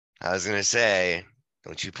I was gonna say,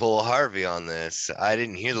 don't you pull a Harvey on this. I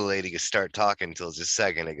didn't hear the lady start talking until just a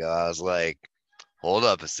second ago. I was like, hold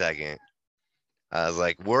up a second. I was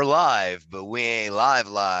like, we're live, but we ain't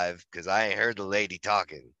live because I ain't heard the lady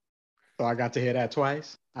talking. So I got to hear that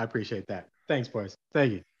twice. I appreciate that. Thanks, boys.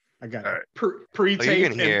 Thank you. I got it. Pre-taped. Oh, you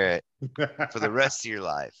can hear it for the rest of your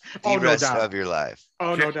life. The rest of your life.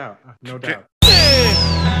 Oh, no doubt. No doubt.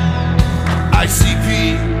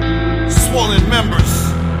 ICP, swollen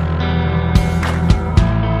members.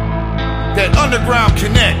 That underground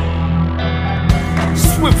connect.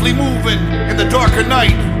 Swiftly moving in the darker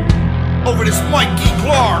night. Over this Mikey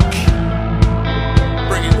Clark.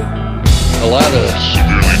 Bring it. A lot of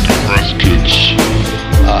severely depressed kids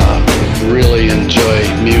really enjoy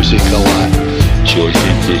music a lot. So I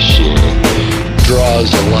think this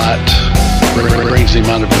draws a lot, brings him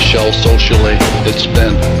out of his shell socially. It's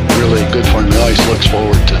been really good for him. He always looks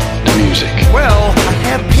forward to music. Well, I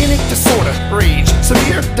have panic disorder, rage,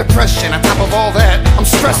 severe depression. On top of all that, I'm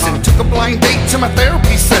stressing. Took a blind date to my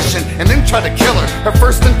therapy session and then tried to kill her. Her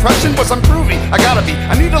first impression was I'm groovy, I gotta be,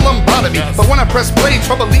 I need a lumbotomy. But when I press play,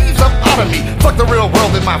 trouble leaves up out of me. Fuck the real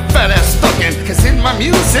world and my fat ass stuck in. Cause in my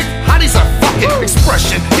music, hotties are fucking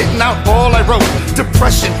expression. Getting out all I wrote,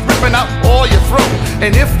 depression, ripping out all your throat.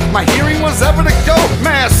 And if my hearing was ever to go,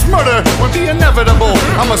 mass murder would be inevitable.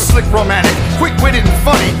 I'm a slick romantic, quick-witted and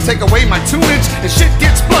funny. Take away my tunage and shit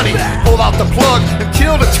gets bloody. Pull out the plug and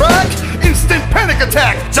kill the track. Instant panic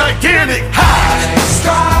attack, gigantic high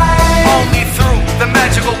sky. Only through the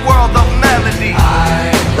magical world of melody.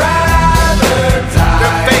 I'd rather die. The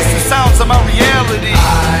face and sounds of my reality.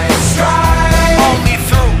 I strive. Only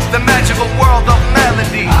through the magical world of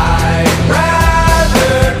melody. I'd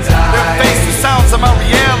rather die. The face and sounds of my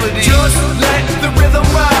reality. Just let the rhythm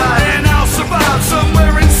ride, and I'll survive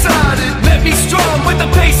somewhere inside it. Let me strong with the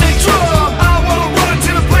bass and drum. I wanna run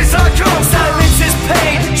to the place I come. Silence is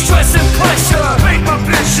pain, stress and pressure. Paint my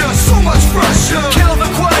picture, so much pressure. Kill the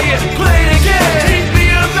quiet, play it again. Keep me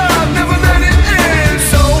alive, never let it end.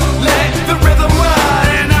 So let the rhythm ride,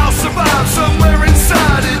 and I'll survive somewhere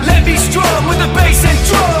inside it. Let me strong with the bass and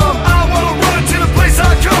drum. I wanna run to the place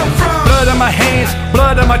I come from. Blood on my hands,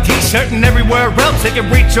 blood on my t-shirt, and everywhere else it can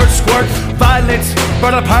reach or squirt. Violence,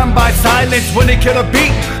 brought upon by silence. When they kill a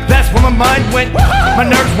beat, that's where my mind went. My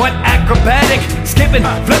nerves went acrobatic, skipping,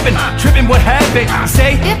 flipping, tripping, what have it.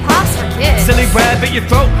 Say hip-hop's for kids. Silly rabbit, your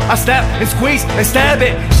throat, I snap and squeeze and stab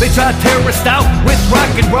it. They try to tear us out with rock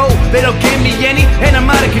and roll. They don't give me any, and I'm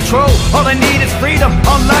out of control. All I need is freedom,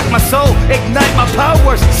 unlock my soul, ignite my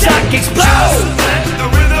powers, shock explode. Just let the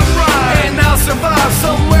rhythm ride, and I'll survive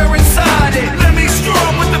somewhere inside it. Let me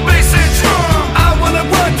strong with the bass and drum. I wanna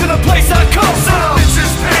run to the place I come from. It's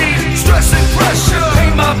just pain, stress and pressure.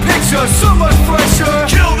 Paint my picture, so much pressure.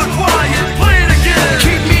 Kill the quiet, play it again.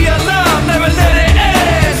 Keep me alive, never let it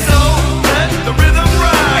end. So let the rhythm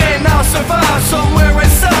ride, and I'll survive somewhere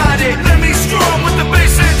inside it. Let me strong with the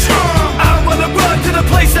bass and drum. I wanna run to the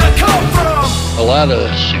place I come from. A lot of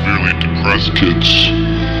severely depressed kids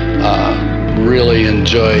really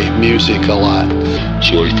enjoy music a lot.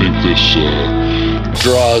 So I think this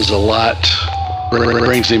draws a lot,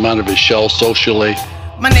 brings him out of his shell socially.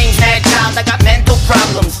 My name's Mad Child, I got mental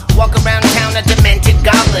problems. Walk around town a demented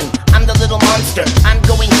goblin. I'm the little monster, I'm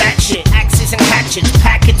going batshit. Axes and hatchets,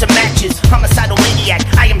 packets of matches. Homicidal maniac,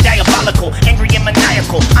 I am diabolical. Angry and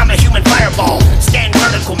maniacal, I'm a human fireball. Stand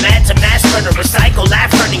vertical, mad to mass murder. Recycle,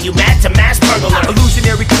 laugh hurting you, mad to mass burglar.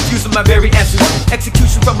 Illusionary, confusing my very essence.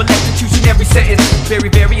 Execution from electrocution, every sentence. Very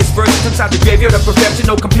various versions inside the graveyard of perfection.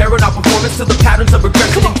 No comparing our performance to the patterns of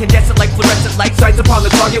regression. Incandescent like fluorescent light shines upon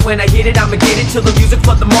the target. When I hit it, I'ma get it till the music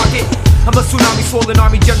flood the market. I'm a tsunami, swollen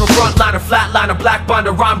army, general frontliner, flatliner, black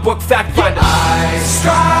binder, rhyme book, fact finder. I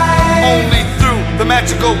strive only through the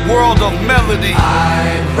magical world of melody.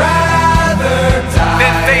 I'd rather die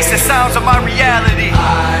than face the sounds of my reality.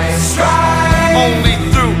 I strive only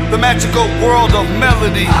through the magical world of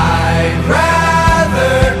melody. I'd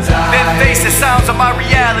rather die than face the sounds of my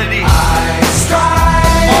reality. I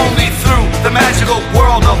strive only through the magical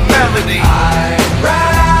world of melody. I'd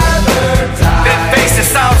rather die than face the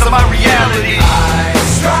sounds of my reality. I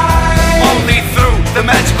strive only through the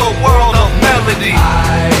magical world of melody.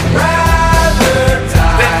 I'd rather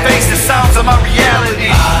die than face the sounds of my reality.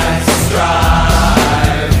 I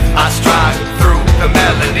strive through the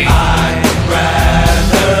melody. I'd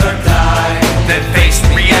rather die than face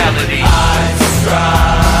reality.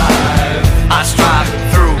 I strive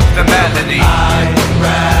through the melody. I'd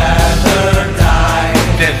rather die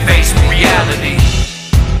than face reality.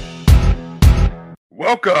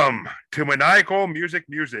 Welcome to Maniacal Music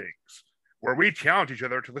Musings, where we challenge each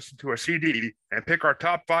other to listen to a CD and pick our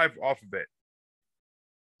top 5 off of it.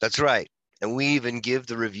 That's right. And we even give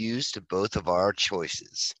the reviews to both of our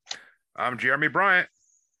choices. I'm Jeremy Bryant.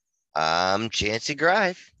 I'm Chancey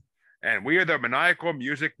Grive. And we are the Maniacal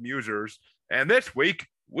Music Musers. And this week,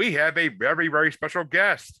 we have a very, very special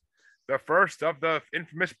guest. The first of the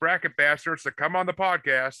infamous bracket bastards to come on the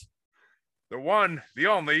podcast. The one, the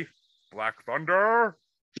only, Black Thunder,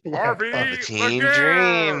 Harvey Velveteen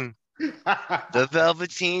Laguerre. Dream. The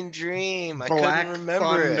Velveteen Dream. I Black couldn't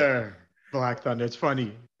remember Thunder. Black Thunder. It's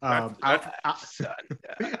funny. That's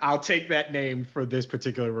I'll take that name for this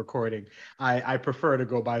particular recording. I prefer to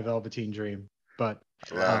go by Velveteen Dream, but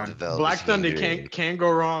Love the Velveteen Black Thunder Dream. can't go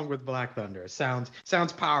wrong with Black Thunder. Sounds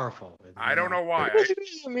powerful. I don't know why.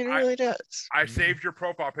 I mean, it really does. I saved your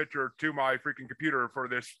profile picture to my freaking computer for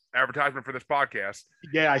this advertisement for this podcast.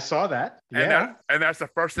 Yeah, I saw that. And that's the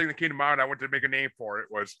first thing that came to mind. I went to make a name for it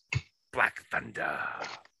was Black Thunder.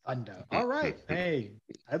 Thunder. All right. Hey,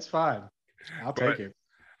 that's fine. I'll take it.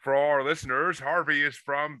 For all our listeners, Harvey is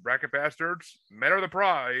from Bracket Bastards, Men Are the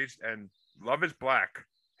Prize, and Love is Black.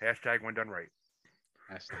 Hashtag when done right.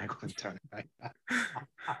 Hashtag when done right.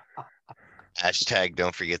 Hashtag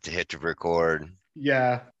don't forget to hit the record.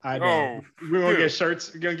 Yeah, I know. Oh, We're gonna dude. get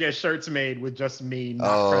shirts. We're gonna get shirts made with just me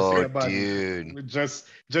not pressing a button. Dude. With just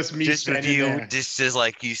me Just with standing you, there. just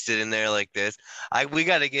like you sitting there like this. We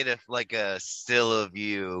got to get a still of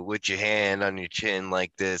you with your hand on your chin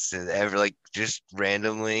like this, and just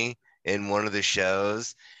randomly in one of the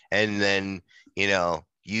shows, and then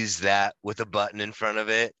use that with a button in front of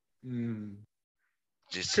it. Mm.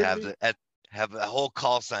 Just Could have a whole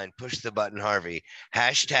call sign. Push the button, Harvey.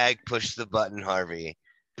 Hashtag push the button, Harvey.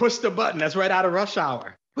 Push the button. That's right out of Rush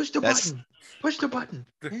Hour. Push the That's- button. Push the button.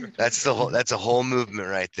 Yeah. That's a whole movement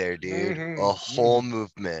right there, dude. Mhm. A whole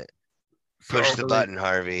movement. Push the button,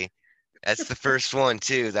 Harvey. That's the first one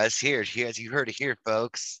too. That's here. You heard it here,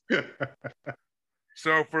 folks.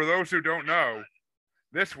 So for those who don't know,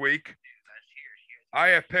 this week I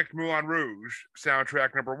have picked Moulin Rouge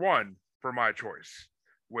soundtrack number 1 for my choice,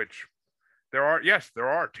 which there are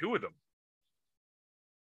 2 of them.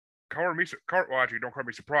 Well, actually, don't call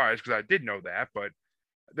me surprised because I did know that, but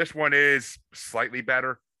this one is slightly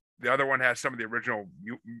better. The other one has some of the original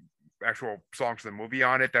actual songs of the movie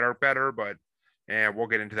on it that are better, and we'll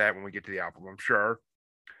get into that when we get to the album, I'm sure.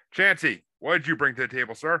 Chancey, what did you bring to the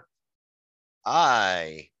table, sir?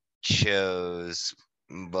 I chose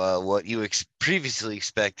what you previously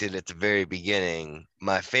expected at the very beginning.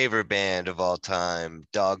 My favorite band of all time,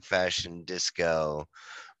 Dog Fashion Disco.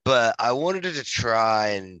 But I wanted to try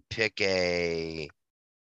and pick a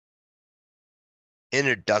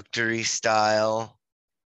introductory style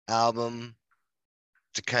album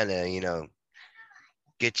to kind of,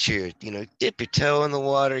 get your, dip your toe in the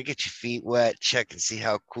water, get your feet wet, check and see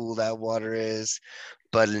how cool that water is.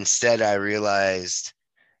 But instead I realized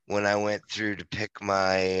when I went through to pick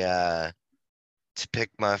my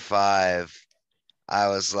 5, I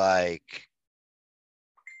was like,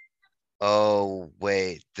 oh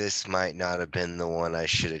wait, this might not have been the one I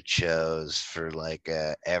should have chose for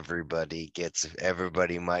everybody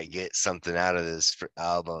might get something out of this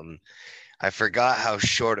album. I forgot how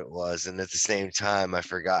short it was, and at the same time I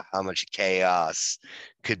forgot how much chaos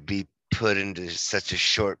could be put into such a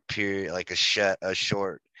short period, like a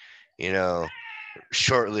short,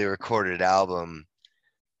 shortly recorded album.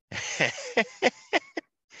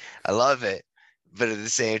 I love it, but at the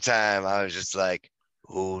same time I was just like,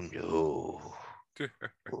 oh no.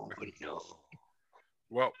 Oh no.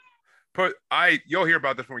 Well, you'll hear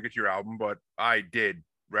about this when we get to your album, but I did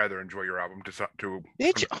rather enjoy your album to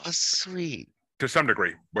Sweet. To some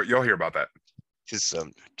degree, but you'll hear about that. To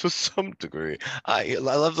some degree. I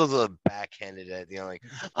love the little backhanded at the end, like,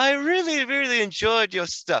 I really, really enjoyed your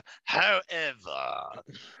stuff. However,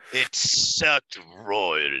 it sucked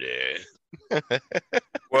royally.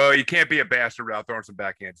 Well, you can't be a bastard without throwing some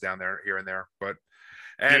backhands down there here and there, but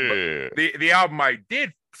the album I did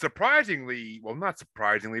not surprisingly,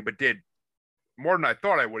 but did more than I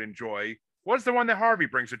thought I would enjoy was the one that Harvey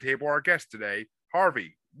brings to the table, our guest today.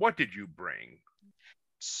 Harvey, what did you bring?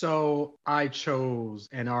 So I chose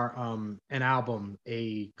an album,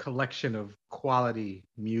 a collection of quality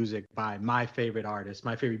music by my favorite artist,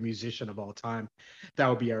 my favorite musician of all time. That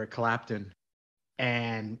would be Eric Clapton.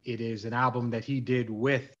 And it is an album that he did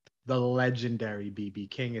with the legendary B.B.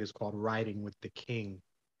 King. It is called Riding with the King.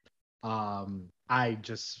 I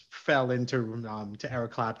just fell into to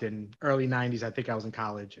Eric Clapton early 90s. I think I was in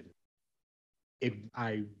college, and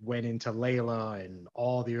I went into Layla and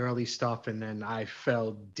all the early stuff, and then I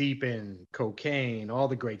fell deep in cocaine, all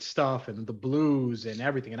the great stuff, and the blues and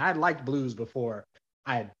everything. And I'd liked blues before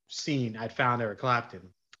I'd found Eric Clapton.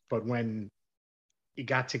 But when it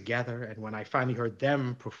got together and when I finally heard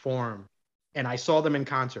them perform, and I saw them in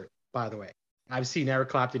concert, by the way, I've seen Eric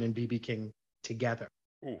Clapton and B.B. King together,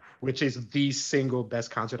 which is the single best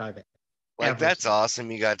concert I've like, that's awesome.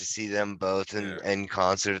 You got to see them both in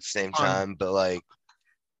concert at the same time, but like,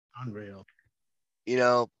 unreal. You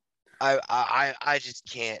know, I just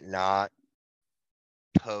can't not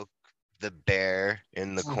poke the bear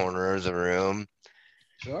in the corner of the room.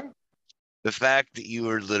 Sure. The fact that you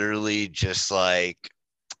were literally just like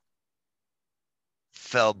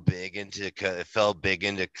fell big into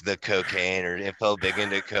the cocaine, or it fell big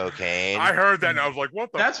into cocaine. I heard that and I was like,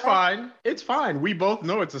 what the That's fuck? fine. It's fine. We both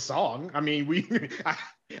know it's a song. I mean,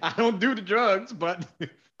 I don't do the drugs, but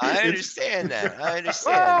I understand that.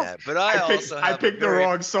 But I picked the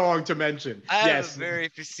wrong song to mention. I have a very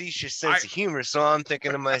facetious sense of humor, so I'm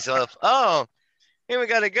thinking to myself, oh, here we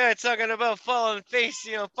got a guy talking about falling face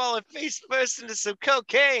first into some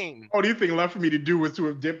cocaine. Oh, the only thing left for me to do was to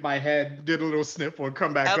have dipped my head, did a little sniffle, and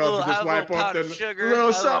come back up and just wipe off the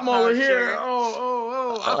little something over here.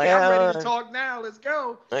 Oh. Okay, I'm ready to talk now. Let's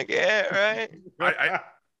go. Like, yeah, right.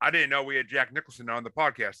 I didn't know we had Jack Nicholson on the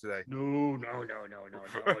podcast today. No.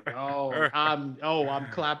 I'm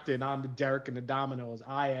Clapton. I'm the Derek and the Dominoes.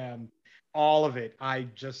 I am all of it.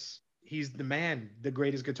 He's the man, the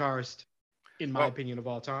greatest guitarist, in my opinion, of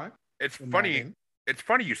all time. It's funny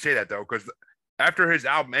you say that, though, because after his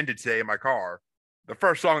album ended today in my car, the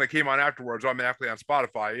first song that came on afterwards automatically on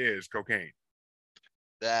Spotify is Cocaine.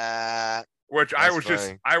 Which I was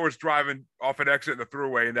driving off an exit in the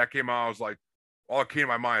thruway, and that came on. I was like, all that came to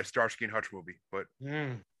my mind is Starsky and Hutch movie. But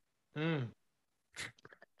the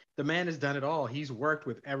man has done it all. He's worked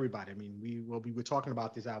with everybody. I mean, we were talking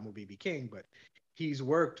about this album with B.B. King, but he's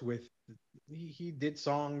worked with. He did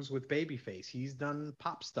songs with Babyface. He's done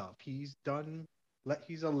pop stuff. He's a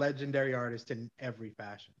legendary artist in every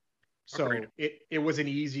fashion. So it was an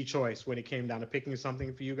easy choice when it came down to picking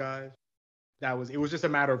something for you guys. It was just a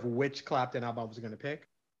matter of which Clapton album I was going to pick,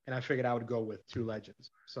 and I figured I would go with Two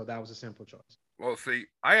Legends. So that was a simple choice. Well, see,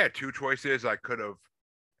 I had two choices. I could have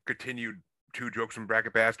continued Two Jokes from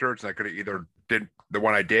Bracket Bastards, and I could have either did the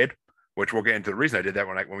one I did, which we'll get into the reason I did that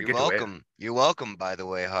when we get to it. You're welcome, by the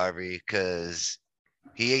way, Harvey, because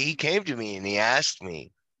he came to me and he asked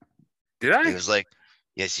me. Did I? He was like,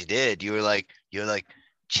 yes, you did. You're like,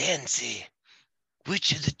 Chansey,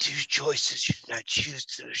 which of the two choices should I choose?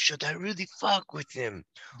 Should I really fuck with him?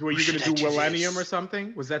 Were you going to do Millennium or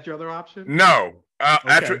something? Was that your other option? No.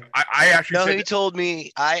 Actually, I actually said he told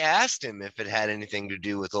me. I asked him if it had anything to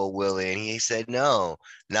do with Old Willie, and he said no.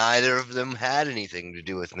 Neither of them had anything to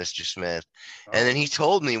do with Mr. Smith. And then he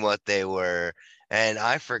told me what they were, and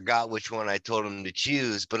I forgot which one I told him to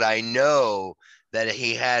choose. But I know that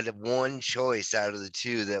he had one choice out of the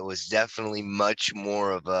two that was definitely much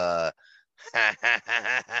more of a if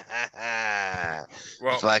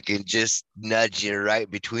I could just nudge you right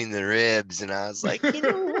between the ribs. And I was like, you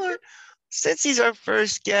know what? Since he's our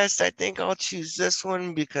first guest, I think I'll choose this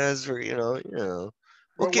one because we're,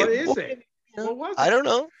 what is it? What was it? I don't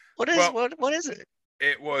know. What is it?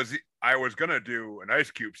 I was gonna do an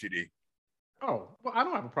Ice Cube CD. Oh, well, I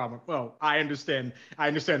don't have a problem. Well, I understand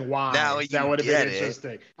why. Now that would have been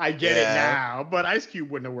interesting. I get it now, but Ice Cube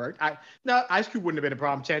wouldn't have worked. Ice Cube wouldn't have been a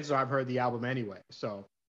problem. Chances are I've heard the album anyway. So.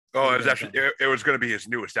 Oh, it was going to be his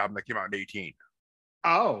newest album that came out in 2018.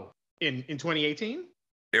 Oh, in 2018?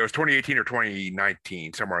 It was 2018 or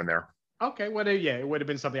 2019, somewhere in there. Okay, well, yeah, it would have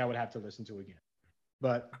been something I would have to listen to again.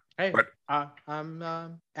 But hey,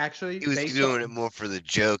 I'm actually. He was doing it more for the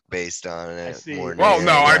joke based on it. I see.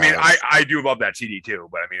 I mean, I do love that CD too,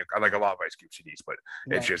 but I mean, I like a lot of Ice Cube CDs, but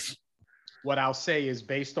it's just. What I'll say is,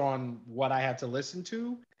 based on what I had to listen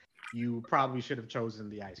to, you probably should have chosen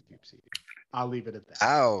the Ice Cube CD. I'll leave it at that.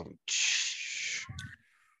 Ouch.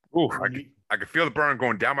 Ooh, I could feel the burn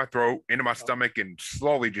going down my throat, into my stomach, and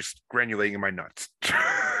slowly just granulating in my nuts.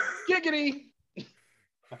 Giggity.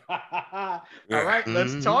 All right,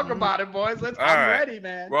 let's talk about it, boys. I'm ready,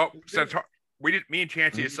 man. Well, since me and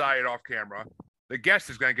Chancey decided off camera, the guest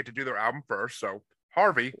is going to get to do their album first. So,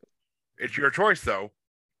 Harvey, it's your choice, though.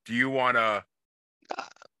 Do you want to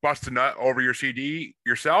bust a nut over your CD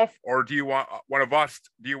yourself, or do you want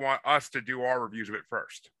us to do our reviews of it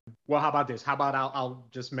first? Well, how about this? How about I'll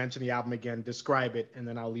just mention the album again, describe it, and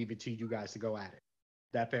then I'll leave it to you guys to go at it.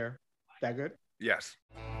 That fair? That good? Yes.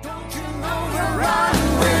 Don't you know you're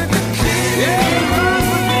riding with the king? Yeah,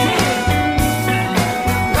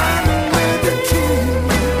 riding with the king.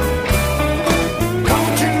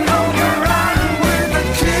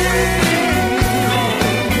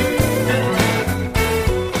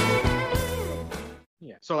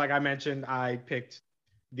 mentioned, I picked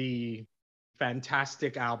the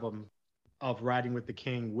fantastic album of Riding with the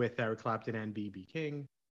King with Eric Clapton and B.B. King.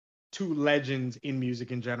 Two legends in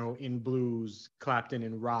music in general, in blues, Clapton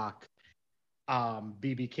in rock.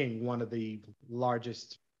 B.B. King, one of the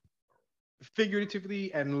largest,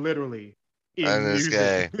 figuratively and literally, in This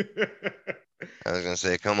guy. music. I was gonna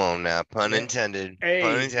say, come on now, pun intended.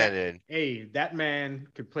 Pun intended. That man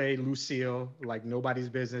could play Lucille like nobody's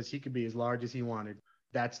business. He could be as large as he wanted.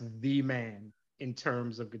 That's the man in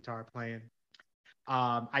terms of guitar playing.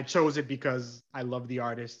 I chose it because I love the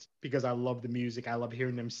artist, because I love the music. I love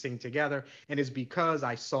hearing them sing together, and it's because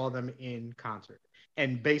I saw them in concert.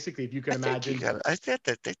 And basically, if you can imagine, I think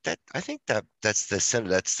that's the center.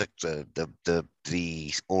 That's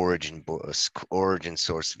the origin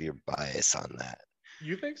source of your bias on that.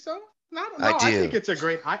 You think so? No, I do. I think it's a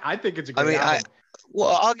great. I think it's a great I mean, album.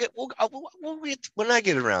 we'll get when I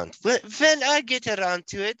get around. When I get around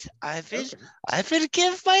to it, I will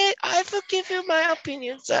give you my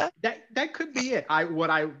opinion, sir. That could be it.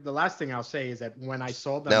 The last thing I'll say is that when I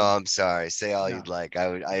saw them. No, I'm sorry. Say all you'd like.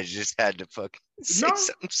 I just had to fucking say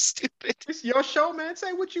something stupid. It's your show, man.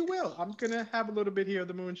 Say what you will. I'm gonna have a little bit here of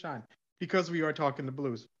the moonshine because we are talking the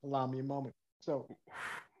blues. Allow me a moment. So.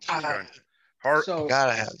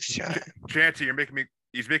 Gotta have shine. Chancey,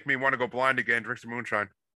 he's making me want to go blind again, drink some moonshine.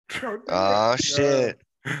 Oh shit.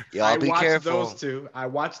 Y'all be careful. I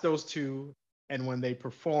watched those two, and when they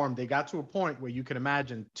performed, they got to a point where you can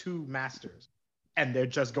imagine two masters, and they're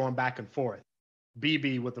just going back and forth.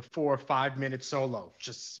 BB with a 4 or 5 minute solo,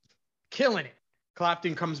 just killing it.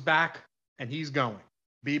 Clapton comes back, and he's going.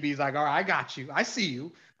 BB's like, all right, I got you. I see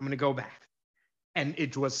you. I'm gonna go back. And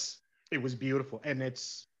it was beautiful. And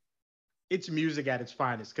it's music at its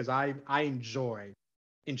finest, because I enjoy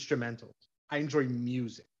instrumentals. I enjoy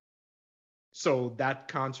music. So that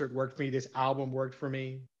concert worked for me. This album worked for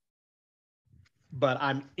me. But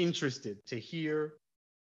I'm interested to hear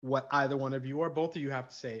what either one of you or both of you have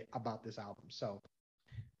to say about this album. So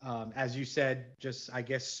as you said, just, I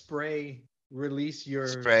guess, spray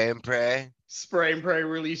and pray,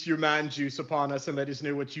 release your man juice upon us and let us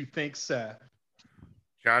know what you think, sir.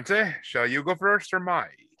 Shante, shall you go first or mine?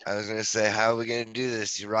 I was gonna say, how are we gonna do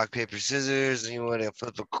this? You rock, paper, scissors, and you want to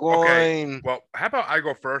flip a coin? Okay. Well, how about I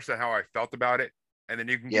go first and how I felt about it, and then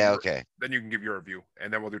you can then you can give your review,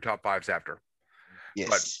 and then we'll do top fives after. Yes.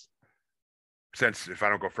 But since if I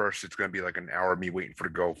don't go first, it's gonna be like an hour of me waiting for to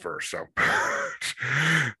go first. So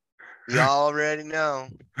y'all already know.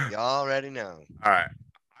 All right.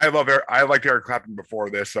 I liked Eric Clapton before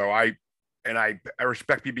this, so I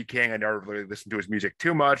respect B.B. King. I never really listened to his music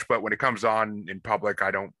too much, but when it comes on in public, I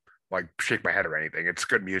don't like shake my head or anything. It's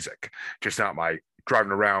good music, just not my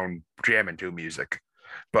driving around jamming to music.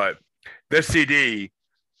 But this CD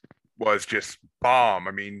was just bomb.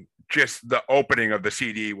 I mean, just the opening of the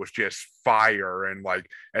CD was just fire. And like,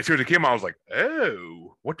 as soon as it came on, I was like,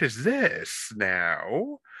 oh, what is this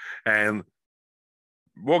now? And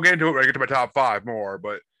we'll get into it when I get to my top five more,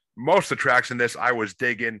 but most of the tracks in this, I was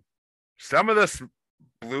digging. Some of the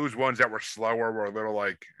blues ones that were slower were a little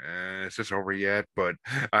like, is this over yet? But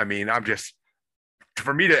I mean,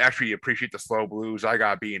 for me to actually appreciate the slow blues, I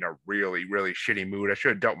got to be in a really, really shitty mood. I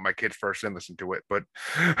should have dealt with my kids first and listened to it. But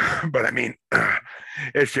I mean,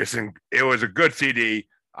 it was a good CD.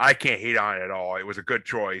 I can't hate on it at all. It was a good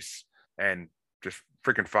choice and just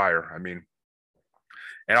freaking fire. I mean,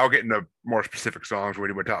 and I'll get into more specific songs when we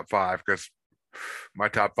do my top five, because my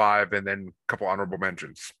top five and then a couple honorable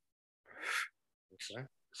mentions. Okay.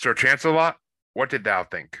 Sir Chancelot, what did thou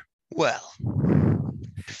think? Well,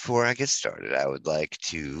 before I get started, I would like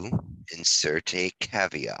to insert a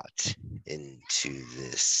caveat into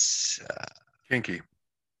this kinky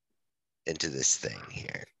into this thing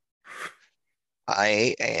here.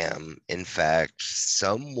 I am, in fact,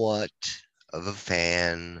 somewhat of a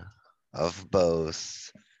fan of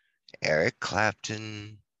both Eric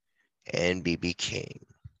Clapton and B.B. King.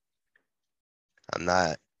 I'm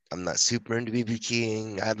not super into B.B.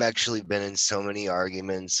 King. I've actually been in so many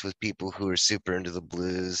arguments with people who are super into the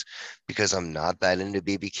blues because I'm not that into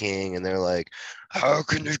B.B. King, and they're like, how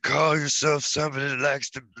can you call yourself somebody that likes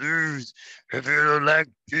the blues if you don't like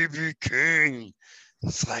B.B. King?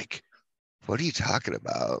 It's like, what are you talking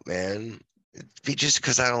about, man? Just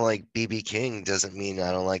because I don't like B.B. King doesn't mean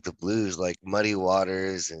I don't like the blues, like Muddy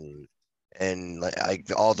Waters and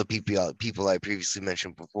like all the people I previously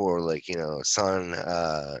mentioned before, like, you know,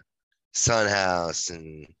 Sunhouse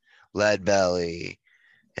and Lead Belly,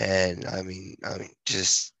 and I mean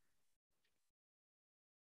just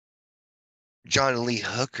John Lee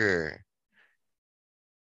Hooker.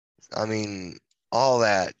 I mean, all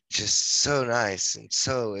that just so nice and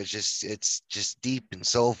so it's just deep and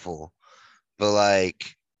soulful. But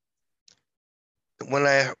like when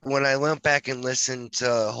I went back and listened to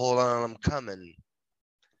Hold On I'm Coming,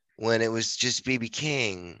 when it was just BB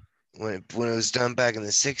King, when it was done back in the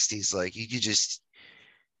 60s, like you could just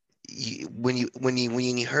when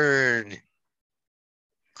you heard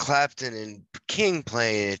Clapton and King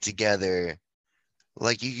playing it together,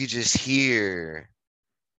 like you could just hear,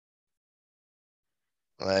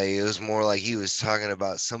 like it was more like he was talking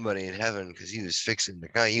about somebody in heaven because he was fixing the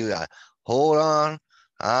guy. He was like, hold on,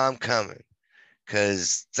 I'm coming,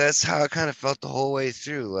 because that's how I kind of felt the whole way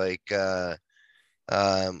through. Like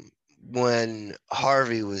um, when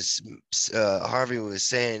Harvey was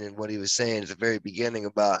saying, and what he was saying at the very beginning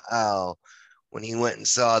about how when he went and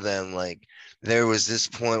saw them, like there was this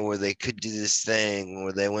point where they could do this thing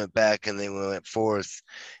where they went back and they went forth.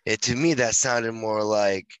 It to me that sounded more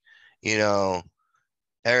like, you know,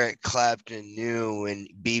 Eric Clapton knew when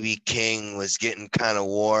BB King was getting kind of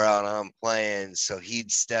wore out on playing, so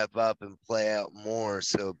he'd step up and play out more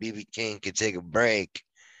so BB King could take a break.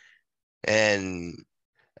 And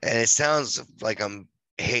it sounds like I'm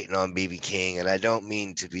hating on BB King, and I don't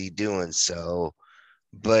mean to be doing so,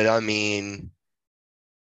 but I mean,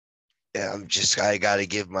 yeah, I got to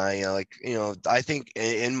give my, I think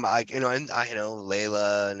in my, and I know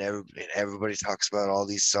Layla and everybody talks about all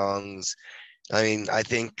these songs. I mean, I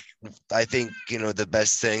think, the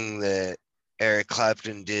best thing that Eric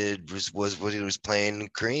Clapton did was what he was playing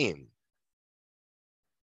Cream.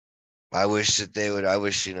 I wish that they would, I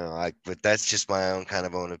wish, but that's just my own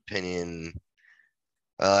opinion.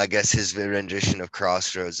 I guess his rendition of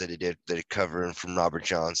Crossroads that he did, that covering from Robert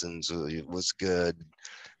Johnson's was good.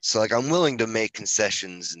 So like I'm willing to make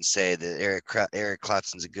concessions and say that Eric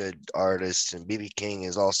Clapton's a good artist and BB King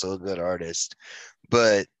is also a good artist.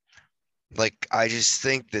 But like I just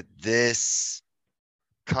think that this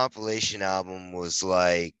compilation album was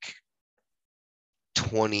like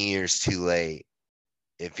 20 years too late,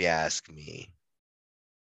 if you ask me.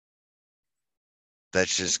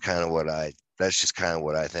 That's just kind of what I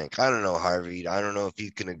think. I don't know, Harvey. I don't know if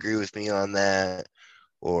you can agree with me on that,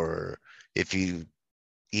 or if you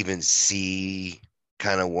even see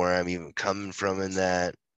kind of where I'm even coming from in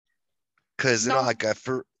that. Because No, like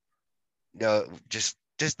just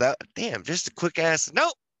that damn, just a quick ass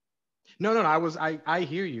nope. no. I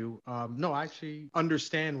hear you. No, I actually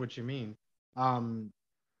understand what you mean. Um,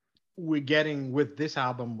 we're getting with this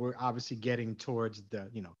album, we're obviously getting towards the,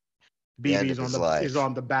 The end BB of his is life.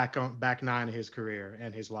 on the back nine of his career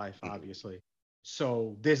and his life, obviously.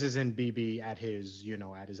 So this isn't BB at his,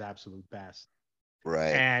 at his absolute best. Right.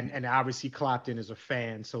 And obviously Clapton is a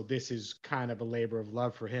fan, so this is kind of a labor of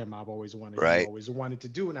love for him. He Right. always wanted to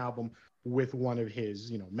do an album with one of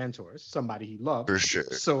his, mentors, somebody he loved. For sure.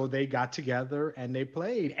 So they got together and they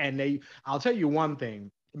played. I'll tell you one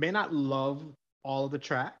thing, I may not love all of the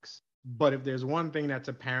tracks, but if there's one thing that's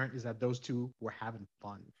apparent is that those two were having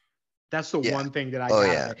fun. That's the Yeah. one thing that I Oh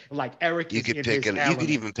gotta yeah. like. Eric You is could in pick his it. You could element.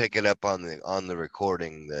 even pick it up on the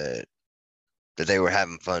recording that they were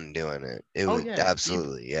having fun doing it. It Oh was yeah,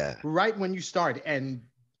 absolutely, yeah. right when you started, and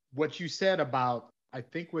what you said about, I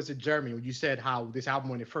think was it Jeremy, when you said how this album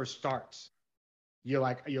when it first starts, you're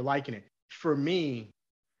liking it. For me,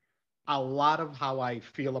 a lot of how I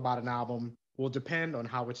feel about an album will depend on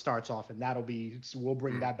how it starts off, and we'll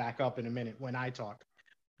bring that back up in a minute when I talk.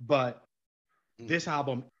 But this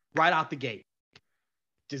album, right out the gate,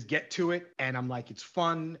 just get to it, and I'm like, it's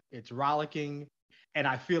fun, it's rollicking, and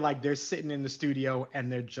I feel like they're sitting in the studio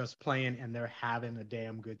and they're just playing and they're having a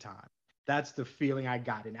damn good time. That's the feeling I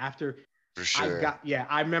got. And after For sure.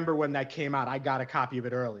 I remember when that came out, I got a copy of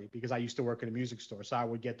it early because I used to work in a music store, so I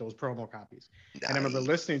would get those promo copies. And I remember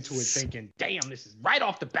listening to it Nice. thinking, damn, this is right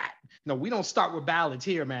off the bat. No, we don't start with ballads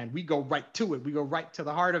here, man. We go right to it. We go right to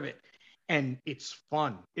the heart of it. And it's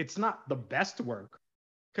fun. It's not the best work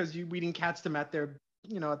because we didn't catch them at their,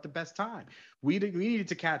 at the best time. We needed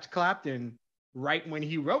to catch Clapton right when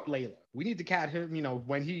he wrote Layla. We need to catch him,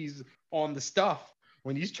 when he's on the stuff,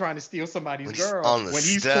 when he's trying to steal somebody's When he's girl, on the when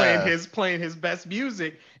he's stuff. playing his best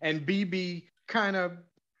music, and BB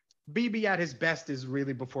at his best is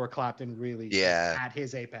really before Clapton really is Yeah. at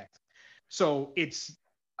his apex. So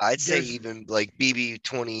I'd say there's even like BB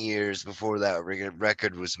 20 years before that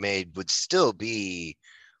record was made would still be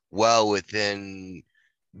well within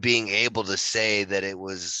being able to say that it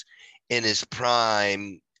was in his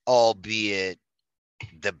prime, albeit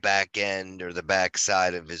the back end or the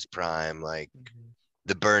backside of his prime, like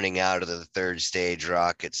the burning out of the third stage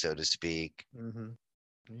rocket, so to speak. mm-hmm.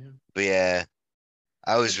 Yeah. But yeah,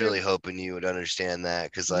 I But was there, really hoping you would understand that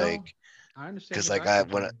because, no, like, I understand. Because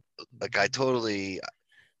exactly. I totally,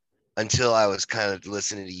 until I was kind of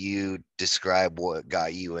listening to you describe what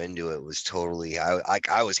got you into it, was totally,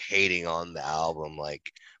 I was hating on the album,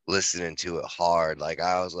 like listening to it hard. Like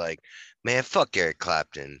I was like, man, fuck Eric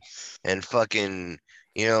Clapton and fucking,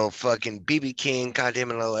 fucking BB King. God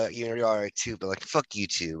damn it, you're all right too, but like fuck you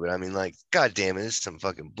too. But I mean, like, god damn it, this is some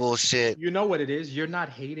fucking bullshit. You know what it is? You're not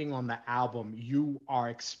hating on the album. You are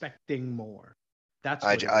expecting more. That's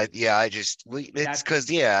what it's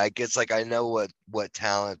because I guess like I know what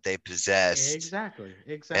talent they possessed, exactly.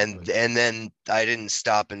 and then I didn't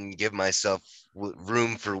stop and give myself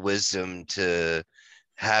room for wisdom to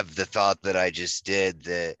have the thought that I just did,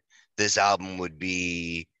 that this album would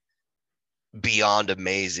be beyond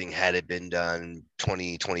amazing had it been done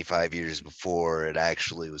 20-25 years before it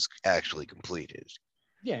actually was completed.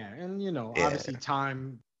 Yeah, and Yeah. obviously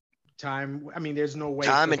time. I mean, there's no way.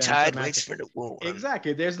 Time for and them to tide match waits up. for the one.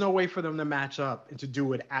 Exactly. There's no way for them to match up and to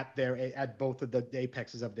do it at both of the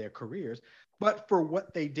apexes of their careers. But for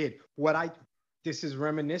what they did, this is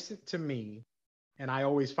reminiscent to me, and I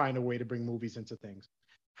always find a way to bring movies into things.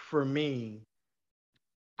 For me,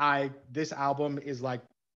 this album is like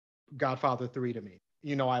Godfather 3 to me.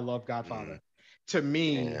 I love Godfather. To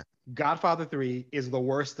me, Godfather 3 is the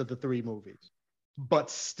worst of the three movies, but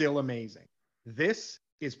still amazing. This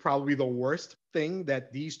is probably the worst thing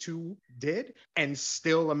that these two did and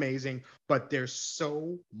still amazing, but there's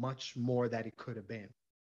so much more that it could have been.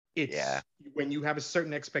 It's when you have a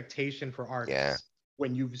certain expectation for artists,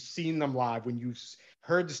 when you've seen them live, when you've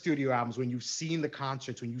heard the studio albums, when you've seen the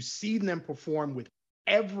concerts, when you've seen them perform with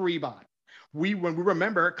everybody. When we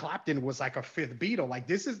remember Clapton was like a fifth Beatle. Like,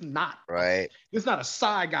 this is not right. This is not a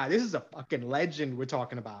side guy. This is a fucking legend we're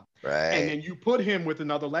talking about. Right. And then you put him with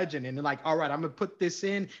another legend, and they're like, all right, I'm gonna put this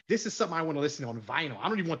in. This is something I want to listen on vinyl. I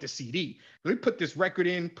don't even want the CD. Let me put this record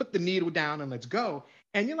in, put the needle down, and let's go.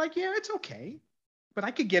 And you're like, yeah, it's okay. But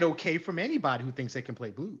I could get okay from anybody who thinks they can play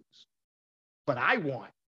blues. But I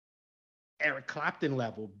want Eric Clapton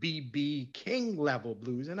level, BB King level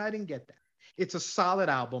blues, and I didn't get that. It's a solid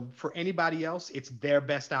album. For anybody else, it's their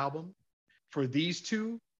best album. For these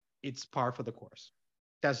two, it's par for the course.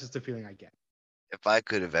 That's just the feeling I get. If I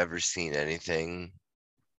could have ever seen anything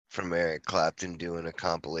from Eric Clapton doing a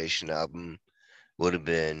compilation album, would have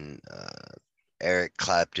been Eric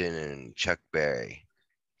Clapton and Chuck Berry.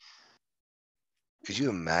 Could you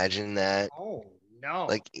imagine that? Oh no!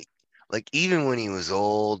 Like even when he was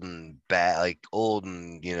old and bad, like old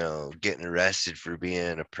and getting arrested for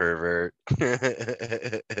being a pervert.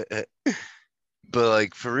 But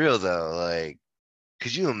like for real though, like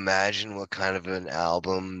could you imagine what kind of an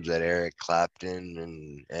album that Eric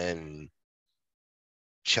Clapton and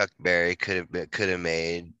Chuck Berry could have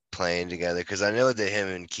made playing together? Because I know that him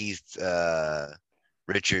and Keith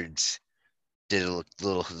Richards did a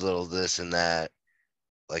little this and that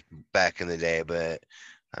like back in the day, but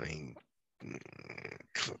I mean,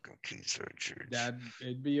 fucking Keith Richards.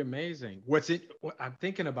 It'd be amazing. What I'm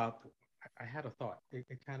thinking about, I had a thought. It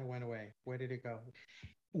kind of went away. Where did it go?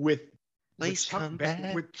 With Chuck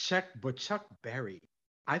Berry,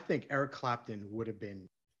 I think Eric Clapton would have been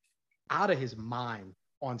out of his mind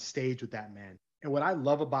on stage with that man. And what I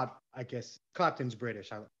love about, I guess, Clapton's British.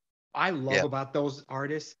 I love about those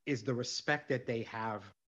artists is the respect that they have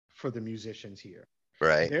for the musicians here.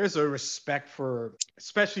 Right. There's a respect for,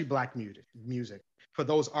 especially black music, for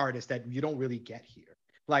those artists that you don't really get here.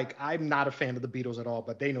 Like, I'm not a fan of the Beatles at all,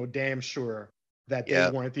 but they know damn sure that they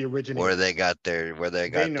weren't the originators. Where they got their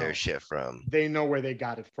shit from. They know where they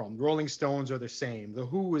got it from. Rolling Stones are the same. The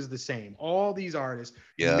Who is the same. All these artists,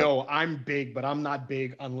 I'm big, but I'm not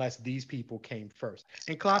big unless these people came first.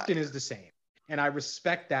 And Clapton is the same. And I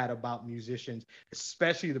respect that about musicians,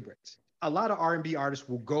 especially the Brits. A lot of R&B artists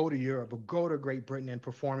will go to Europe, will go to Great Britain and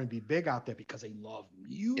perform and be big out there because they love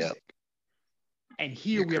music. Yep. And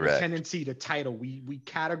here we have a tendency to title. We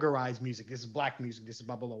categorize music. This is black music. This is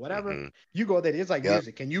blah, blah, blah, whatever. Mm-hmm. You go there, it's like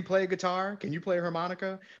music. Can you play a guitar? Can you play a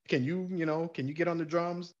harmonica? Can you get on the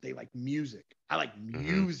drums? They like music. I like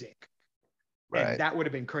music. Right. And that would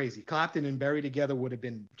have been crazy. Clapton and Berry together would have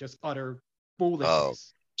been just utter foolishness. Oh,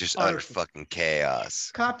 just utter fucking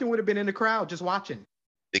chaos. Clapton would have been in the crowd just watching.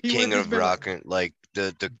 The king of rock and like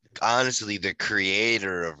the honestly the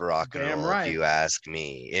creator of rock and roll. Right. If you ask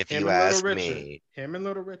me, him and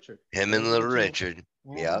Little Richard.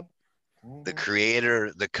 Yep.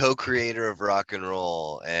 The co-creator of rock and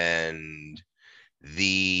roll, and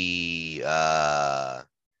the I'm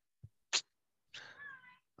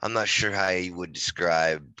not sure how you would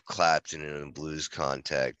describe Clapton in a blues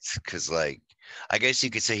context, because like I guess you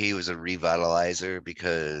could say he was a revitalizer,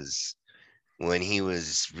 because when he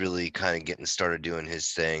was really kind of getting started doing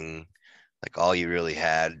his thing, like all you really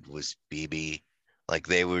had was BB. Like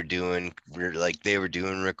they were doing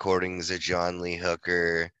recordings of John Lee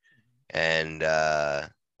Hooker, and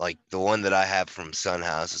like the one that I have from Sun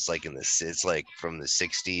House is like it's like from the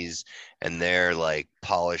 60s, and they're like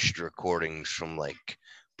polished recordings from like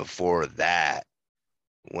before that,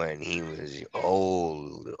 when he was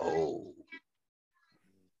old.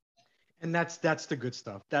 And that's the good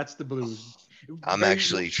stuff. That's the blues. I'm Very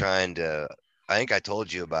actually trying to, I think I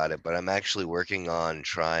told you about it, but I'm actually working on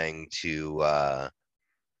trying to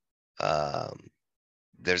um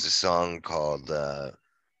there's a song called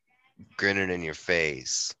Grinning in Your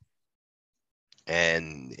Face,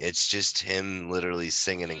 and it's just him literally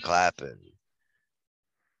singing and clapping.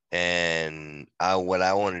 And what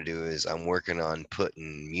I want to do is I'm working on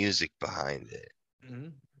putting music behind it. Mhm.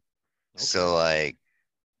 Okay. So like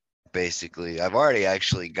basically I've already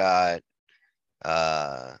actually got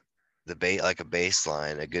like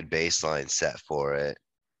a good bass line set for it.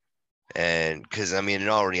 And because I mean in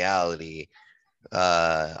all reality,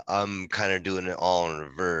 I'm kind of doing it all in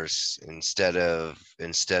reverse, instead of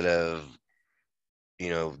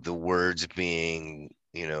the words being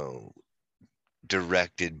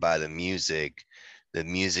directed by the music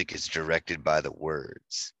is directed by the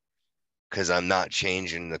words, because I'm not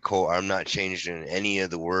changing any of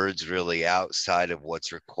the words really outside of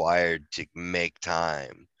what's required to make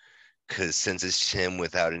time, because since it's him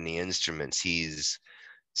without any instruments, he's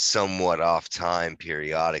somewhat off time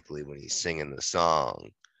periodically when he's singing the song.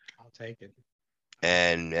 I'll take it.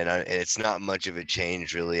 And it's not much of a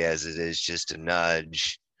change really, as it is just a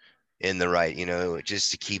nudge in the right,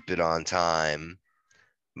 just to keep it on time.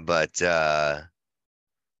 But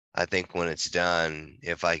I think when it's done,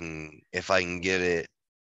 if I can get it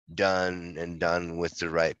done with the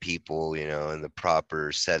right people, in the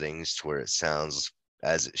proper settings to where it sounds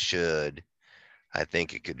as it should, I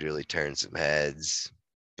think it could really turn some heads.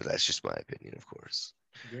 But that's just my opinion, of course.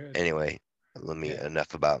 Good. Anyway, Yeah.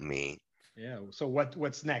 enough about me. Yeah. So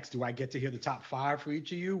what's next? Do I get to hear the top 5 for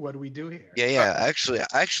each of you? What do we do here? Yeah. Actually,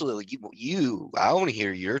 like I want to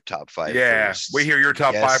hear your top 5 Yeah, first. we hear your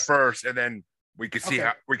top Yes. 5 first, and then we can see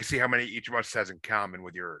Okay. how many each of us has in common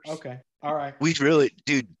with yours. Okay. All right. We really,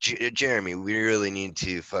 dude, Jeremy, we really need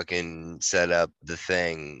to fucking set up the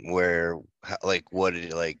thing where, like, what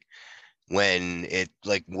it like when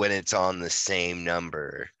it's on the same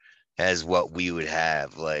number as what we would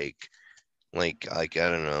have, like I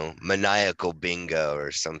don't know, maniacal bingo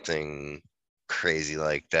or something crazy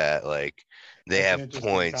like that. Like they That's an have interesting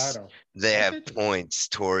points. title. They That's have interesting. points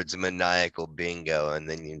towards maniacal bingo, and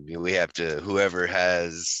then we have to, whoever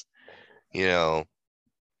has, you know,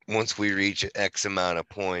 once we reach X amount of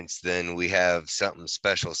points, then we have something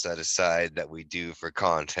special set aside that we do for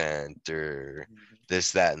content or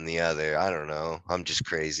this, that, and the other. I don't know. I'm just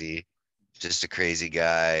crazy. Just a crazy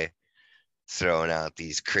guy throwing out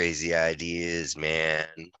these crazy ideas, man.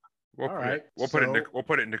 We'll All put right.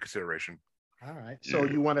 it into consideration. All right. So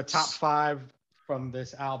you want a top 5 from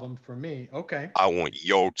this album for me? Okay. I want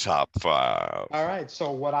your top 5. All right.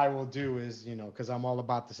 So what I will do is, because I'm all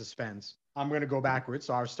about the suspense, I'm going to go backwards.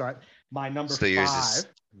 So I'll start my number So yours 5. is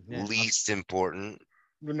Yeah, least important.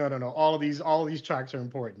 no. All of these tracks are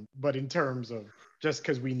important, but in terms of just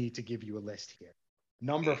because we need to give you a list here.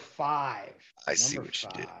 Number 5. I see Number what you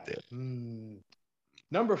did 5. there.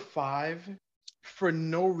 Number 5, for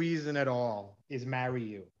no reason at all, is "Marry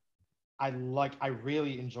You." I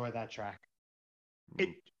really enjoy that track.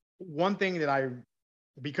 One thing that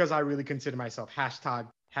because I really consider myself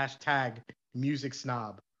hashtag music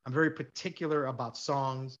snob. I'm very particular about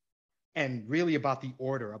songs and really about the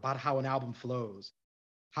order, about how an album flows,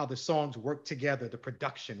 how the songs work together, the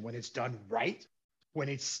production, when it's done right, when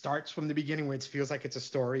it starts from the beginning, when it feels like it's a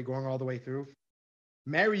story going all the way through.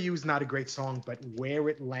 "Marry You" is not a great song, but where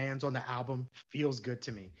it lands on the album feels good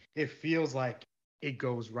to me. It feels like it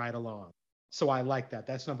goes right along. So I like that.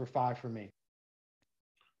 That's number 5 for me.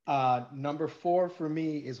 Number 4 for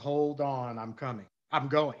me is "Hold On, I'm Coming." I'm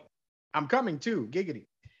going. I'm coming too. Giggity.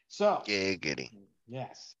 So, Giggity.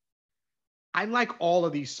 yes. I like all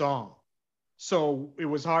of these songs. So it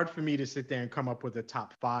was hard for me to sit there and come up with a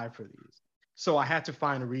top 5 for these. So I had to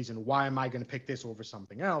find a reason. Why am I going to pick this over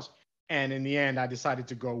something else? And in the end, I decided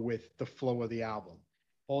to go with the flow of the album.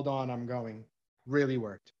 "Hold On, I'm Going" really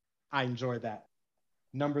worked. I enjoyed that.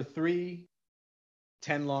 Number 3,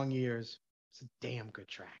 10 Long Years. It's a damn good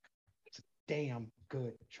track. It's a damn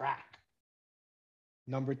good track.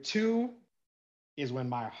 Number 2 is "When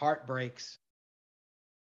My Heart Breaks."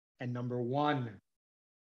 And number 1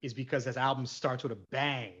 is, because this album starts with a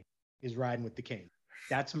bang, is "Riding with the King."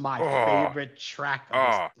 That's my Oh. favorite track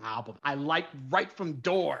of this album. I like Right From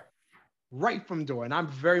Door. And I'm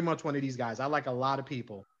very much one of these guys. I like a lot of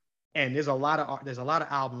people. And there's a lot of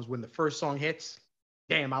albums when the first song hits,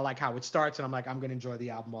 damn, I like how it starts, and I'm like, I'm gonna enjoy the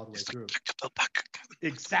album all the way through.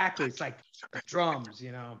 Exactly. It's like drums,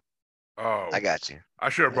 you know. Oh, I got you. I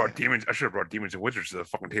should have brought demons. I should have brought demons and wizards to the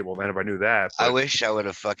fucking table then if I knew that. I but- wish I would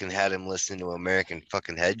have fucking had him listen to American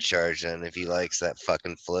fucking Head Charge, and if he likes that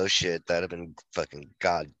fucking flow shit, that'd have been fucking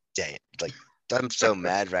goddamn. Like, I'm so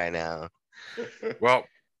mad right now. Well,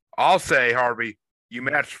 I'll say, Harvey, you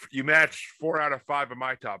matched 4 out of 5 of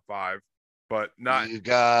my top 5, but not You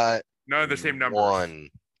got none of the same numbers. one.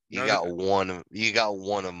 You None got of one. You got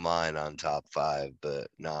one of mine on top 5, but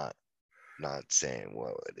not saying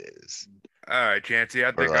what it is. All right, Chancey, I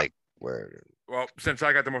Or think. like where. Well, since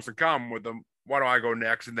I got the most in common with them, why don't I go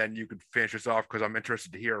next, and then you can finish this off because I'm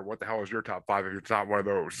interested to hear what the hell is your top 5 if it's not one of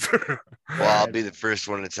those. Well, I'll be the first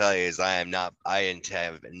one to tell you is I have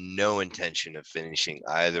no intention of finishing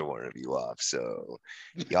either one of you off. So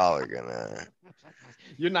y'all are gonna.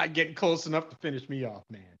 You're not getting close enough to finish me off,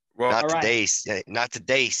 man. Well, Not all right. today, not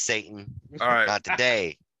today, Satan. all right. Not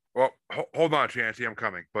today. Well, hold on, Chancey, I'm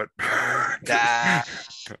coming. But That,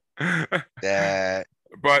 that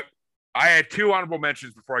but I had 2 honorable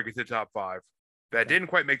mentions before I get to the top 5 that didn't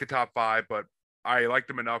quite make the top 5, but I liked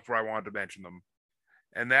them enough where I wanted to mention them.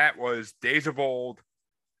 And that was Days of Old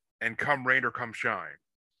and Come Rain or Come Shine.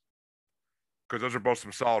 Because those are both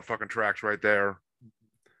some solid fucking tracks right there.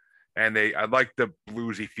 And I like the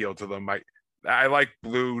bluesy feel to them. I like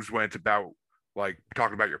blues when it's about like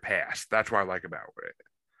talking about your past. That's what I like about it.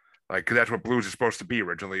 Like, 'cause that's what blues is supposed to be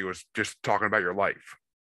originally. It was just talking about your life.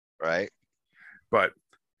 right? But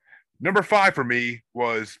number 5 for me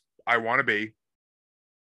was I Want to Be,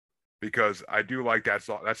 because I do like that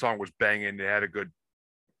song. That song was banging. It had a good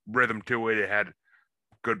rhythm to it. It had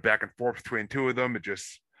good back and forth between 2 of them. It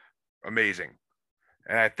just amazing.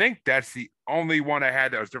 And I think that's the only one I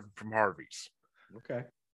had that was different from Harvey's. Okay.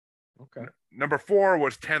 Number 4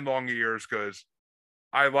 was 10 Long Years, because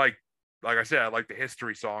I like I said, I like the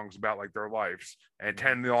history songs about like their lives. And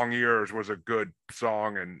 10 Long Years was a good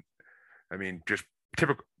song. And I mean, just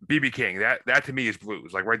typical BB King. That to me is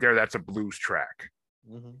blues. Like right there, that's a blues track.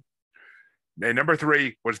 Mm-hmm. And number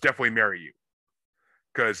 3 was definitely Marry You,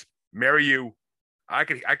 because Marry You, I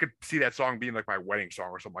could see that song being like my wedding song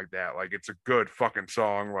or something like that. Like, it's a good fucking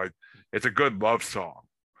song. Like, it's a good love song.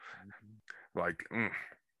 Like,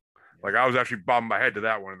 like I was actually bobbing my head to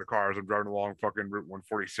that one in the car as I'm driving along fucking Route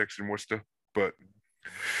 146 in Worcester. But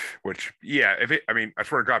which, yeah, I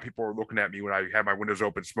swear to God, people were looking at me when I had my windows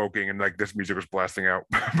open smoking and like this music was blasting out.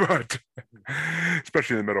 But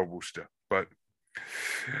especially in the middle of Worcester. But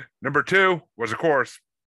number 2 was, of course,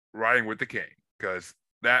 Riding with the King, because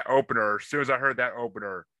that opener, as soon as I heard that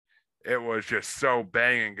opener, it was just so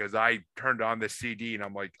banging, because I turned on the CD and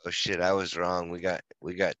I'm like, Oh shit, I was wrong. We got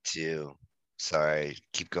 2. Sorry.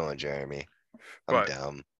 Keep going, Jeremy. I'm But-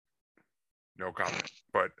 dumb. no comment.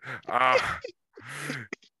 But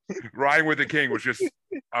Riding with the King was just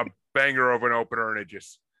a banger of an opener, and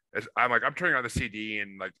I'm turning on the CD,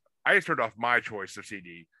 and like I just turned off my choice of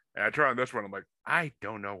CD, and I turned on this one. I'm like, I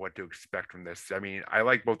don't know what to expect from this. I mean, I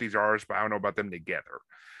like both these artists, but I don't know about them together.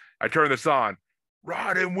 I turn this on,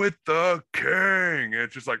 Riding with the King, and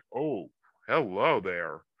it's just like, oh, hello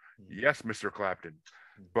there. Yes, Mr. Clapton.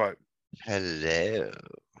 But Hello.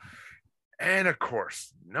 and of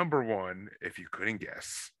course, number 1, if you couldn't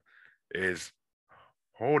guess, is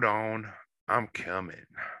Hold On, I'm Coming.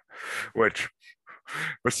 Which,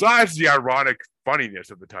 besides the ironic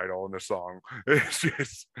funniness of the title and the song, it's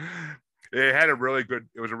just, it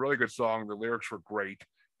was a really good song. The lyrics were great.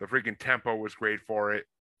 The freaking tempo was great for it.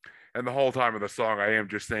 And the whole time of the song, I am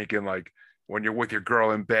just thinking, like, when you're with your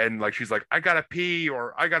girl in bed and like she's like, I gotta pee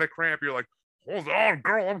or I gotta cramp, you're like, hold on,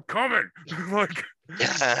 girl, I'm coming. Like,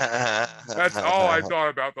 that's all I thought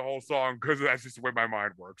about the whole song, because that's just the way my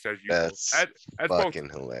mind works. As you That's as fucking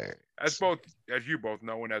hilarious. as you both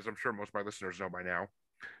know, and as I'm sure most of my listeners know by now.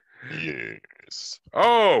 Yes.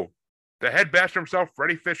 Oh, the head bastard himself,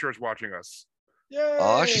 Freddie Fisher, is watching us. Yay!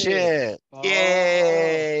 Oh shit. Oh,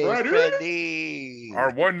 Yay. Freddie. Freddie.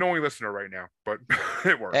 Our one knowing listener right now, but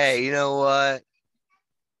it works. Hey, you know what?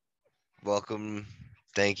 Welcome.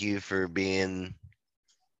 Thank you for being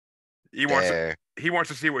he wants there.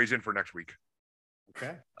 to see what he's in for next week.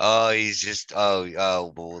 Okay. Oh, he's just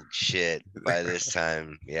well shit by this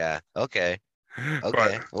time. Yeah. Okay.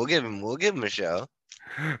 Okay. We'll give him a show.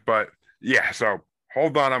 But yeah, so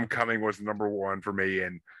Hold On, I'm Coming was number 1 for me,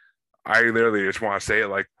 and I literally just want to say it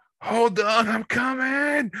like, hold on, I'm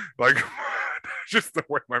coming. Like, just the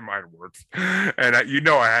way my mind works. And I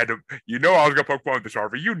had to, I was gonna poke fun with this,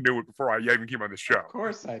 Harvey. You knew it before I even came on the show. Of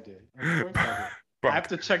course I did. I have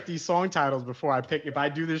to check these song titles before I pick. If I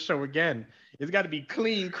do this show again, it's got to be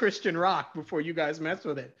clean Christian rock before you guys mess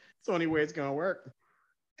with it. It's the only way it's gonna work.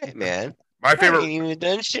 Hey man, my favorite. I ain't even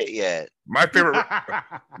done shit yet. My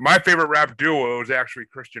favorite rap duo is actually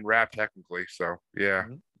Christian rap, technically. So yeah.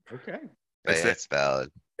 Okay. That's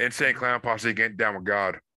valid. Insane Clown Posse getting down with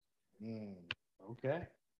God. Okay.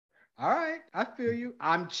 All right. I feel you.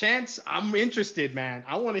 I'm interested, man.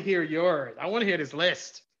 I want to hear yours. I want to hear this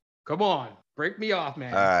list. Come on. Break me off,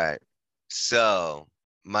 man. All right. So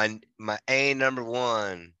my A number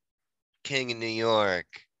one, King of New York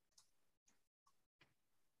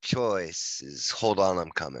choice is Hold On, I'm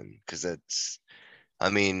Coming. Because it's, I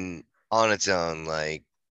mean, on its own, like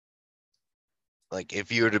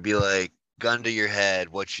if you were to be like, gun to your head,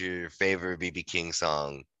 what's your favorite BB King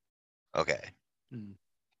song? Okay.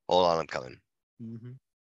 Hold On, I'm Coming.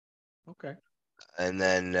 Okay. And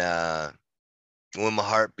then When My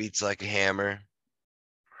Heart Beats Like a Hammer.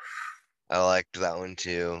 I liked that one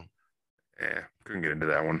too. Yeah, couldn't get into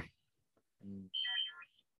that one.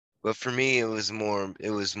 But for me, it was more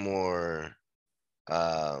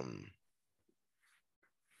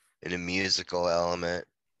in a musical element.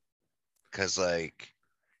 Because like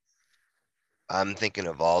I'm thinking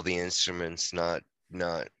of all the instruments, not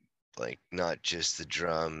just the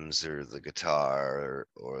drums or the guitar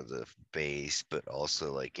or the bass, but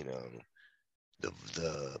also like, you know,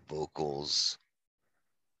 the vocals.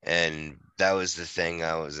 And that was the thing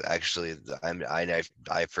I was actually,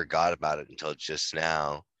 I forgot about it until just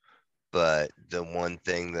now. But the one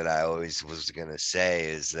thing that I always was going to say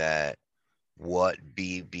is that what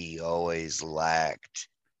BB always lacked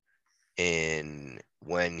in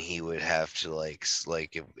when he would have to like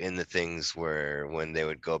in the things where when they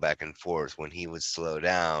would go back and forth, when he would slow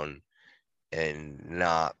down and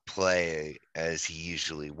not play as he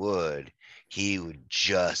usually would, he would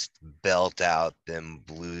just belt out them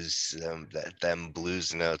blues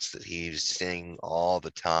notes that he was singing all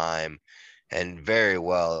the time and very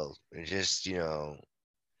well. Just, you know,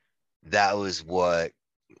 that was what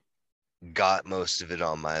got most of it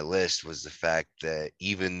on my list, was the fact that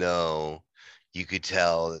even though you could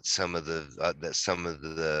tell that some of the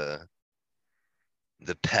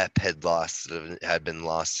pep had been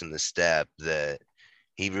lost in the step, that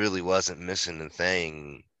he really wasn't missing a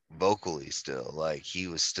thing vocally still. Like he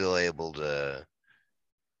was still able to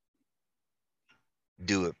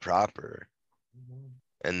do it proper.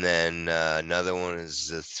 And then another one is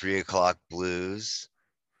the 3 O'Clock Blues.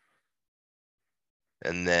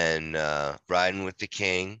 And then Riding with the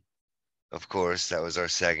King, of course, that was our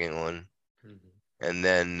second one. And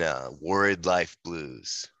then Worried Life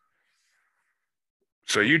Blues.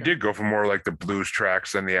 So you did go for more like the blues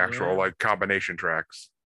tracks than the actual like combination tracks.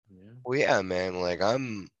 Well, yeah, man. Like I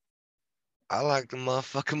like the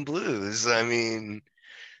motherfucking blues. I mean,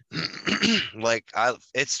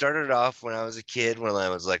 it started off when I was a kid, when I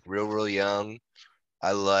was like real young.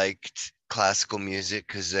 I liked classical music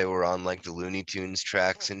because they were on like the Looney Tunes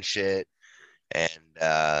tracks and shit.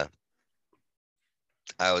 And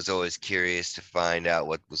I was always curious to find out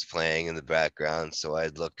what was playing in the background. So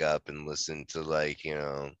I'd look up and listen to like, you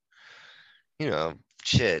know,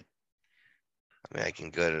 shit. I mean, I can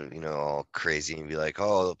go to, you know, all crazy and be like,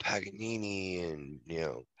 oh, Paganini and, you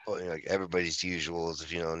know, like everybody's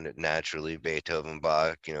usuals, you know, naturally Beethoven,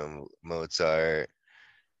 Bach, you know, Mozart,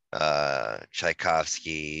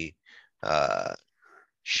 Tchaikovsky,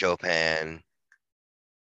 Chopin.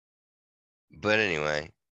 But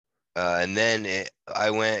anyway, and then I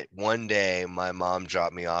went one day, my mom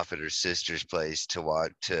dropped me off at her sister's place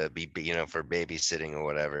to be, you know, for babysitting or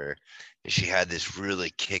whatever. And she had this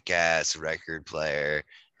really kick-ass record player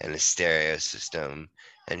and a stereo system.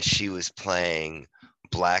 And she was playing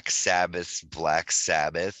Black Sabbath's Black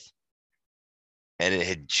Sabbath. And it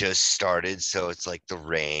had just started, so it's like the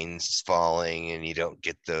rain's falling and you don't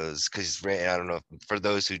get those, because I don't know, for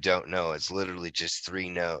those who don't know, it's literally just 3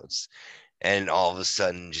 notes. And all of a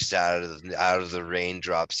sudden, just out of the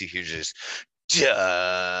raindrops, you hear just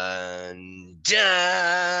dun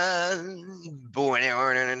dun,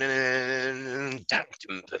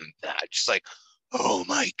 just like, oh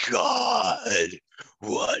my god,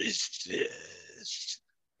 what is this?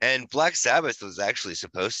 And Black Sabbath was actually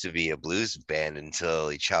supposed to be a blues band until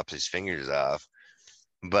he chopped his fingers off.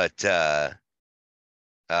 But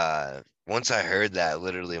once I heard that,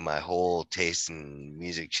 literally my whole taste in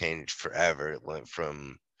music changed forever. It went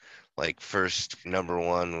from like, first number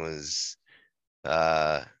one was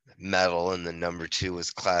metal, and then number 2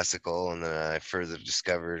 was classical, and then I further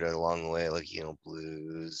discovered along the way, like,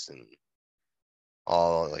 blues and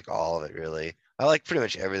all of it, really. I like pretty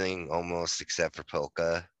much everything almost except for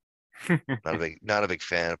polka. Not a big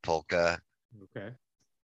fan of polka. Okay.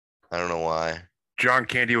 I don't know why. John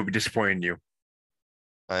Candy would be disappointing you.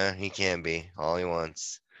 He can be all he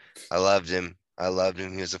wants. I loved him.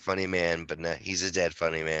 He was a funny man, but he's a dead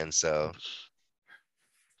funny man. So,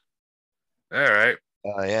 All right.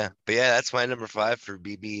 yeah. But yeah, that's my number 5 for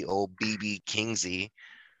old BB Kingsley.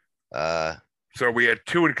 So we had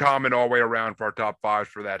 2 in common all the way around for our top 5s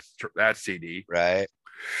for that CD. Right.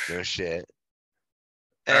 No shit.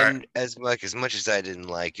 All And right. as much as I didn't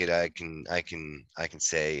like it, I can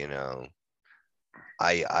say,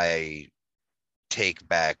 I take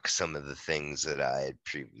back some of the things that I had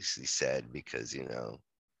previously said, because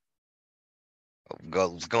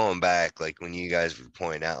going back, like when you guys were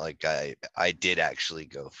pointing out, like I did actually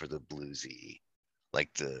go for the bluesy,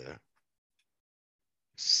 like the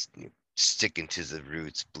sticking to the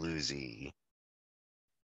roots bluesy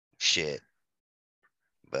shit.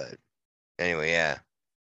 But anyway, yeah.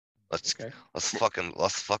 Let's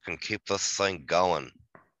fucking keep this thing going.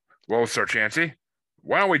 Well, Sir Chancey,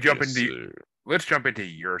 why don't we Yes, let's jump into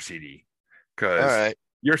your CD, all because right.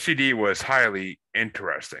 your CD was highly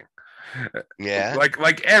interesting. Yeah.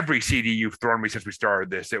 Like every CD you've thrown me since we started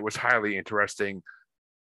this, it was highly interesting.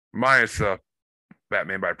 Minus the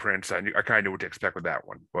Batman by Prince. I kind of knew what to expect with that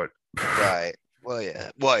one, but Right. Well,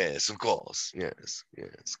 yeah. Well, yes, of course. Yes.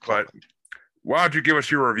 But why don't you give us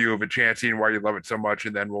your review of it, Chancey, and why you love it so much,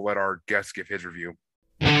 and then we'll let our guest give his review.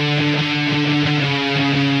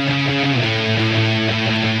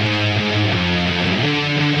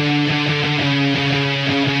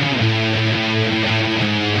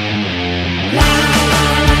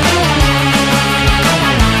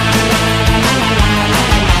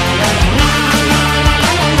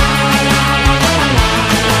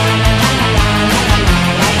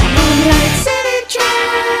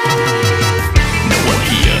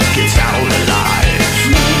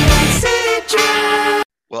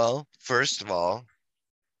 Well, first of all,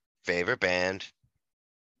 favorite band.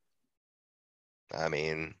 I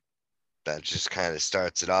mean, that just kind of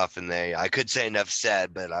starts it off in there. I could say enough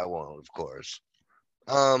said, but I won't, of course.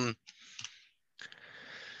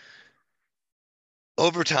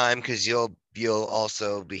 Over time, because you'll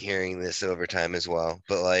also be hearing this over time as well.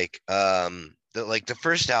 But the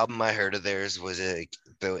first album I heard of theirs was it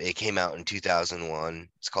came out in 2001.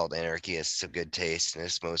 It's called Anarchists of Good Taste, and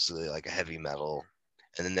it's mostly like a heavy metal.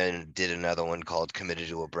 And then did another one called Committed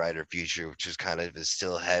to a Brighter Future, which was kind of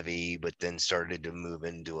still heavy, but then started to move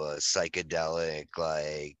into a psychedelic,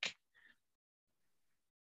 like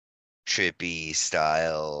trippy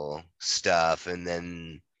style stuff. And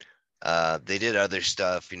then they did other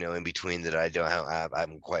stuff, in between that I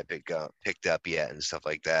haven't quite picked up yet and stuff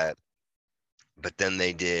like that. But then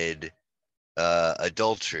they did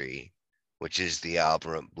Adultery, which is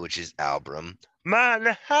album.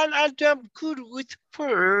 Man, I'm good with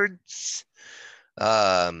words.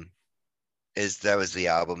 That was the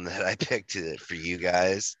album that I picked for you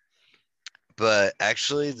guys. But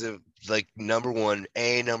actually, the number one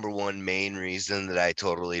main reason that I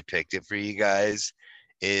totally picked it for you guys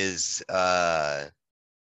is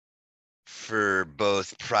for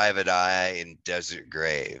both Private Eye and Desert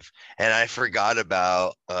Grave. And I forgot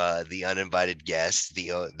about the Uninvited Guest,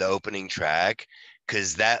 the opening track,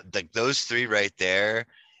 because those three right there,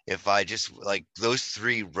 if I just those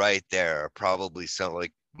three right there are probably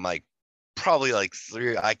probably like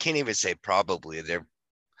three. I can't even say probably.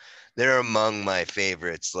 They're among my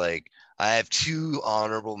favorites. Like, I have 2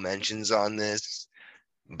 honorable mentions on this,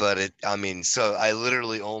 but so I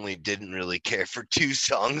literally only didn't really care for 2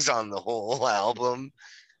 songs on the whole album.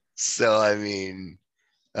 So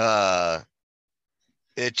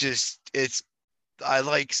I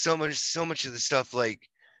like so much of the stuff. Like,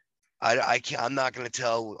 I'm not going to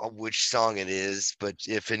tell which song it is, but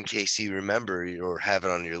if in case you remember or have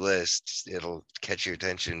it on your list, it'll catch your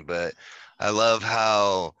attention. But I love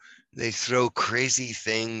how they throw crazy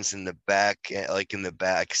things in the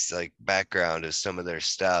background of some of their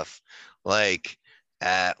stuff. Like,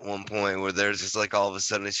 at one point where there's just all of a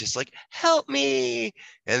sudden it's just like, help me.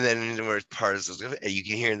 And then where it's part of you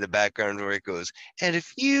can hear in the background where it goes, and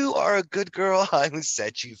if you are a good girl, I will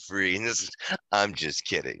set you free. And I'm just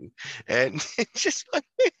kidding. And it's just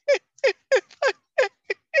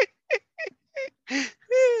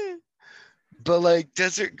but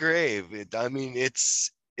Desert Grave,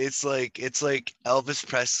 it's like Elvis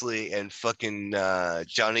Presley and fucking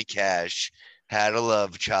Johnny Cash had a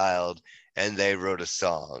love child and they wrote a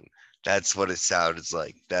song. That's what it sounds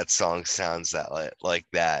like. That song sounds like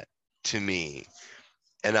that to me.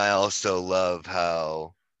 And I also love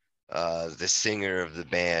how the singer of the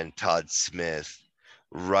band, Todd Smith,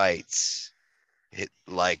 writes it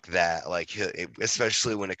like that. Like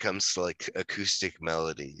especially when it comes to like acoustic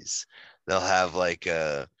melodies, they'll have like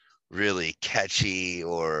a really catchy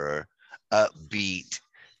or upbeat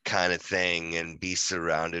kind of thing and be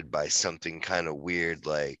surrounded by something kind of weird.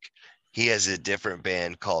 Like he has a different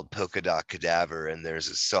band called Polka Dot Cadaver, and there's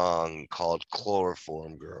a song called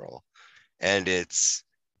Chloroform Girl, and it's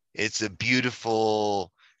a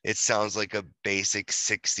beautiful, it sounds like a basic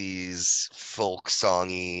 60s folk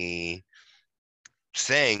songy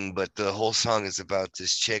thing, but the whole song is about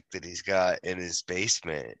this chick that he's got in his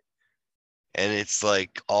basement. And it's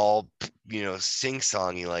like all,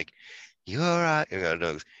 sing-songy, like your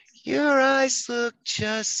eyes look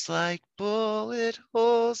just like bullet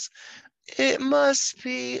holes. It must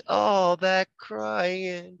be all that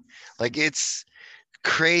crying. Like it's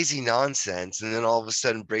crazy nonsense, and then all of a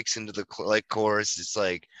sudden breaks into the like chorus. It's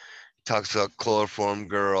like talks about chloroform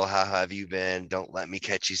girl, how have you been, don't let me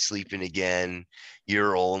catch you sleeping again,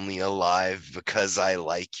 you're only alive because I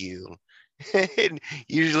like you. And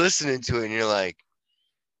you're listening to it and you're like,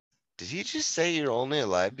 did he just say you're only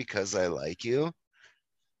alive because I like you?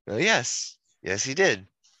 Well, yes he did.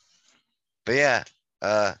 But yeah,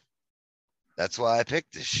 that's why I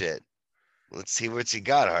picked this shit. Let's see what you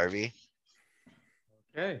got, Harvey.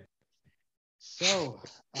 Okay. So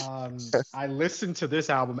I listened to this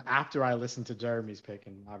album after I listened to Jeremy's pick,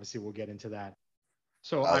 and obviously we'll get into that.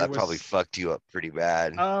 So I That was probably fucked you up pretty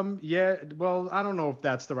bad. yeah, well, I don't know if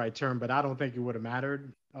that's the right term, but I don't think it would have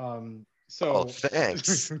mattered. Oh,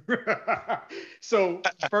 thanks. So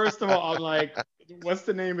first of all, I'm like, what's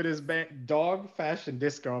the name of this band? Dog Fashion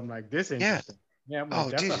Disco. I'm like, this interesting. Yeah, I'm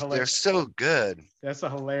like, Oh, dude, they're so good. That's a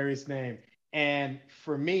hilarious name. And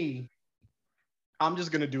for me, I'm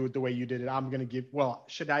just gonna do it the way you did it. I'm gonna give. Well,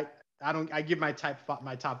 should I? I give my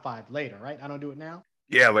top five later, right? I don't do it now.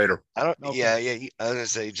 Yeah, later. I don't. Okay. Yeah. I was gonna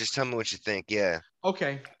say, just tell me what you think. Yeah.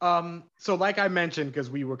 Okay. So like I mentioned,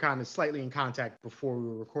 because we were kind of slightly in contact before we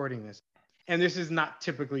were recording this, and this is not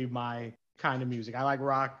typically my kind of music. I like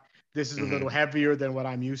rock. This is a little heavier than what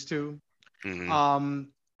I'm used to.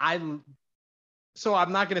 So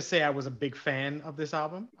I'm not gonna say I was a big fan of this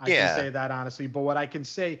album. I can say that honestly, but what I can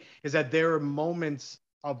say is that there are moments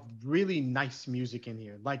of really nice music in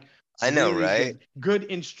here. Like I know, really right? Good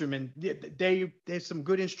instrument. There's some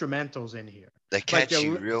good instrumentals in here. They catch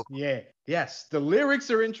you real. Yeah. Yes. The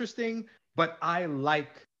lyrics are interesting, but I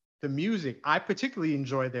like the music. I particularly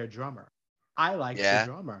enjoy their drummer. I like the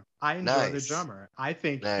drummer. I enjoy the drummer. I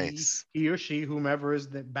think he or she, whomever is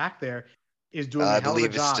back there, is doing a hell of a job. I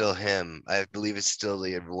believe it's still him. I believe it's still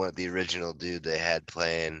the original dude they had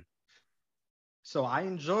playing. So I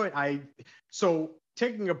enjoyed. So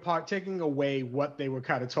taking away what they were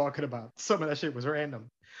kind of talking about, some of that shit was random.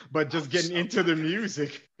 But just getting into the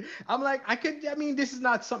music, I'm like, this is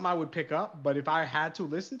not something I would pick up, but if I had to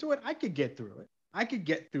listen to it, I could get through it. I could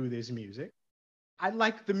get through this music. I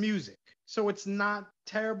like the music. So it's not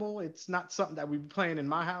terrible. It's not something that we'd be playing in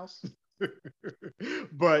my house.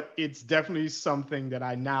 But it's definitely something that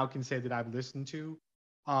I now can say that I've listened to.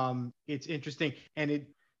 It's interesting. And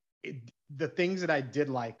the things that I did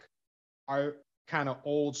like are kind of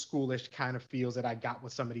old schoolish kind of feels that I got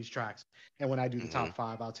with some of these tracks. And when I do the top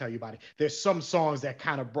five, I'll tell you about it. There's some songs that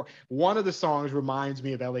kind of one of the songs reminds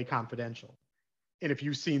me of LA Confidential. And if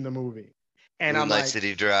you've seen the movie. And Moonlight I'm like,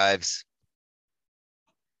 City Drives.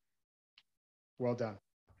 Well done.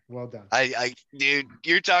 Dude,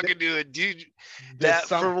 you're talking to a dude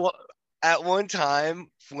that at one time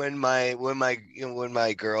when my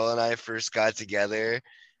girl and I first got together,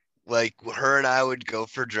 like her and I would go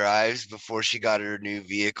for drives before she got her new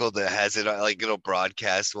vehicle that has it like it'll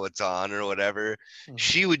broadcast what's on or whatever.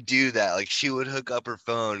 She would do that. Like she would hook up her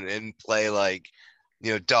phone and play like,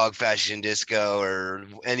 Dog Fashion Disco or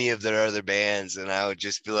any of their other bands, and I would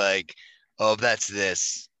just be like, oh, that's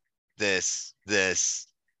this.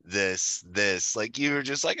 Like you were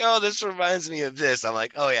just like, oh, this reminds me of this. I'm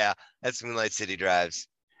like, oh yeah, that's Moonlight City Drives.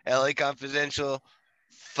 LA Confidential,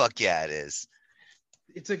 fuck yeah, it is.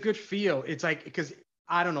 It's a good feel. It's like, because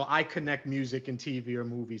I don't know, I connect music and TV or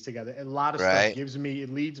movies together. A lot of stuff it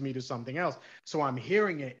leads me to something else. So I'm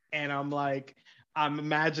hearing it and I'm like, I'm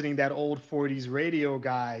imagining that old 40s radio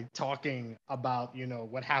guy talking about,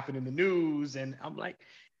 what happened in the news. And I'm like,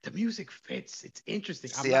 the music fits. It's interesting.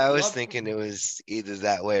 See, I was thinking it was either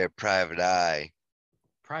that way or Private Eye.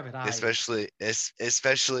 Private Eye.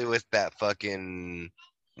 Especially with that fucking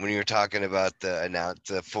when you were talking about the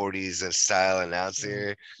 40s style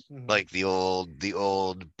announcer, like the old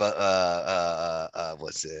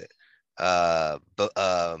what's it? The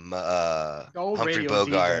old Humphrey radio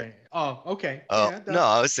Bogart. DJ. Oh, okay. Oh Yeah, no,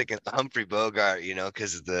 I was thinking Humphrey Bogart,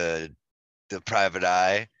 because of the Private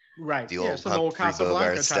Eye, right. the Yeah, old some old Humphrey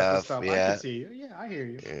Bogart Casablanca type of stuff. stuff. I can Yeah. see you. Yeah, I hear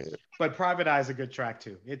you. Yeah. But Private Eye is a good track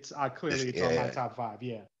too. It's clearly it's on my Yeah. top 5.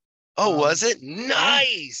 Yeah. Oh, was it?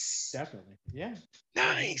 Nice. Definitely. Yeah.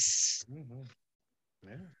 Nice. Yeah.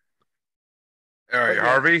 All right, But yeah.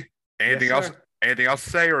 Harvey. Anything Yes, else? sir. Anything else to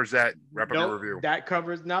say, or is that wrap up your review? That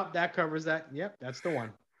covers that. Yep, that's the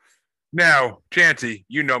one. Now, Chancey,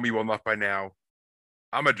 you know me well enough by now.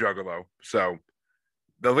 I'm a juggalo, so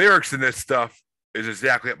the lyrics in this stuff is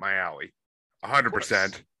exactly up my alley,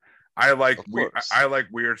 100%. I like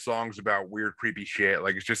weird songs about weird, creepy shit.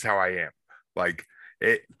 Like, it's just how I am. Like,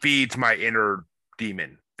 it feeds my inner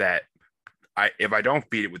demon that if I don't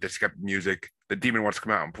feed it with this type of music, the demon wants to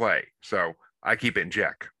come out and play. So I keep it in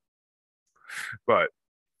check. But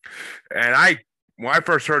when I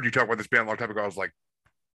first heard you talk about this band a long time ago, I was like,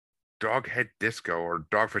 Doghead Disco or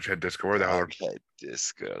Dogfish Head Disco, or the hell? Doghead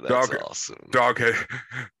Disco. That's awesome. Doghead.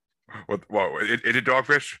 Is it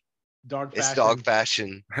Dogfish? It's Dog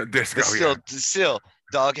Fashion Disco. Still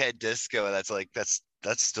Doghead Disco.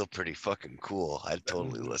 That's still pretty fucking cool. I'd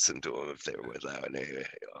totally listen to them if they were without an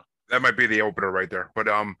AA. That might be the opener right there. But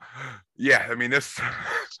yeah, I mean this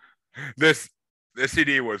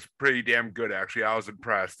CD was pretty damn good actually. I was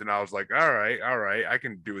impressed, and I was like, all right, I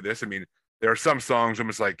can do this. I mean, there are some songs I'm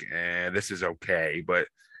just like, this is okay, but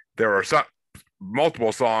there are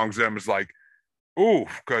multiple songs that I'm just like, ooh,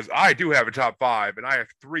 because I do have a top 5, and I have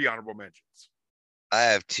 3 honorable mentions. I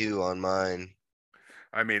have 2 on mine.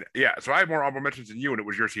 I mean, yeah, so I have more honorable mentions than you, and it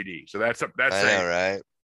was your CD. So that's I know, right?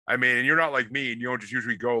 I mean, and you're not like me, and you don't just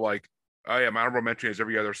usually go like, oh yeah, my honorable mention is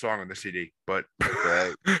every other song on the CD. But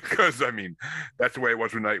because I mean, that's the way it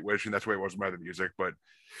was with Nightwish, and that's the way it was with my other music. But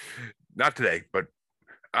not today. But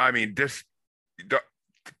I mean, this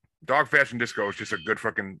Dog Fashion Disco is just a good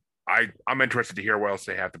fucking. I'm interested to hear what else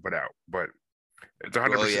they have to put out, but it's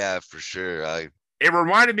 100%. Oh yeah, for sure. It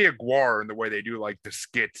reminded me of Laguerre in the way they do like the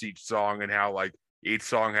skits each song, and how like each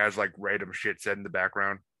song has like random shit said in the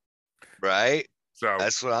background. Right. So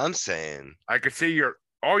that's what I'm saying. I could see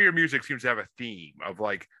all your music seems to have a theme of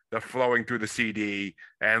like the flowing through the CD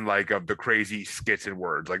and like of the crazy skits and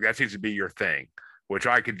words. Like that seems to be your thing, which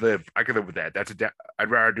I could live with that.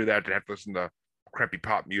 I'd rather do that than have to listen to crappy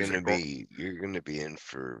pop music. You're gonna be in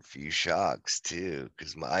for a few shocks too,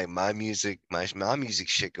 because my music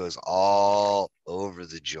shit goes all over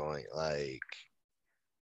the joint, like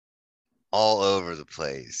all over the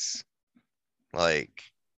place. Like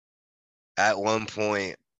at one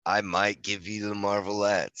point, I might give you the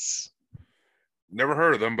Marvelettes. Never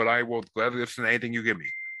heard of them, but I will gladly listen to anything you give me.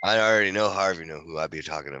 I already know Harvey know who I'd be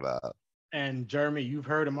talking about. And Jeremy, you've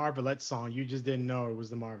heard a Marvelettes song. You just didn't know it was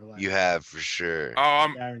the Marvelettes. You have for sure. I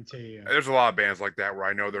guarantee you. There's a lot of bands like that where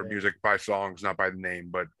I know their music by songs, not by the name,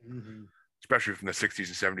 but especially from the 60s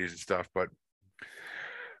and 70s and stuff. But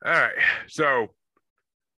all right. So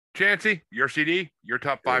Chancey, your CD, your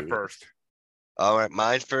top 5 first. All right,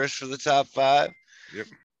 mine first for the top 5. Yep.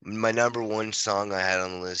 My number 1 song I had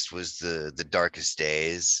on the list was the Darkest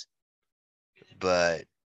Days, but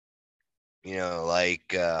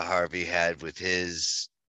like Harvey had with his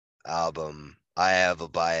album, I have a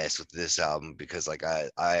bias with this album because like I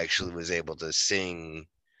actually was able to sing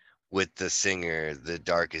with the singer the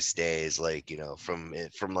Darkest Days, like from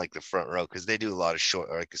like the front row, because they do a lot of short,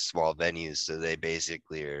 like small venues, so they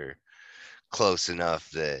basically are close enough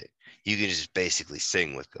that you can just basically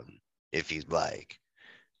sing with them if you'd like.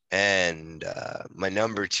 And my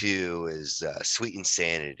number 2 is Sweet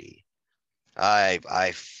Insanity.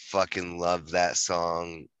 I fucking love that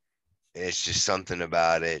song. It's just something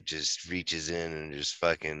about it just reaches in and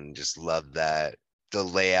just love that. The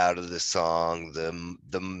layout of the song, the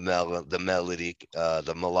melody,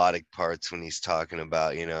 the melodic parts when he's talking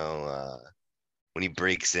about, when he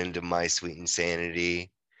breaks into My Sweet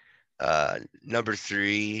Insanity. Number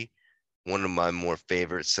 3, one of my more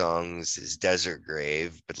favorite songs is Desert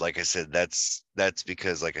Grave, but like I said, that's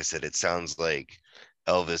because, like I said, it sounds like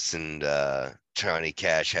Elvis and Johnny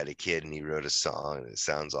Cash had a kid and he wrote a song and it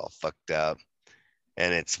sounds all fucked up,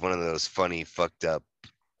 and it's one of those funny fucked up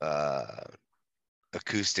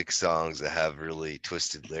acoustic songs that have really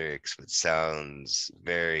twisted lyrics but sounds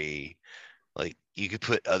very like you could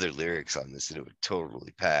put other lyrics on this and it would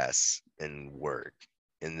totally pass and work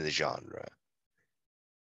in the genre.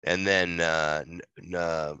 And then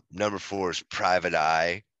number 4 is Private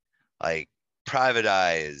Eye. Like Private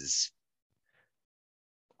Eye is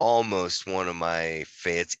almost one of my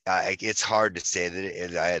favorites. It's hard to say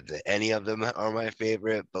that any of them are my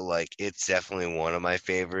favorite, but like it's definitely one of my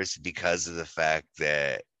favorites because of the fact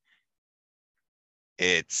that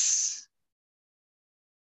it's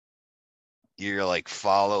you're like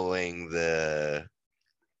following the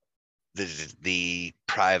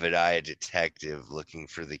private eye detective looking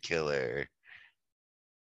for the killer.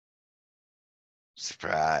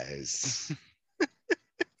 Surprise.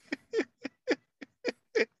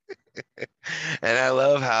 And I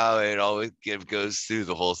love how it always goes through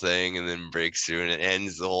the whole thing and then breaks through, and it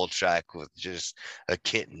ends the whole track with just a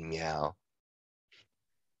kitten meow.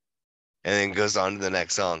 And then goes on to the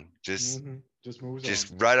next song. Just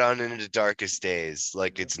moves on. Right on into Darkest Days,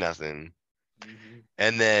 like it's nothing. Mm-hmm.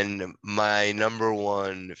 And then my number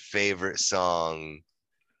one favorite song,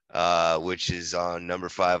 which is on number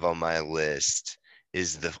 5 on my list,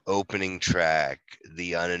 is the opening track,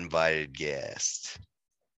 The Uninvited Guest.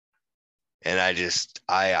 And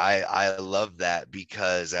I love that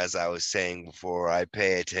because, as I was saying before, I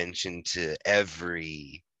pay attention to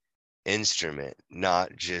every instrument,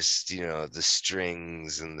 not just, the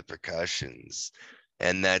strings and the percussions.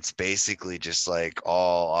 And that's basically just like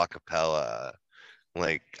all a cappella.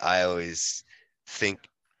 Like I always think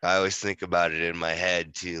about it in my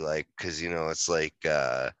head too, like, cause it's like,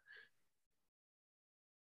 it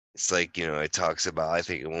talks about, I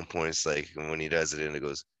think at one point it's like when he does it and it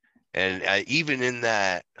goes, and even in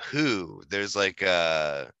that there's like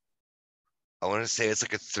I want to say it's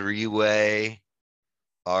like a 3-way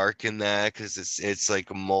arc in that, because it's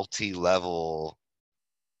like a multi-level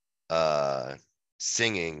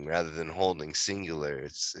singing rather than holding singular.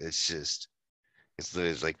 It's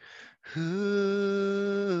literally like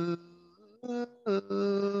who,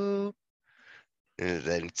 and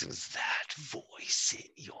then it was that voice in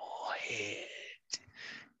your head,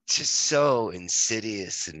 just so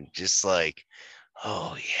insidious and just like,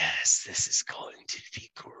 oh yes, this is going to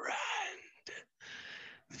be grand,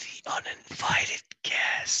 the uninvited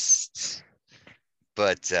guest.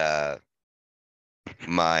 But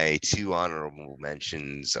my 2 honorable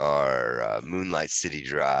mentions are Moonlight City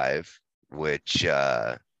Drive, which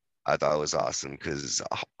I thought was awesome because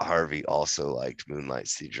Harvey also liked Moonlight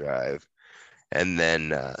City Drive, and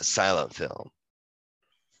then Silent Film.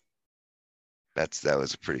 That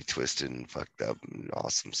was a pretty twisted and fucked up and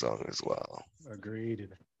awesome song as well. Agreed.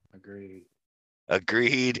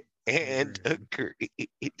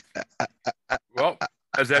 Well,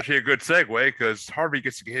 that's actually a good segue because Harvey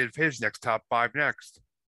gets to give his next top 5 next.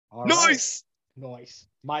 All nice.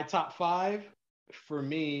 My top 5 for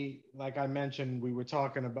me, like I mentioned,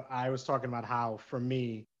 I was talking about how for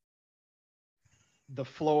me, the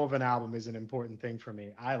flow of an album is an important thing for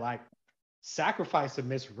me. I like Sacrifice of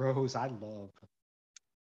Miss Rose. I love.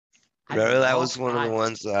 Remember that was one of the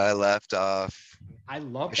ones that I left off. I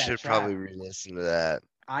love that track. I should probably re-listen to that.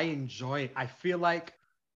 I enjoy it. I feel like,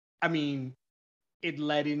 it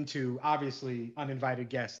led into, obviously, Uninvited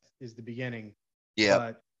Guest is the beginning.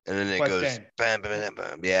 Yeah. And then it goes, bam, bam,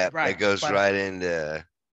 bam. Yeah, right, it goes right into.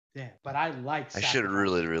 Yeah, but I like. I should have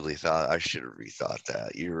really rethought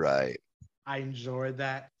that. You're right. I enjoyed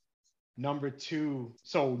that. Number 2.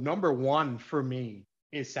 So number 1 for me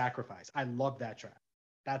is Sacrifice. I love that track.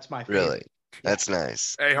 That's my favorite. Really? That's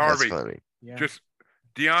nice. Hey, Harvey. That's funny. Yeah. Just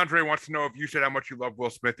DeAndre wants to know if you said how much you love Will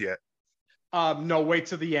Smith yet. No, wait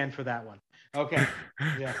till the end for that one. Okay.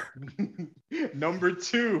 Yeah. Number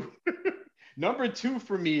 2. Number 2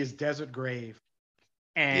 for me is Desert Grave.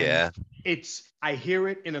 And I hear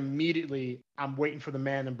it and immediately I'm waiting for the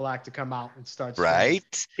Man in Black to come out and start singing.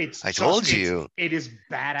 Right? I told you. It is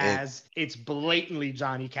badass. It's blatantly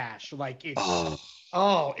Johnny Cash. Like it's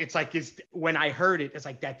it's like when I heard it, it's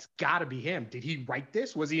like that's gotta be him. Did he write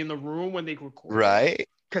this? Was he in the room when they recorded? Right.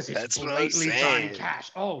 Because it's blatantly Johnny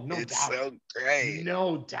Cash. Oh, no doubt. It's so great.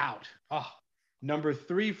 No doubt. Oh, number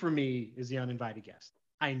 3 for me is The Uninvited Guest.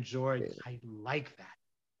 I enjoyed it. I like that.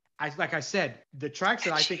 Like I said, the tracks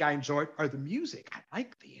that I think I enjoyed are the music. I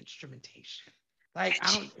like the instrumentation. Like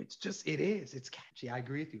it's catchy. I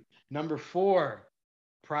agree with you. Number 4,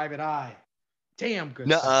 Private Eye. Damn good.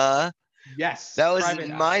 Nuh-uh. Yes. That was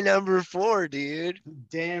my number 4, dude.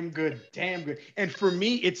 Damn good. And for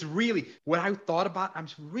me, it's really what I thought about. I'm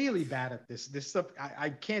really bad at this. This stuff,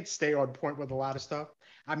 I can't stay on point with a lot of stuff.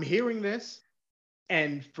 I'm hearing this,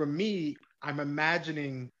 and for me, I'm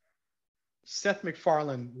imagining Seth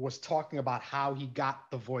MacFarlane was talking about how he got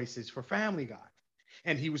the voices for Family Guy.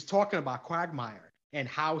 And he was talking about Quagmire and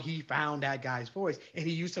how he found that guy's voice. And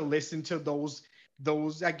he used to listen to those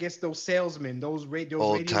those, I guess, those salesmen, those radio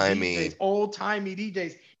Old-timey. DJs, old-timey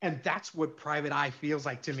DJs. And that's what Private Eye feels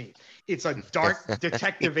like to me. It's a dark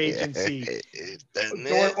detective agency. Doesn't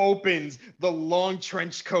Door it? opens, the long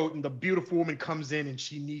trench coat, and the beautiful woman comes in and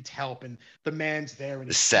she needs help. And the man's there and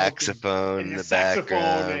The he's smoking, saxophone in and the the saxophone,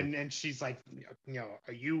 background. and she's like,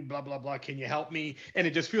 are you blah, blah, blah. Can you help me? And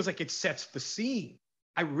it just feels like it sets the scene.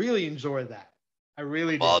 I really enjoy that. I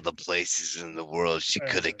really do. All the places in the world she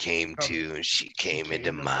could have came come- to, and she came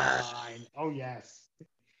into mine. Oh, yes.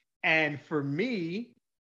 And for me,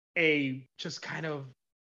 just kind of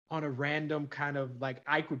on a random kind of like,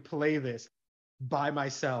 I could play this by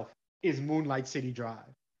myself, is Moonlight City Drive.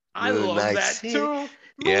 I love Moonlight that City. too.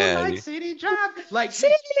 Yeah, Moonlight dude. City Drive. Like,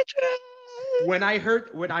 City Drive. when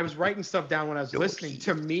I was writing stuff down when I was listening,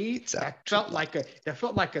 to me, that felt like a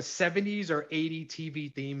 70s or 80s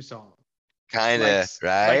TV theme song. Kind Like, of,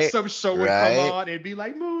 right? like some show would right? come on, it'd be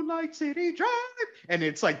like Moonlight City Drive, and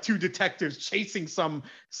it's like two detectives chasing some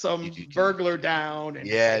burglar down. And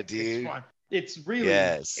Yeah, it's dude. fun. It's really,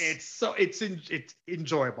 Yes. it's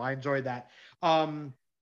enjoyable. I enjoy that.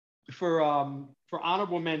 For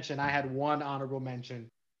honorable mention, I had one honorable mention,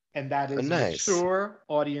 and that is nice. Mature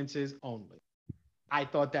Audiences Only. I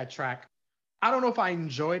thought that track, I don't know if I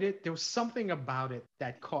enjoyed it. There was something about it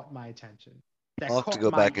that caught my attention. I'll have to go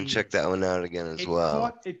back and check that one out again as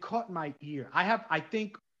well. It caught my ear. I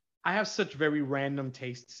think I have such very random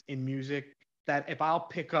tastes in music that if I'll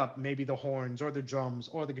pick up maybe the horns or the drums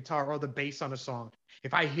or the guitar or the bass on a song,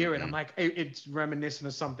 if I hear it, I'm like, it's reminiscent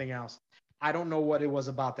of something else. I don't know what it was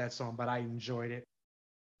about that song, but I enjoyed it.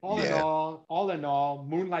 All in all,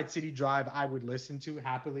 Moonlight City Drive, I would listen to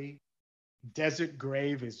happily. Desert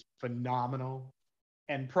Grave is phenomenal.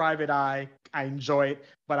 And Private Eye, I enjoy it,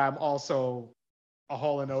 but I'm also a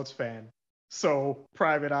Hall & Oates fan. So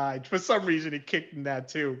Private Eye, for some reason, it kicked in that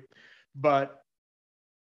too. But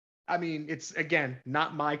I mean, it's, again,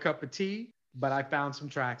 not my cup of tea, but I found some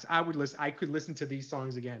tracks. I could listen to these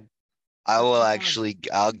songs again. I'll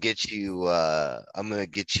get you, I'm going to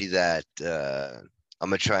get you that, I'm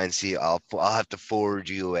going to try and see, I'll have to forward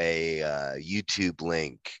you a YouTube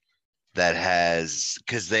link that has,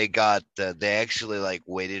 because they actually like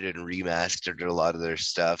waited and remastered a lot of their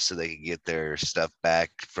stuff so they could get their stuff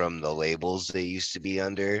back from the labels they used to be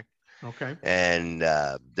under. Okay. And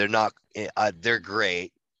they're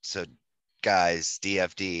great. So guys,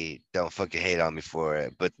 DFD, don't fucking hate on me for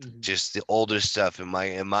it, but just the older stuff, in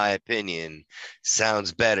my opinion,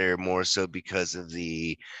 sounds better, more so because of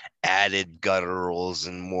the added gutturals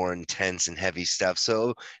and more intense and heavy stuff.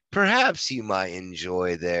 So perhaps you might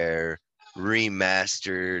enjoy their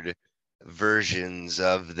remastered versions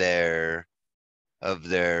of their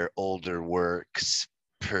older works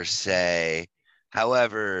per se.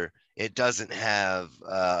 However, it doesn't have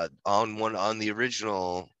on the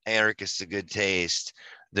original Anarchist of Good Taste,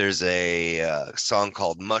 there's a song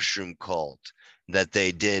called Mushroom Cult that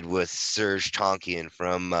they did with Serge Tankian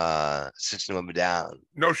from System of a Down.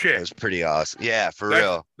 No shit. It was pretty awesome. Yeah,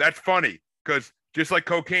 real. That's funny, because just like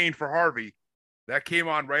Cocaine for Harvey, that came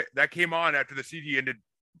on after the CD ended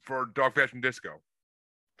for Dog Fashion Disco.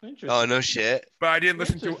 Oh, no shit. But I didn't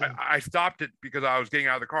listen to it. I stopped it because I was getting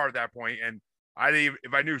out of the car at that point, and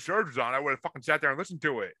if I knew Serge was on, I would have fucking sat there and listened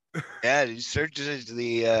to it. Yeah, Serge did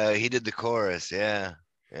he did the chorus. Yeah.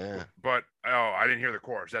 But I didn't hear the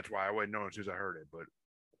chorus. That's why I wouldn't know as soon as I heard it. But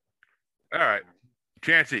all right,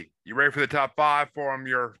 Chancey, you ready for the top 5 from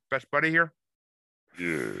your best buddy here?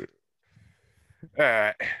 Yeah. All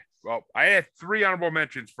right. Well, I had 3 honorable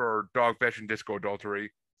mentions for Dog Fashion Disco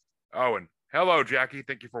Adultery. Oh, and hello, Jackie.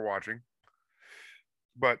 Thank you for watching.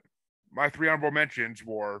 But my 3 honorable mentions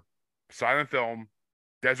were Silent Film,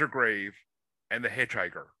 Desert Grave, and The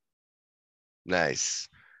Hitchhiker. Nice.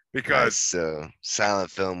 Because so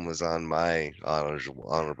Silent Film was on my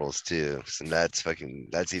honorables too. So that's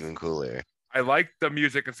even cooler. I like the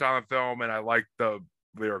music in Silent Film, and I like the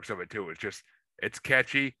lyrics of it too. It's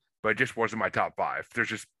catchy, but it just wasn't my top 5. There's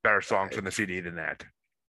just better songs on the CD than that.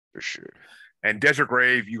 For sure. And Desert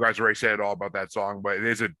Grave, you guys already said all about that song, but it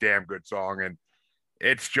is a damn good song, and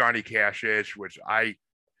it's Johnny Cash-ish, which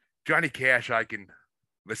Johnny Cash I can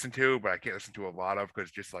listen to, but I can't listen to a lot of because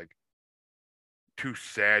it's just like too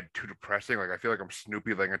sad, too depressing. Like I feel like I'm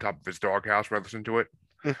Snoopy laying on top of his doghouse when I listen to it.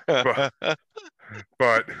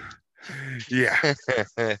 but yeah.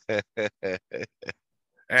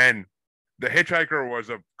 And The Hitchhiker was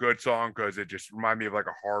a good song because it just reminded me of like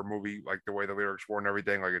a horror movie, like the way the lyrics were and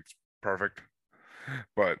everything. Like it's perfect.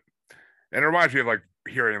 And it reminds me of like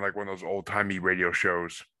hearing like one of those old timey radio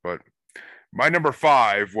shows. But my number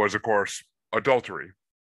 5 was, of course, Adultery.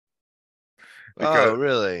 Oh,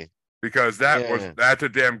 really? because that's a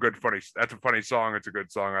damn good that's a funny song. It's a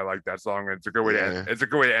good song. I like that song. It's a good way to end. It's a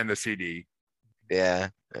good way to end the CD. Yeah.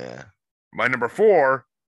 My number 4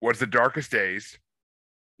 was The Darkest Days.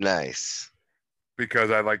 Nice. Because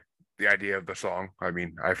I like the idea of the song. I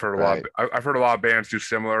mean, I've heard a lot of bands do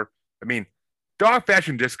similar. I mean, Dog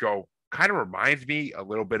Fashion Disco kind of reminds me a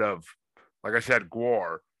little bit of, like I said,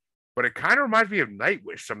 Gore, but it kind of reminds me of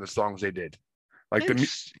Nightwish. Some of the songs they did, like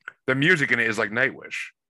the music in it is like Nightwish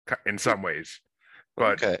in some ways,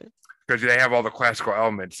 but because they have all the classical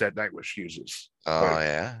elements that Nightwish uses. Oh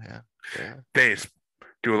yeah. They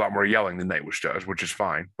do a lot more yelling than Nightwish does, which is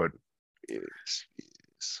fine. But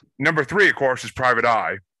number 3, of course, is Private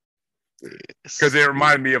Eye, because they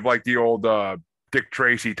remind me of like the old Dick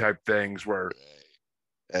Tracy type things where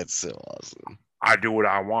that's so awesome. I do what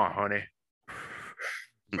I want, honey.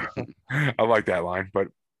 I like that line,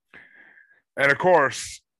 and of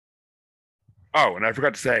course, and I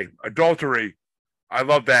forgot to say, Adultery. I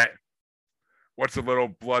love that. What's a little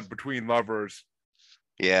blood between lovers?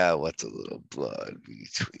 Yeah, what's a little blood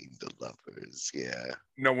between the lovers? Yeah.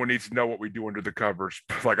 No one needs to know what we do under the covers.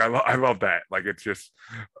 Like I love that. Like it's just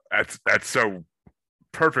that's so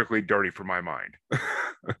perfectly dirty for my mind.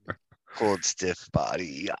 Cold stiff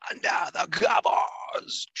body under the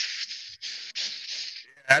covers.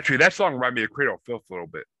 Actually, that song reminded me of Cradle of Filth a little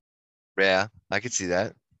bit. Yeah, I could see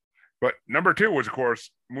that. But number 2 was, of course,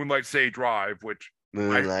 Moonlight City Drive, which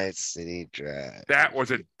City Drive. That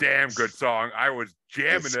was a damn good song. I was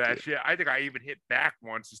jamming to that shit. I think I even hit back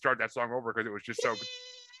once to start that song over because it was just so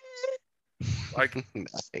good. Like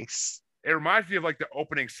nice. It reminds me of like the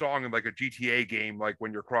opening song in like a GTA game, like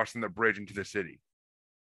when you're crossing the bridge into the city.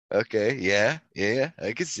 Okay, yeah,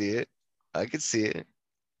 I can see it.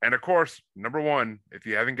 And of course, number 1, if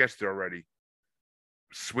you haven't guessed it already,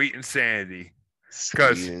 Sweet Insanity.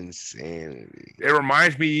 Because it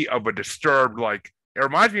reminds me of a Disturbed, it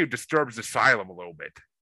reminds me of Disturbed's Asylum a little bit.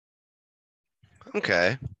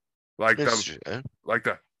 Okay. Like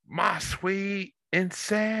the my sweet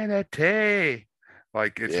insanity.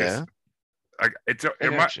 Like it's just like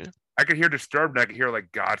I could hear Disturbed and I could hear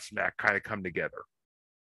like Godsmack kind of come together.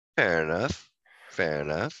 Fair enough.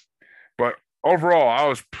 But overall, I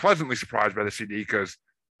was pleasantly surprised by the CD because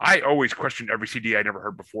I always questioned every CD I never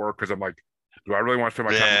heard before because I'm like, do I really want to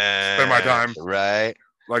spend my time? Right.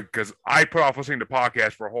 Like, because I put off listening to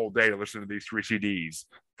podcasts for a whole day to listen to these 3 CDs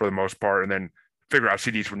for the most part, and then figure out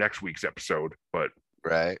CDs for next week's episode. But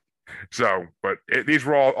these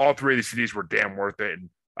were all 3 of these CDs were damn worth it, and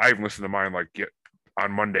I even listened to mine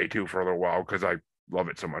on Monday too for a little while because I love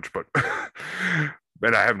it so much. But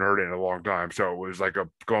and I haven't heard it in a long time, so it was like a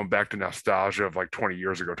going back to nostalgia of like 20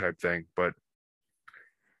 years ago type thing. But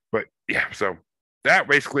yeah, so that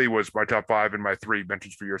basically was my top 5 and my 3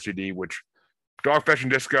 mentions for your CD, which Dog Fashion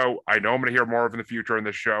Disco, I know I'm going to hear more of in the future in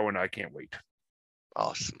this show, and I can't wait.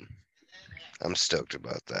 Awesome. I'm stoked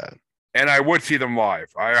about that. And I would see them live.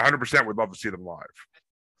 I 100% would love to see them live.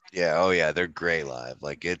 Yeah, oh yeah, they're great live.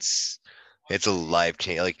 Like it's a life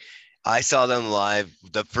change. Like I saw them live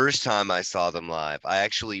the first time I saw them live. I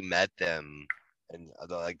actually met them, and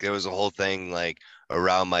like there was a whole thing like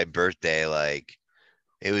around my birthday. Like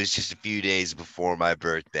it was just a few days before my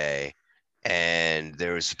birthday, and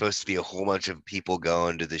there was supposed to be a whole bunch of people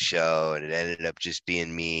going to the show, and it ended up just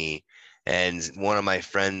being me. And one of my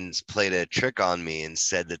friends played a trick on me and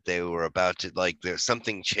said that they were about to there's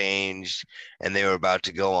something changed and they were about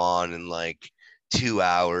to go on in like 2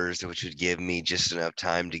 hours, which would give me just enough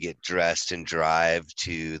time to get dressed and drive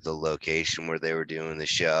to the location where they were doing the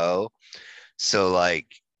show. So like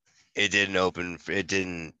nothing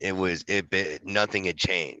had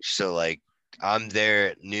changed. So like I'm there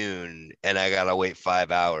at noon and I gotta wait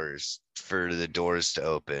 5 hours for the doors to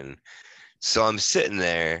open. So I'm sitting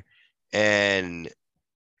there. And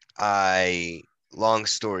long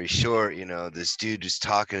story short, this dude was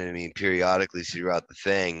talking to me periodically throughout the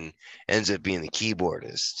thing, ends up being the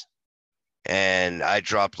keyboardist. And I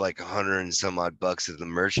dropped like 100 and some odd bucks at the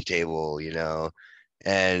merch table,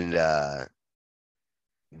 and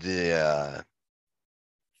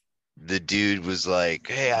the dude was like,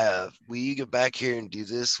 hey, will you get back here and do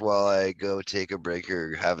this while I go take a break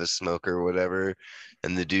or have a smoke or whatever?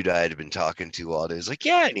 And the dude I had been talking to all day was like,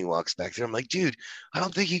 yeah. And he walks back there. I'm like, dude, I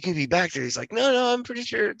don't think you can be back there. He's like, no, I'm pretty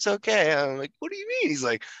sure it's okay. I'm like, what do you mean? He's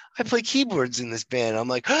like, I play keyboards in this band. I'm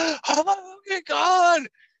like, oh my God.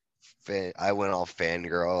 I went all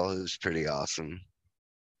fangirl. It was pretty awesome.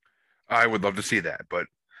 I would love to see that, but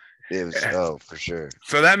it was, for sure.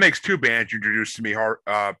 So that makes 2 bands you introduced to me,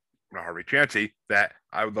 Harvey Chancey, that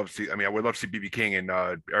I would love to see. I mean, I would love to see BB King and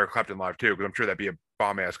Eric Clapton live too, because I'm sure that'd be a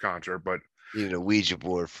bomb ass concert. But You need a Ouija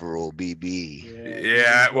board for old BB. Yeah,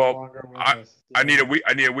 he's no well, longer with I, us. I need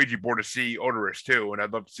Yeah. a Ouija board to see Odorous too, and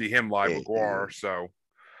I'd love to see him live Yeah, with Laguerre. you So,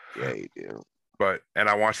 Yeah, you do. and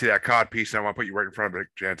I want to see that cod piece, and I want to put you right in front of it,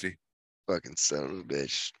 Jancy. Fucking son of a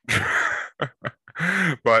bitch.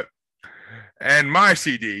 And my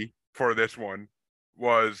CD for this one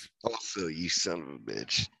was Also, you son of a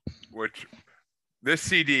bitch. which this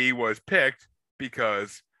CD was picked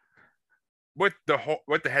because with the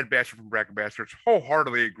headmaster from Bracket Bastards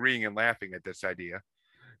wholeheartedly agreeing and laughing at this idea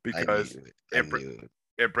because I knew it.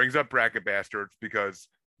 it brings up Bracket Bastards because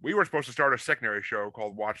we were supposed to start a secondary show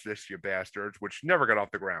called Watch This, You Bastards, which never got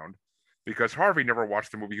off the ground because Harvey never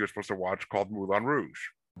watched the movie he was supposed to watch called Moulin Rouge.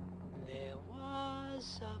 There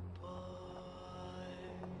was a boy,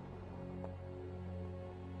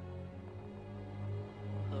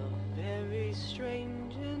 a very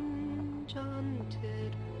strange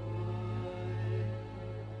enchanted boy.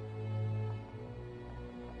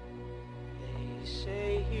 They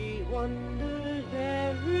say he wandered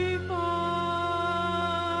very far,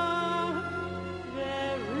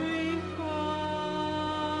 very far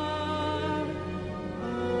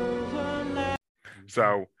over land.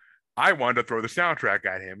 So I wanted to throw the soundtrack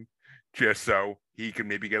at him just so he could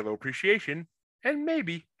maybe get a little appreciation and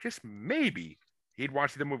maybe, just maybe, he'd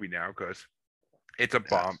watch the movie now because it's a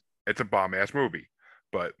bomb. It's a bomb ass movie,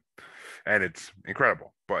 and it's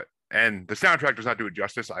incredible. And the soundtrack does not do it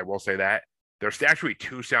justice. I will say that there's actually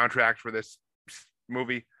 2 soundtracks for this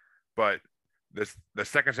movie, but the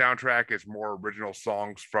second soundtrack is more original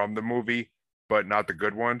songs from the movie, but not the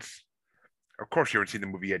good ones. Of course, you haven't seen the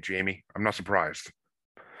movie yet, Jamie. I'm not surprised.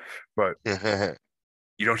 But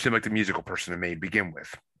you don't seem like the musical person to me to begin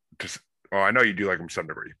with. I know you do like him to some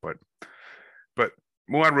degree, but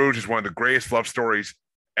Moulin Rouge is one of the greatest love stories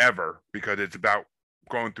ever because it's about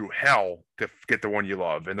going through hell to get the one you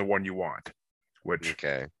love and the one you want. Which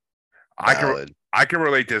I can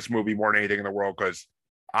relate to this movie more than anything in the world because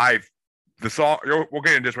we'll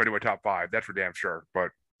get into this right into my top 5. That's for damn sure. But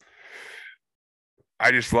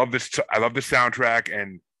I just love this. I love the soundtrack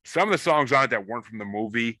and some of the songs on it that weren't from the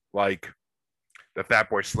movie, like the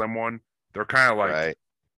Fatboy Slim one. They're kind of like, right.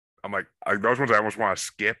 I'm like those ones I almost want to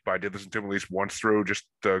skip, but I did listen to them at least once through just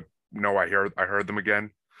to know I heard them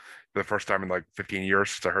again for the first time in like 15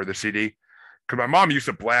 years since I heard the CD. Because my mom used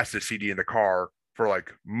to blast the CD in the car for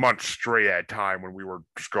like months straight at a time when we were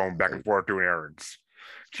just going back and forth doing errands.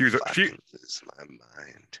 She was my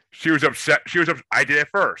mind. She was upset. I did it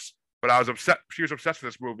first, but I was upset. She was obsessed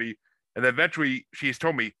with this movie. And then eventually she's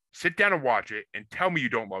told me, sit down and watch it and tell me you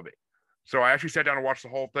don't love it. So I actually sat down and watched the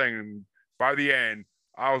whole thing. And by the end,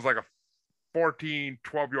 I was like a 14,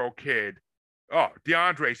 12-year-old kid. Oh,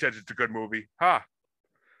 DeAndre says it's a good movie. Ha.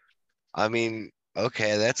 I mean,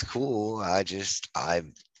 okay, that's cool. I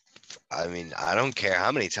mean, I don't care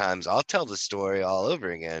how many times I'll tell the story all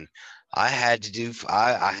over again. I had to do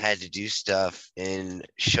stuff in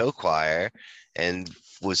show choir and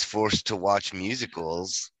was forced to watch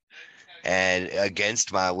musicals and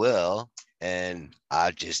against my will, and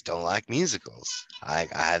I just don't like musicals. I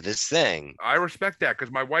have this thing. I respect that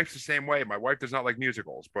because my wife's the same way. My wife does not like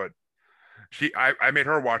musicals, but I made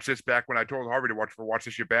her watch this back when I told Harvey to watch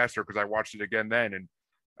this, you bastard, because I watched it again then, and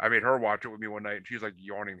I made her watch it with me one night, and she's like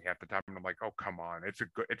yawning half the time, and I'm like, oh come on, it's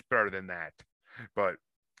better than that, but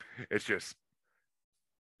it's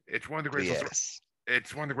one of the greatest.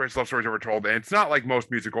 It's one of the greatest love stories ever told, and it's not like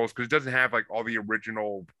most musicals because it doesn't have like all the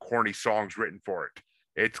original corny songs written for it.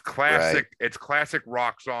 It's classic. Right. It's classic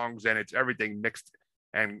rock songs, and it's everything mixed,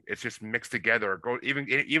 and it's just mixed together.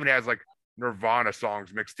 It even has like Nirvana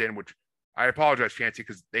songs mixed in, which I apologize, Chancey,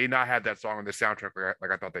 because they not had that song on the soundtrack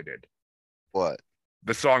like I thought they did. What?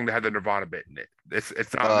 The song that had the Nirvana bit in it.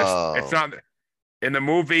 It's not. It's not in the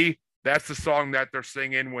movie. That's the song that they're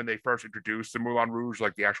singing when they first introduced the Moulin Rouge,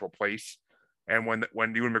 like the actual place. And when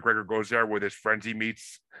Ewan McGregor goes there with his friends he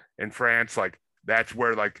meets in France, like that's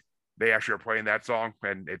where like they actually are playing that song,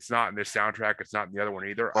 and it's not in this soundtrack. It's not in the other one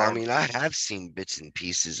either. Well, I mean, I have seen bits and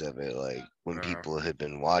pieces of it, like when people had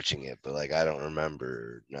been watching it, but like I don't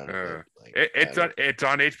remember none of it. Like, it's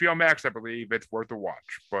on HBO Max, I believe. It's worth a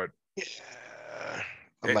watch, but yeah,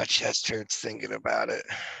 my chest hurts thinking about it.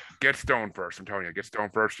 Get stoned first. I'm telling you, get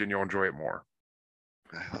stoned first, and you'll enjoy it more.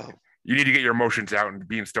 I hope. You need to get your emotions out, and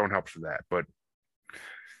being stoned helps with that. But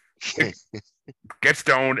get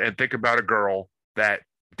stoned and think about a girl that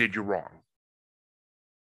did you wrong.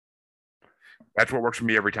 That's what works for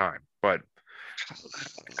me every time. But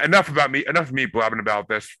enough of me blabbing about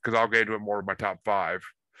this, because I'll get into it more with my top 5.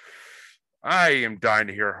 I am dying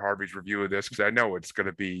to hear Harvey's review of this because I know it's going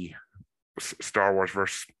to be Star Wars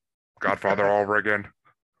versus Godfather all over again.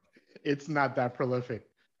 It's not that prolific.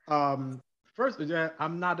 First,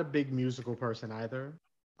 I'm not a big musical person either.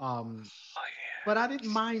 Um, but I didn't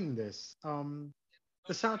mind this. The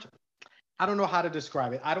soundtrack. I don't know how to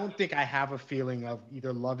describe it. I don't think I have a feeling of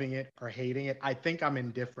either loving it or hating it. I think I'm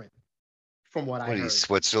indifferent from what I What are you, heard.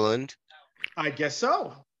 Switzerland? I guess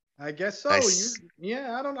so. I guess so. Nice.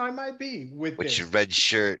 Yeah, I don't know. I might be with With your this. red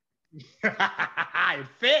shirt. It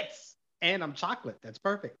fits. And I'm chocolate. That's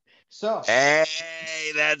perfect. So Hey,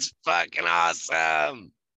 that's fucking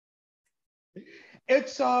awesome.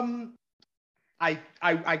 it's I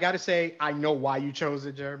gotta say I know why you chose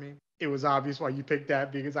it, Jeremy. It was obvious why you picked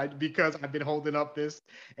that because I've been holding up this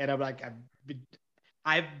and I'm like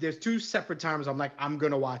I've there's two separate times I'm like I'm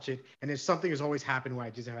gonna watch it and there's something has always happened where I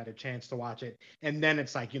just have had a chance to watch it and then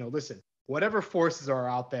it's like listen, whatever forces are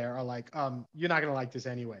out there are like you're not gonna like this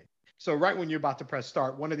anyway. So right when you're about to press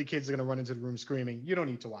start, one of the kids is gonna run into the room screaming, you don't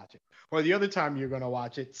need to watch it. Or the other time you're gonna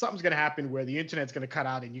watch it, something's gonna happen where the internet's gonna cut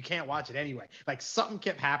out and you can't watch it anyway. Like something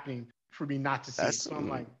kept happening for me not to see it. That's So I'm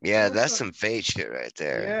like, yeah, what's that's up? some fake shit right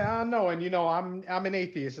there. Yeah, I know, and I'm an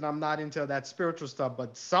atheist and I'm not into that spiritual stuff,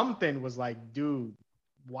 but something was like, dude,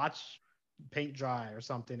 watch paint dry or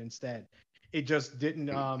something instead. It just didn't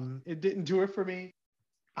do it for me.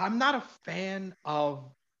 I'm not a fan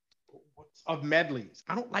of medleys.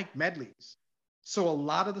 I don't like medleys. So a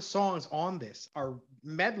lot of the songs on this are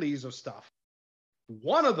medleys of stuff.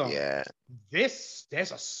 One of them, Yeah. there's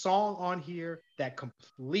a song on here that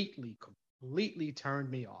completely turned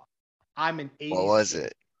me off. I'm an 80s What was kid.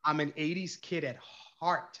 it? I'm an 80s kid at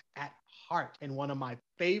heart. And one of my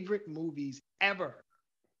favorite movies ever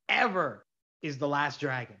is The Last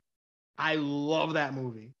Dragon. I love that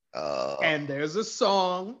movie. Oh, And there's a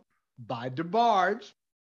song by DeBarge,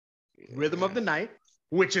 Rhythm of the Night,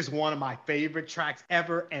 which is one of my favorite tracks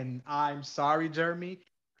ever. And I'm sorry, Jeremy,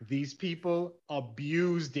 these people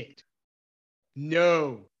abused it.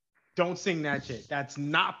 No, don't sing that shit. That's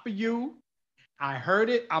not for you. I heard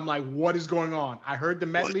it. I'm like, what is going on? I heard the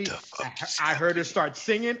medley. the fuck is I heard her start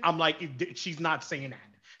singing. I'm like, she's not singing that.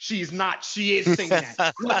 She's not. She is singing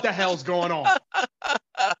that. What the hell's going on?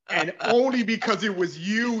 And only because it was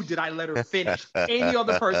you did I let her finish. Any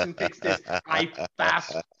other person picks this, I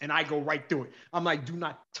fast and I go right through it. I'm like, do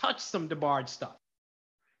not touch some DeBarge stuff.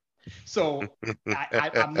 So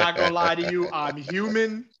I'm not gonna lie to you. I'm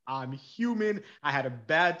human. I had a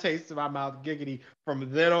bad taste in my mouth, giggity,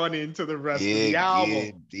 from then on into the rest of the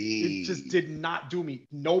album. It just did not do me.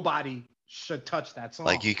 Nobody should touch that song.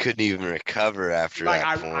 Like you couldn't even recover after Like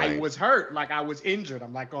that point. I was hurt. Like I was injured.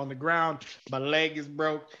 I'm like on the ground. My leg is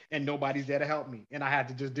broke, and nobody's there to help me, and I had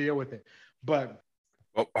to just deal with it. But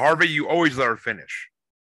Well, Harvey, you always let her finish.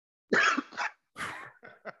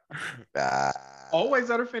 always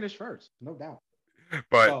let her finish first, no doubt.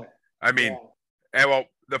 But So, I mean, yeah. and well,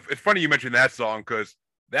 it's funny you mentioned that song because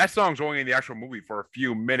that song's only in the actual movie for a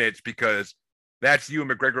few minutes because that's Ewan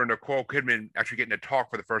McGregor and Nicole Kidman actually getting to talk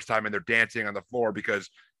for the first time and they're dancing on the floor because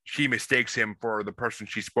she mistakes him for the person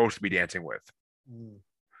she's supposed to be dancing with.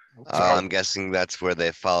 Okay. I'm guessing that's where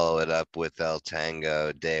they follow it up with El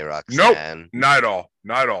Tango de Nope, Roxanne. not at all.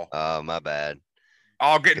 Not at all. Oh, my bad.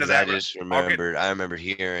 I'll get into 'Cause that. I just remembered. I remember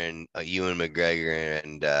hearing Ewan McGregor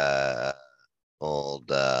and old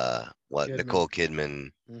Kidman. Nicole Kidman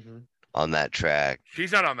Mhm. on that track.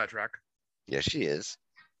 She's not on that track. Yeah, she is.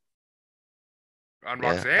 On Yeah,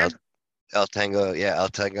 Roxanne? El Tango. Yeah, El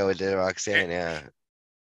Tango de Roxanne. Yeah.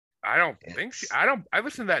 I don't think she. I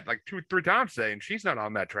listened to that like 2-3 times today, and she's not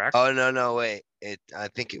on that track. Oh no, wait.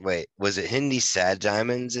 Wait, was it Hindi Sad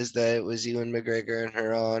Diamonds? Is that it was Ewan McGregor and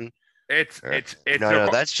her on? It's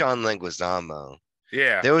No, that's John Leguizamo.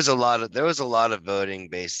 Yeah. There was a lot of voting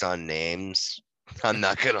based on names. I'm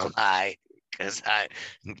not gonna lie, because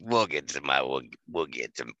we'll get to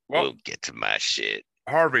my shit.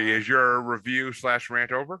 Harvey, is your review /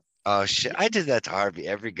 rant over? Oh shit! I did that to Harvey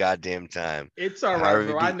every goddamn time. It's all right,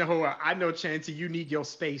 Harvey bro. I know, Chancey. You need your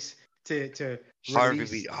space to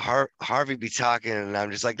release. Harvey be talking, and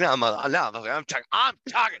I'm just like, no, I'm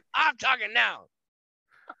talking now.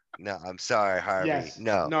 No, I'm sorry, Harvey. Yes.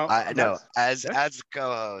 No, No, as a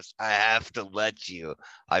co-host, I have to let you.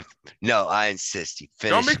 I insist you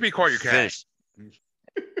finish. Don't make me call your cat. Finish.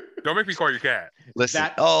 Don't make me call your cat. Listen.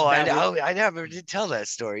 That- I that know. I never did tell that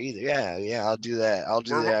story either. Yeah. I'll do that. I'll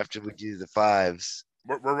do that after we do the fives.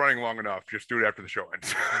 We're running long enough. Just do it after the show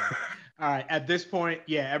ends. All right. At this point,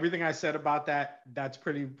 yeah, everything I said about that's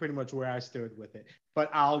pretty much where I stood with it.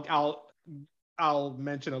 But I'll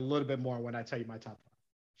mention a little bit more when I tell you my top 5.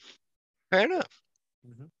 Fair enough.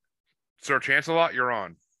 Sir Chancelot, you're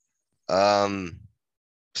on.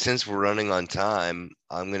 since we're running on time,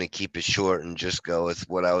 I'm gonna keep it short and just go with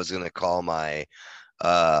what I was gonna call my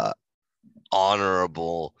uh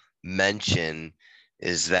honorable mention.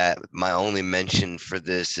 Is that my only mention for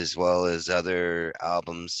this, as well as other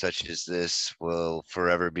albums such as this, will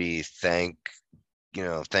forever be thank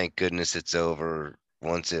goodness it's over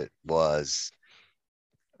once it was,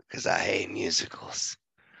 because I hate musicals.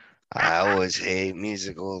 I always hate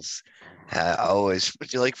musicals. I always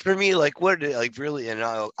like, for me, like like really, and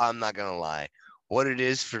I'm not gonna lie, what it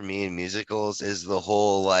is for me in musicals is the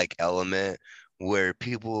whole like element where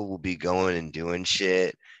people will be going and doing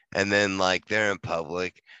shit, and then like they're in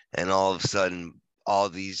public, and all of a sudden all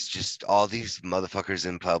these motherfuckers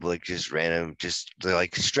in public, just random, just they're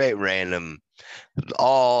like straight random,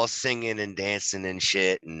 all singing and dancing and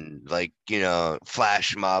shit, and like,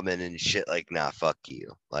 flash mobbing and shit. Like, nah, fuck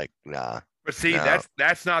you. Like, nah, But see, no.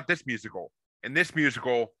 that's not this musical. In this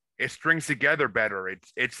musical, it strings together better.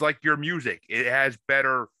 It's like your music. It has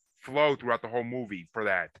better flow throughout the whole movie for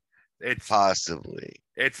that. It's Possibly.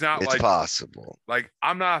 it's not It's possible. like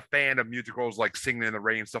I'm not a fan of musicals like Singing in the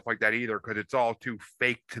Rain and stuff like that either, because it's all too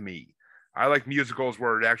fake to me. I like musicals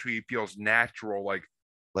where it actually feels natural, Like,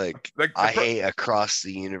 like I hate Across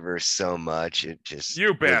the Universe so much. It just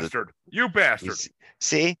you bastard, you you bastard.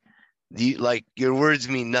 see, like, your words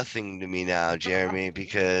mean nothing to me now, Jeremy,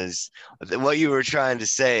 because what you were trying to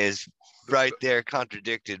say is right there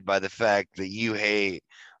contradicted by the fact that you hate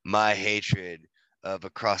my hatred of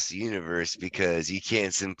Across the Universe, because you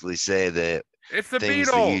can't simply say that It's the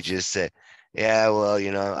things that you Beatles. just said. Yeah, well,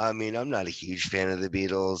 I mean, I'm not a huge fan of the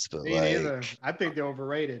Beatles, but Me neither. like, I think they're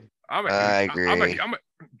overrated. I'm a I huge. agree.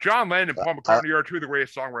 John Lennon and Paul Uh, McCartney are two of the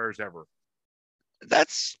greatest songwriters ever.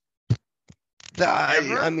 that's that.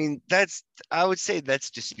 Ever? I mean, I would say that's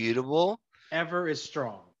disputable, Ever is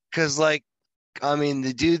strong. because, like, I mean,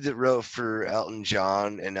 the dude that wrote for Elton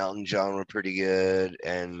John and Elton John were pretty good,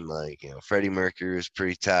 and like, Freddie Mercury was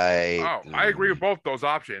pretty tight. Oh, I agree with both those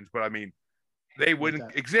options, but I mean, they wouldn't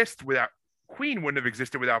that? exist without Queen. Wouldn't have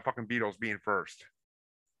existed without fucking Beatles being first.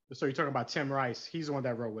 So you're talking about Tim Rice. He's the one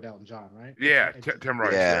that wrote with Elton John, right? Yeah, Tim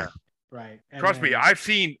Rice. Yeah. Yeah. Right. And Trust me, then- I've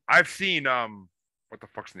seen what the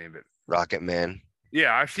fuck's the name of it? Rocket Man.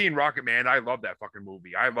 Yeah, I've seen Rocket Man. I love that fucking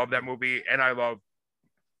movie. I love that movie, and I love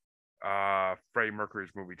Freddie Mercury's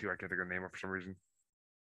movie too. I can't think of the name of it for some reason.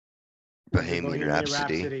 Bohemian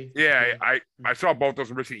Rhapsody. Yeah, I saw both those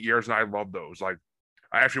in recent years, and I love those. Like,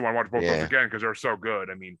 I actually want to watch both Yeah. those again because they're so good.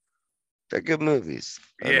 I mean, They're good movies.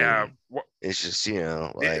 I yeah, mean, it's just,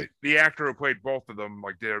 like, the actor who played both of them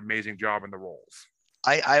like did an amazing job in the roles.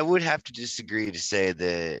 I would have to disagree to say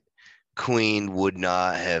that Queen would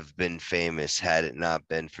not have been famous had it not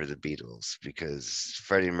been for the Beatles, because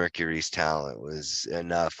Freddie Mercury's talent was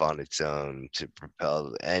enough on its own to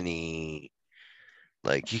propel any,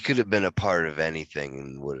 like, he could have been a part of anything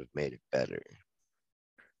and would have made it better,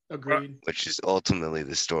 Agreed. which is ultimately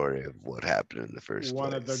the story of what happened in the first One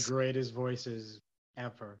place. of the greatest voices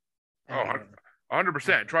ever. Oh, Ever.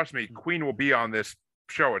 100%. Trust me, Queen will be on this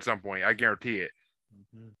show at some point. I guarantee it.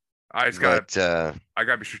 Mhm. I just got But I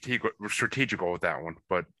got to be strategical with that one.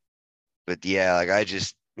 But yeah, like, I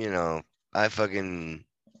just, I fucking,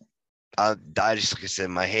 I just, like I said,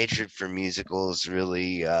 my hatred for musicals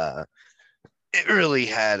really, it really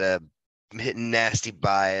had a nasty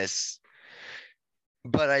bias.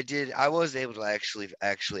 But I was able to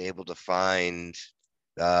actually able to find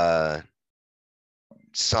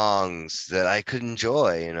songs that I could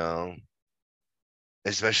enjoy,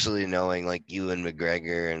 especially knowing like Ewan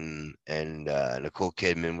McGregor and Nicole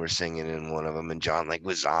Kidman were singing in one of them, and John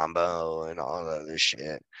Leguizamo and all the other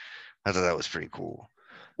shit. I thought that was pretty cool.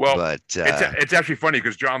 well, But it's actually funny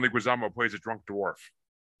because John Leguizamo plays a drunk dwarf.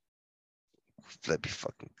 that'd be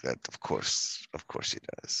fucking that. Of course he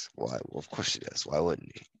does. Why? Well, of course he does. Why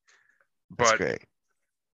wouldn't he? That's But great.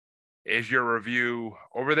 is your review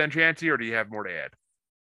over then, Chancey, or do you have more to add?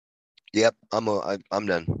 Yep, I'm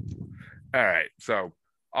done. All right, so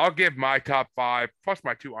I'll give my top 5 plus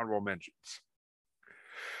my 2 honorable mentions.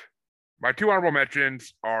 My 2 honorable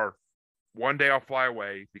mentions are "One Day I'll Fly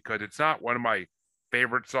Away" because it's not one of my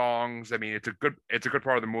favorite songs. I mean, it's a good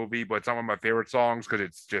part of the movie, but it's not one of my favorite songs because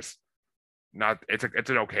it's just not. It's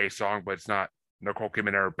an okay song, but it's not Nicole Kidman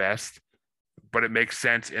at her best. But it makes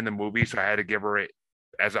sense in the movie, so I had to give her it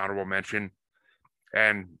as an honorable mention.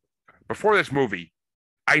 And before this movie,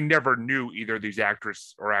 I never knew either of these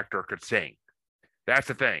actress or actor could sing. That's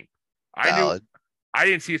the thing. Valid. I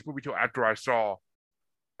didn't see this movie till after I saw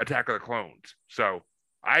Attack of the Clones. So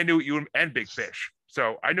I knew Ewan and Big Fish.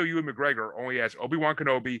 So I knew Ewan McGregor only as Obi-Wan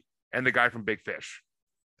Kenobi and the guy from Big Fish.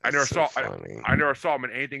 I never That's saw so funny. I never saw him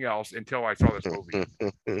in anything else until I saw this movie.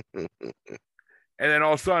 And then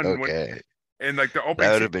all of a sudden, Okay, in like the that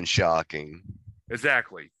opening, would have been shocking.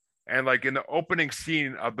 exactly, and like in the opening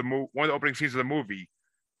scene of the movie, one of the opening scenes of the movie,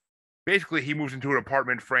 basically he moves into an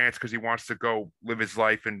apartment in France because he wants to go live his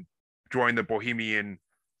life and join the Bohemian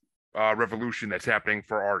revolution that's happening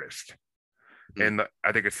for artists. In the,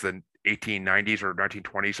 I think it's the 1890s or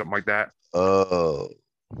 1920s, something like that. Oh,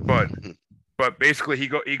 But basically he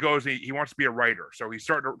wants to be a writer, so he's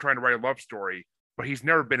trying to write a love story, but he's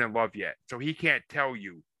never been in love yet, so he can't tell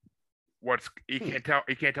you he can't tell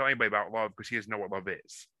anybody about love because he doesn't know what love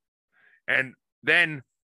is. And then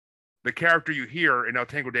the character you hear in El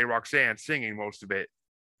Tango de Roxanne singing most of it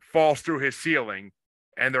falls through his ceiling,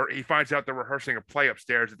 and he finds out they're rehearsing a play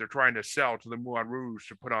upstairs that they're trying to sell to the Moulin Rouge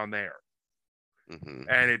to put on there.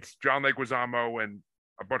 And it's John Leguizamo and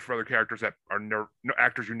a bunch of other characters that are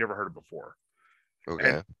actors you never heard of before. okay.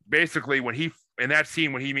 And basically, when he in that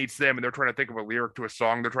scene when he meets them and they're trying to think of a lyric to a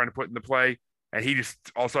song they're trying to put in the play, and he just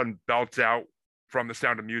all of a sudden belts out from The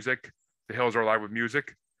Sound of Music, "The Hills Are Alive with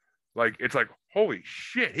Music." Like it's like, holy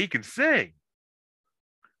shit, he can sing.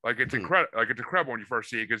 Like it's incredible. Like it's incredible when you first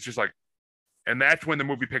see it. 'Cause it's just like, and that's when the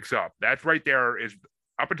movie picks up. That's right there is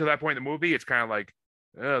up until that point in the movie, it's kind of like,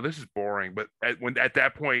 oh, this is boring. But at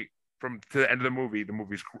that point, to the end of the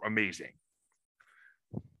movie's amazing.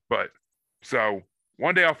 But so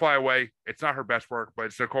One Day I'll Fly Away, it's not her best work, but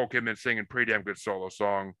it's Nicole Kidman singing pretty damn good solo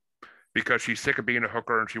song because she's sick of being a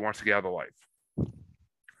hooker and she wants to get out of the life.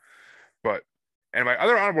 But, and my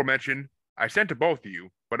other honorable mention, I sent to both of you,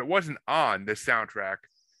 but it wasn't on this soundtrack.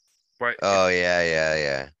 But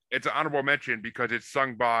yeah. it's an honorable mention because it's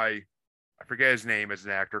sung by, I forget his name as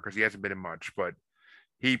an actor because he hasn't been in much, but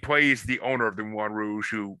he plays the owner of the Moulin Rouge,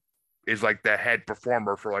 who is like the head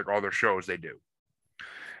performer for like all their shows they do.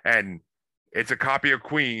 And it's a copy of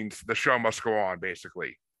Queen's The Show Must Go On,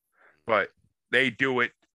 basically. But they do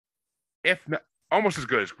it, if not, almost as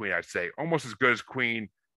good as Queen, I'd say. Almost as good as Queen,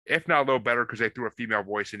 if not a little better, because they threw a female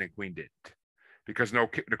voice in and Queen didn't. Because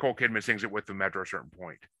Nicole Kidman sings it with them after a certain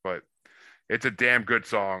point. But it's a damn good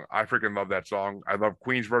song. I freaking love that song. I love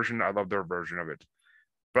Queen's version. I love their version of it.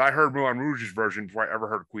 But I heard Moulin Rouge's version before I ever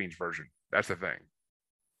heard Queen's version. That's the thing.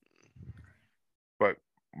 But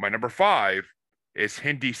my number 5 is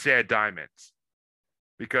Hindi Sad Diamonds.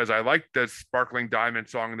 Because I like the Sparkling Diamond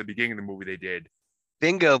song in the beginning of the movie they did.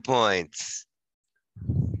 Bingo points.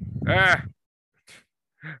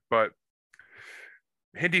 But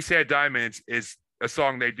Hindi Sad Diamonds is a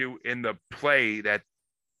song they do in the play that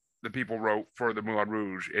the people wrote for the Moulin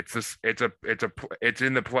Rouge. It's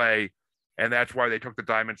in the play, and that's why they took the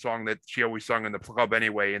Diamond song that she always sung in the club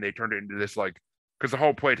anyway, and they turned it into this, like, because the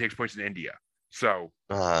whole play takes place in India. So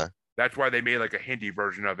that's why they made like a Hindi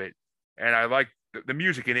version of it. And I like the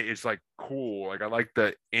music in it is like cool. Like I like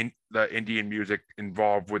the Indian music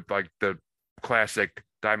involved with like the classic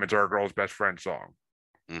 "Diamonds Are a Girl's Best Friend" song.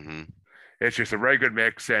 It's just a very good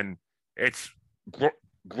mix, and it's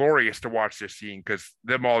glorious to watch this scene because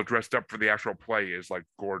them all dressed up for the actual play is like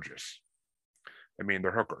gorgeous. I mean,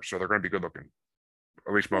 they're hookers, so they're going to be good looking.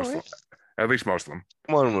 At least most of them. At least most of them.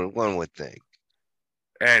 One would think.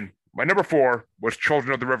 And my number 4 was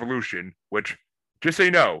 "Children of the Revolution," which, just so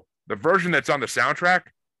you know, the version that's on the soundtrack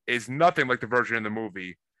is nothing like the version in the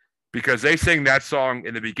movie, because they sing that song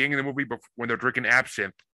in the beginning of the movie when they're drinking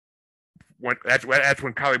absinthe. That's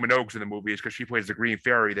when Kylie Minogue's in the movie, is because she plays the green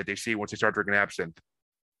fairy that they see once they start drinking absinthe.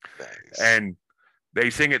 Nice. And they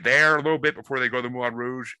sing it there a little bit before they go to the Moulin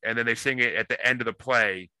Rouge, and then they sing it at the end of the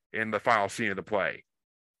play in the final scene of the play.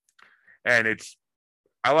 And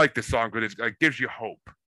I like this song because it gives you hope.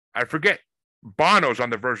 I forget Bono's on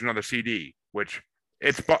the version on the CD, which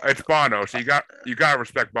it's Bono, so you got to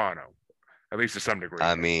respect Bono, at least to some degree.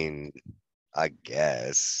 I mean, I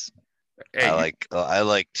guess. Hey, I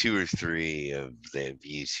like 2 or 3 of the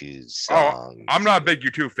U2's songs. Oh, I'm not a big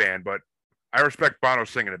U2 fan, but I respect Bono's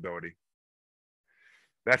singing ability.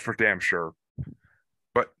 That's for damn sure.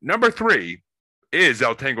 But number 3 is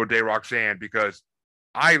El Tango de Roxanne, because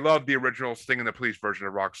I love the original Sting and the Police version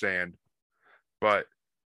of Roxanne, but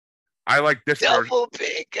I like this Double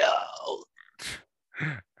bingo.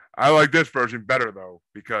 I like this version better though,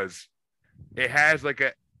 because it has like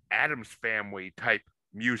a Addams Family type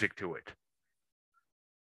music to it.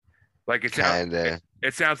 Like it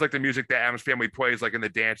sounds like the music that Addams Family plays like in the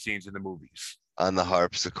dance scenes in the movies. On the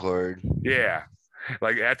harpsichord. Yeah.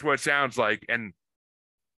 Like that's what it sounds like. And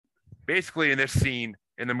basically in this scene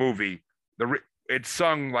in the movie, it's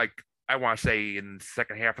sung like, I want to say in the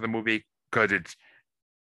second half of the movie, because it's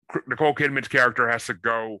Nicole Kidman's character has to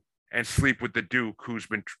go and sleep with the Duke, who's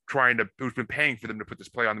been paying for them to put this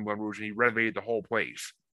play on the Moulin Rouge, and he renovated the whole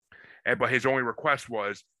place. But his only request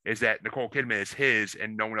is that Nicole Kidman is his,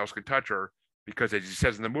 and no one else can touch her because, as he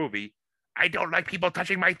says in the movie, I don't like people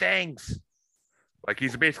touching my things. Like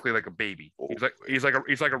he's basically like a baby. He's like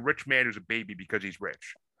a rich man who's a baby because he's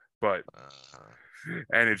rich. But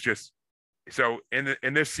and it's just so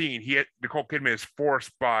in this scene, Nicole Kidman is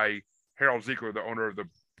forced by Harold Ziegler, the owner of the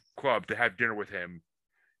club, to have dinner with him,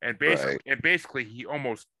 and basically he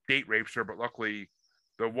almost date rapes her, but luckily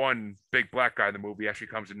the one big black guy in the movie actually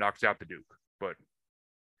comes and knocks out the Duke. But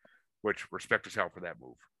which respect as hell for that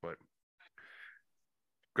move, but.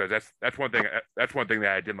 Because that's one thing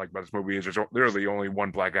that I didn't like about this movie is there's literally only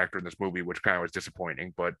one black actor in this movie, which kind of was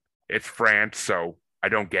disappointing. But it's France, so I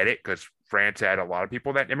don't get it because France had a lot of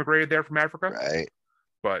people that immigrated there from Africa, right?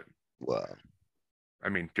 But well, I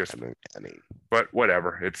mean, but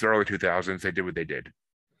whatever. It's the early 2000s. They did what they did,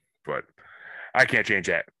 but I can't change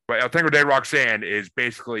that. But El Tango de Roxanne is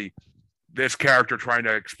basically this character trying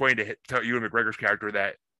to explain to Ewan McGregor's character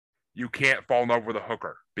that you can't fall in love with a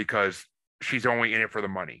hooker because she's only in it for the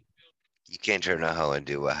money. You can't turn a hoe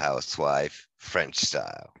into a housewife, French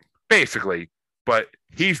style. Basically, but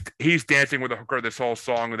he's dancing with a hooker this whole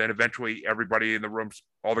song, and then eventually everybody in the rooms,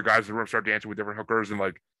 all the guys in the room start dancing with different hookers, and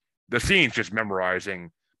like the scene's just memorizing.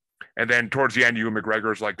 And then towards the end, Ewan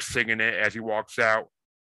McGregor's like singing it as he walks out.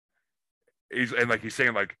 He's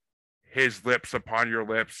saying like his lips upon your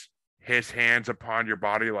lips, his hands upon your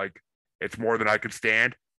body, like it's more than I could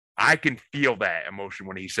stand. I can feel that emotion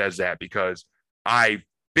when he says that because I've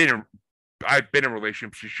been in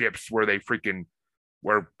relationships where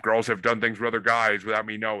where girls have done things with other guys without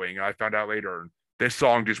me knowing. I found out later. This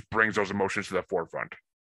song just brings those emotions to the forefront.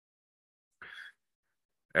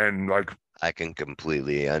 And like I can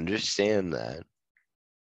completely understand that.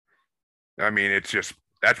 I mean, it's just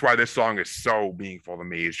that's why this song is so meaningful to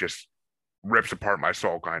me. It's just rips apart my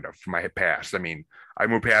soul kind of from my past. I mean, I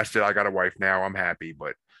moved past it. I got a wife now. I'm happy,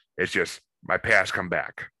 but it's just my past come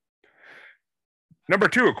back. Number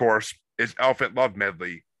 2, of course, is Elephant Love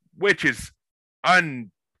Medley, which is undebatably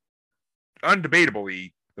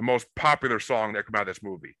the most popular song that came out of this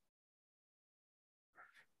movie.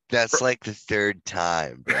 That's like the third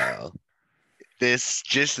time, bro. This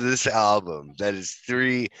album, that is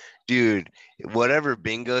 3, dude. Whatever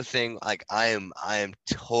bingo thing, like I am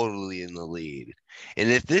totally in the lead. And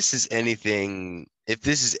if this is any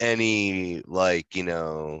like, you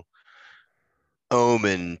know,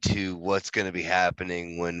 omen to what's going to be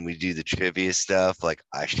happening when we do the trivia stuff, like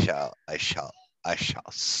I shall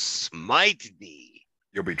smite thee.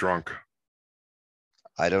 You'll be drunk.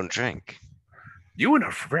 I don't drink. You and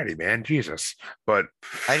Freddie, man, Jesus. But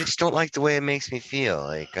I just don't like the way it makes me feel.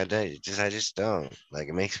 Like I just don't. Like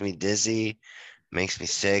it makes me dizzy, makes me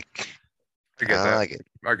sick. I get that. Like it.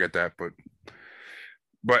 I get that, but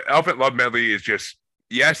Elephant Love Medley is just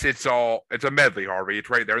yes, it's a medley, Harvey. It's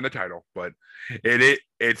right there in the title, but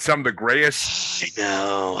it's some of the greatest.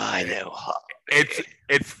 I know.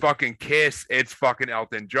 It's fucking Kiss. It's fucking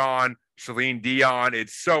Elton John, Celine Dion.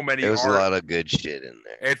 It's so many. There's a lot of good shit in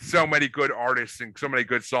there. It's so many good artists and so many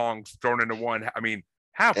good songs thrown into one. I mean,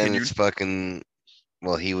 how can you? It's fucking.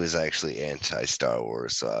 Well, he was actually anti-Star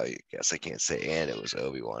Wars, so I guess I can't say and it was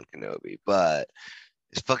Obi-Wan Kenobi, but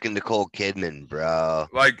it's fucking Nicole Kidman, bro.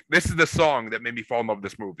 Like, this is the song that made me fall in love with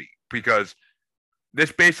this movie because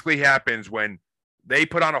this basically happens when they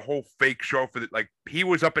put on a whole fake show for like he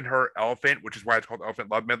was up in her elephant, which is why it's called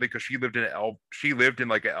Elephant Love Medley because she lived in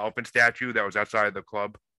like an elephant statue that was outside the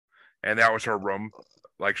club, and that was her room.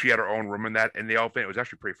 Like she had her own room in the elephant. It was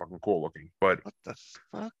actually pretty fucking cool looking. But what the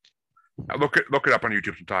fuck? Look it up on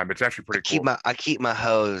YouTube sometime. It's actually pretty cool. I keep my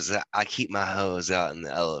hose out in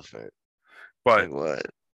the elephant. But like what?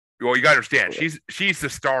 Well, you gotta understand, she's the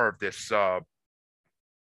star of this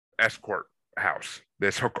escort house,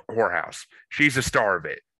 this whorehouse. She's the star of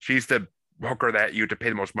it. She's the hooker that you have to pay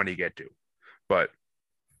the most money to get to. But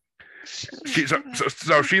she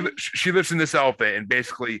lives in this elephant, and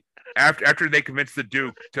basically after they convince the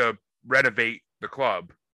Duke to renovate the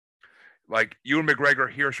club, like Ewan McGregor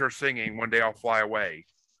hears her singing "One Day I'll Fly Away,"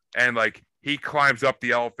 and like he climbs up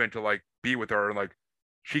the elephant to like be with her, and like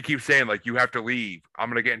she keeps saying like you have to leave. I'm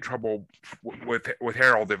gonna get in trouble with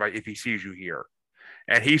Harold if he sees you here.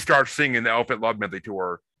 And he starts singing the Elephant Love Medley to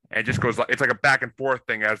her, and just goes like it's like a back and forth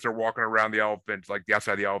thing as they're walking around the elephant, like the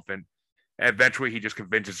outside of the elephant. And eventually, he just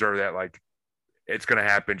convinces her that like it's gonna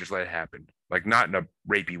happen, just let it happen. Like not in a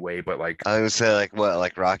rapey way, but like I would say like what,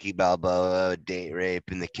 like Rocky Balboa date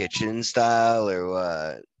rape in the kitchen style, or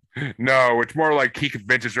what? No, it's more like he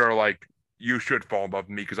convinces her like you should fall in love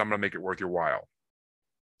with me because I'm gonna make it worth your while.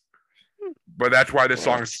 But that's why this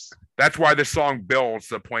song builds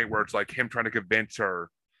to the point where it's like him trying to convince her,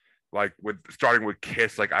 like starting with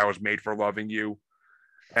Kiss, like I was made for loving you,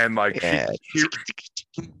 and like Yeah.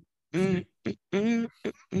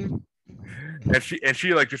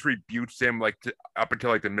 she like just rebukes him like up until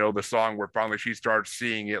like the middle of the song where finally she starts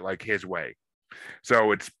seeing it like his way.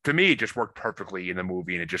 So it's, to me, it just worked perfectly in the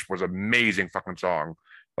movie, and it just was an amazing fucking song.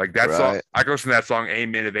 Like that song, I can listen to that song any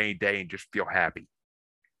minute of any day and just feel happy.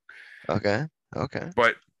 Okay.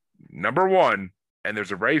 But number one, and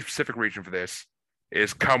there's a very specific reason for this,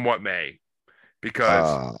 is Come What May,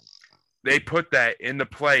 because they put that in the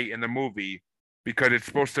play in the movie because it's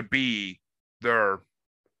supposed to be their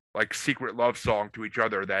like secret love song to each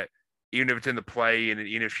other, that even if it's in the play and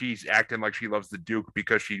even if she's acting like she loves the Duke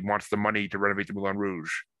because she wants the money to renovate the Moulin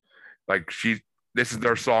Rouge, like this is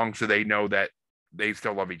their song, so they know that they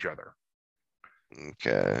still love each other.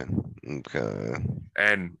 Okay.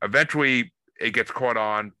 And eventually it gets caught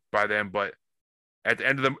on by them, but at the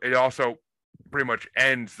end of it also pretty much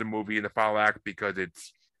ends the movie in the final act because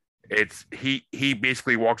he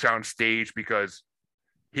basically walks out on stage because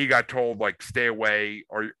he got told like stay away,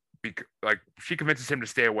 or like she convinces him to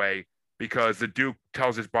stay away because the Duke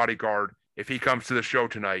tells his bodyguard if he comes to the show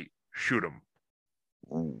tonight, shoot him.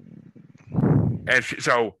 And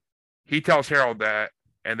so he tells Harold that,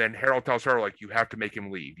 and then Harold tells her like you have to make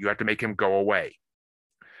him leave, you have to make him go away.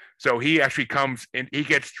 So he actually comes in, he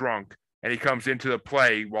gets drunk, and he comes into the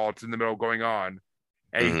play while it's in the middle going on,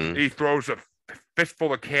 and he throws a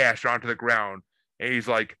fistful of cash onto the ground, and he's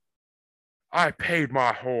like, I paid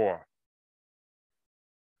my whore.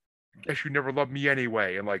 Guess you never loved me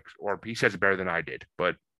anyway. And like, or he says it better than I did,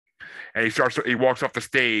 but, and he walks off the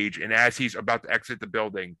stage, and as he's about to exit the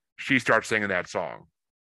building, she starts singing that song.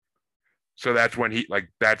 So that's when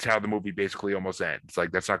that's how the movie basically almost ends.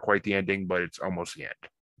 Like, that's not quite the ending, but it's almost the end.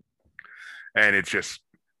 And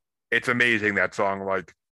it's amazing, that song.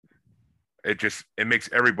 Like, it makes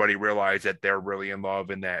everybody realize that they're really in love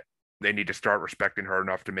and that they need to start respecting her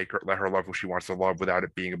enough to let her love who she wants to love without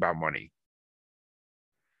it being about money.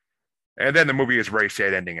 And then the movie is a very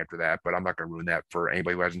sad ending after that, but I'm not going to ruin that for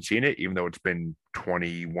anybody who hasn't seen it, even though it's been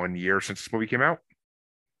 21 years since this movie came out.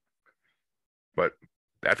 But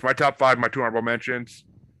that's my top 5, my 2 honorable mentions.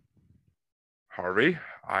 Harvey,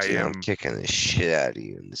 I'm kicking the shit out of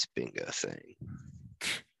you in this bingo thing.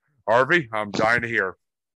 Harvey, I'm dying to hear.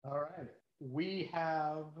 All right. We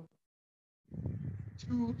have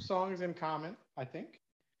 2 songs in common, I think.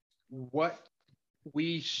 What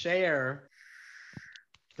we share,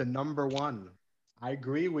 the number 1. I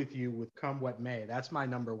agree with you with Come What May. That's my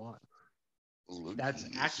number 1. That's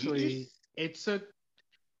actually,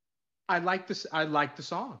 I like the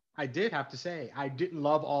song. I did have to say, I didn't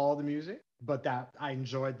love all the music, but I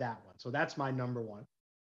enjoyed that one. So that's my number 1.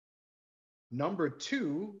 Number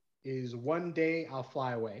 2 is One Day I'll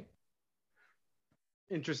Fly Away.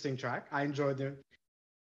 Interesting track. I enjoyed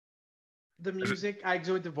the music. I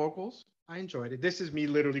enjoyed the vocals. I enjoyed it. This is me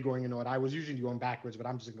literally going in order. I was usually going backwards, but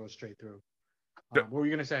I'm just gonna go straight through. What were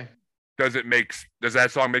you gonna say? Does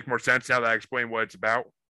that song make more sense now that I explain what it's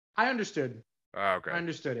about? I understood. Okay. I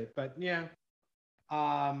understood it, but yeah.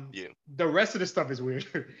 The rest of the stuff is weird.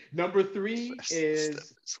 Number 3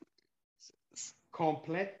 is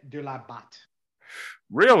Complète de la Batte.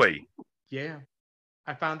 Really? Yeah.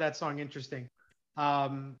 I found that song interesting.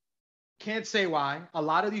 Can't say why. A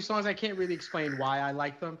lot of these songs, I can't really explain why I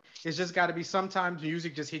like them. It's just got to be, sometimes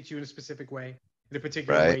music just hits you in a specific way, in a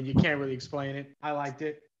particular way, and you can't really explain it. I liked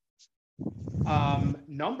it.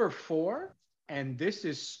 Number 4, and this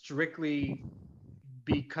is strictly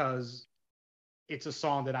because it's a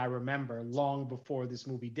song that I remember long before this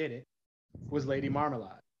movie did it, was Lady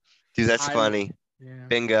Marmalade. Dude, that's funny. Yeah.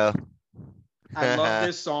 Bingo. I love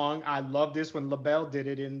this song. I love this when LaBelle did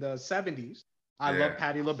it in the 70s. I love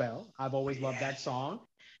Patti LaBelle. I've always loved that song,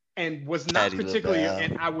 and was not particularly,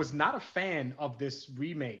 and I was not a fan of this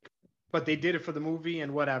remake, but they did it for the movie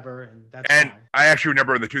and whatever, and that's fine. I actually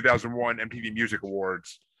remember in the 2001 MTV Music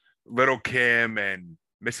Awards, Little Kim and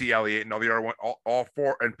Missy Elliott and all the other one, all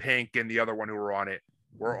 4, and Pink and the other one who were on it,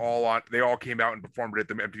 were all on. They all came out and performed it at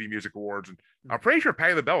the MTV Music Awards, and I'm pretty sure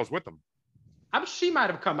Patti LaBelle was with them. She might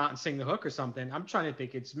have come out and sing the hook or something. I'm trying to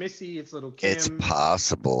think. It's Missy. It's Little Kim. It's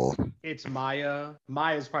possible. It's Maya.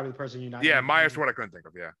 Maya's probably the person you're not. Yeah, Maya's what I couldn't think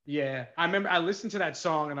of. Yeah. Yeah, I remember. I listened to that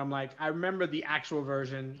song and I'm like, I remember the actual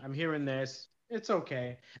version. I'm hearing this. It's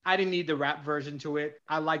okay. I didn't need the rap version to it.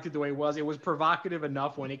 I liked it the way it was. It was provocative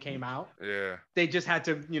enough when it came out. Yeah. They just had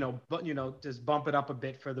to, just bump it up a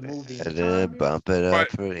bit for the movie. Bump it up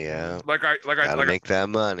But, for Like I make that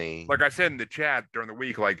money. Like I said in the chat during the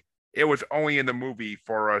week, like, it was only in the movie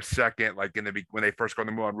for a second, like when they first go to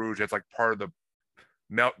the Moulin Rouge. It's like part of the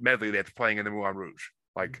medley that's playing in the Moulin Rouge.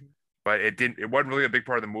 Like, but it wasn't really a big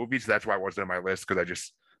part of the movie, so that's why it wasn't on my list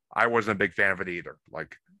because I wasn't a big fan of it either.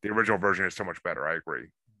 Like the original version is so much better. I agree.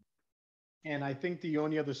 And I think the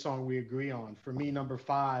only other song we agree on for me, number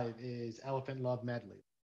 5, is Elephant Love Medley.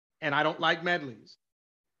 And I don't like medleys,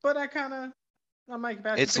 but I like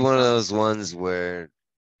Bash. It's one of those ones where,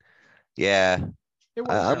 yeah,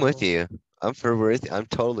 I'm with you. I'm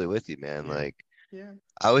totally with you, man. Yeah. Like, Yeah.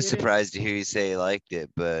 I was It surprised to hear you say you liked it,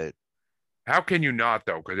 but how can you not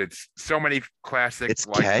though? Because it's so many classic it's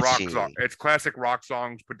like catchy. rock songs. It's classic rock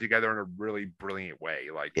songs put together in a really brilliant way.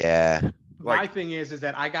 Like Yeah. My thing is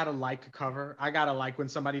that I gotta like a cover. I gotta like when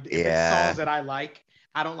somebody if it's Yeah. songs that I like.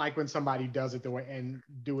 I don't like when somebody does it the way and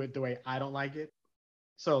do it the way I don't like it.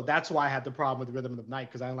 So that's why I had the problem with Rhythm of the Night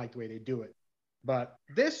because I don't like the way they do it. But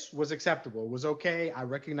this was acceptable. It was okay. I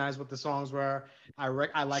recognize what the songs were. I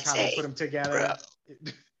like how they put them together.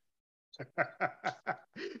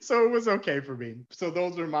 So it was okay for me. So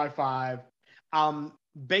those are my 5.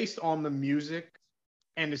 Based on the music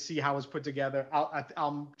and to see how it's put together,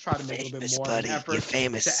 I'll try to make a little bit more of an effort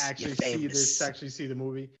to actually see this, to actually see the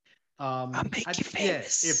movie. I'll make you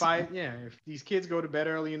famous. If these kids go to bed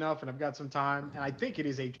early enough and I've got some time, and I think it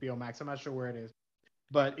is HBO Max. I'm not sure where it is,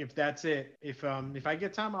 but if that's it, if I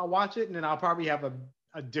get time, I'll watch it, and then I'll probably have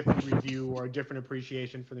a different review or a different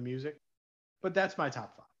appreciation for the music. But that's my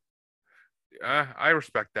top 5. I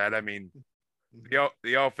respect that. I mean,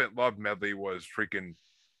 the Elephant Love medley was freaking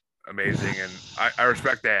amazing, and I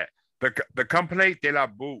respect that. The Compagnie de la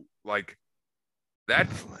Boue, like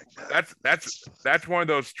that's one of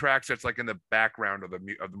those tracks that's like in the background of the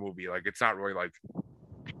movie. Like it's not really like,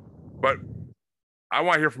 but I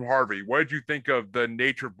want to hear from Harvey. What did you think of the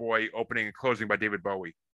Nature Boy opening and closing by David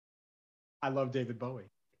Bowie? I love David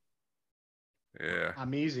Bowie. Yeah,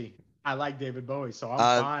 I'm easy. I like David Bowie, so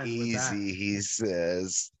I'm fine easy, with that. He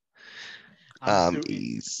says.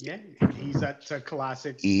 Easy. Yeah, he's a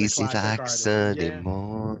classic. Easy classic like artist. Sunday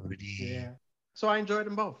morning. Yeah. So I enjoyed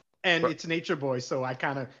them both. And it's Nature Boy, so I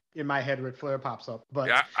kind of, in my head, Ric Flair pops up. But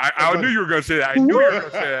yeah, I knew you were going to say that. I knew you were going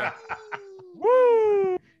to say that.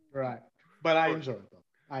 Woo! Right. But I enjoyed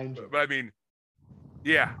them. But I mean,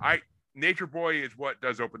 yeah, Nature Boy is what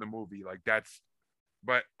does open the movie. Like that's,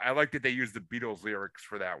 but I like that they use the Beatles lyrics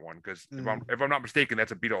for that one because if I'm not mistaken,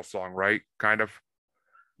 that's a Beatles song, right? Kind of.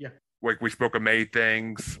 Yeah. Like We Spoke of May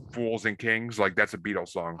Things, Fools and Kings, like that's a Beatles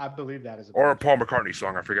song. I believe that is or a Paul McCartney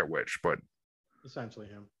song. I forget which, but essentially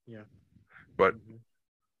him. Yeah. But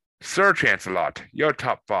Sir Chancelot, your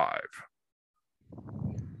top 5.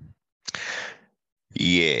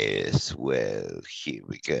 Yes, well, here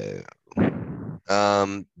we go.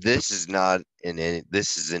 This is not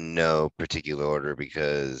this is in no particular order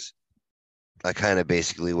because I kind of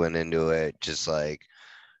basically went into it just like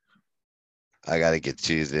I got to get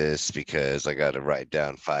to this because I got to write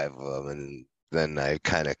down 5 of them, and then I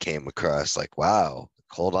kind of came across like, wow,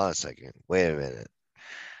 hold on a second, wait a minute,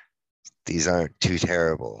 these aren't too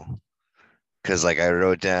terrible. Because like I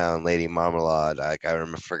wrote down Lady Marmalade, like I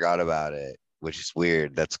forgot about it, which is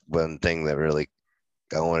weird. That's one thing that really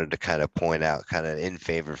I wanted to kind of point out, kind of in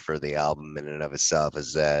favor for the album in and of itself,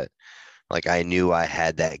 is that like I knew I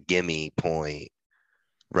had that gimme point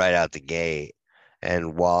right out the gate,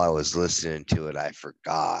 and while I was listening to it, I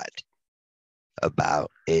forgot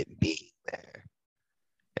about it being there.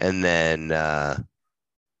 And then, well,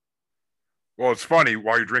 it's funny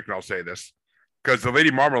while you're drinking, I'll say this because the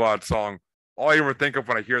Lady Marmalade song, all I ever think of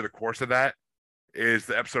when I hear the chorus of that is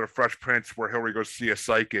the episode of Fresh Prince where Hillary goes to see a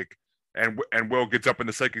psychic, and Will gets up in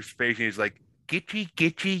the psychic's face and he's like, "Gitchy,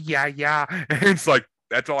 gitchy, yeah, yeah," and it's like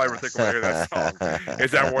that's all I ever think when I hear that song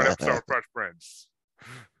is that one episode of Fresh Prince.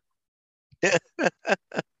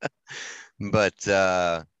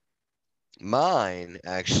 But mine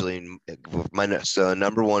actually, so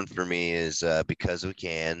number 1 for me is Because We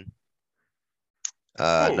Can.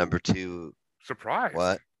 Number 2, surprise.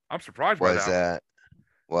 What? I'm surprised Why by is that. that?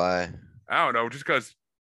 Why? I don't know, just because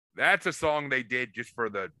that's a song they did just for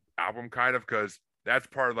the album, kind of, because that's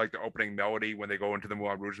part of like the opening melody when they go into the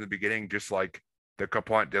Moulin Rouge in the beginning, just like the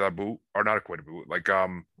Complaint de la Boue, or not a Quid de Boue, like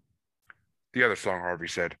the other song Harvey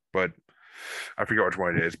said, but I forget which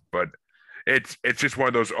one it is. But it's just one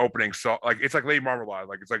of those opening songs, like it's like Lady Marmalade,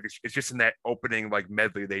 like it's just in that opening like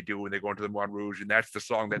medley they do when they go into the Moulin Rouge, and that's the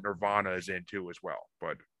song that Nirvana is in too as well.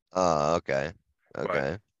 But okay.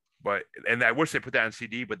 But and I wish they put that on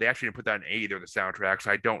CD, but they actually didn't put that in either of the soundtracks.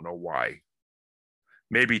 I don't know why.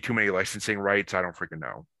 Maybe too many licensing rights. I don't freaking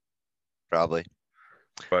know. Probably.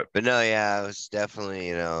 But no, yeah, it was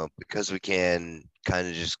definitely, Because We Can kind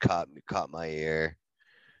of just caught my ear.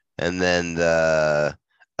 And then the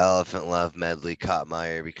Elephant Love medley caught my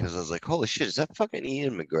ear because I was like, holy shit, is that fucking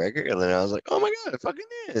Ian McGregor? And then I was like, oh my God, it fucking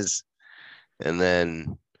is. And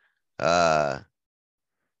then I'm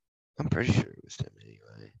pretty sure it was him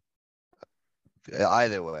anyway.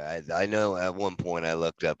 Either way, I know at one point I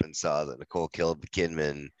looked up and saw that Nicole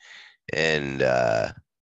Kidman and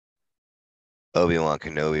Obi-Wan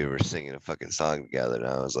Kenobi were singing a fucking song together, and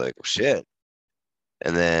I was like, well, shit.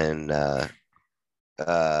 And then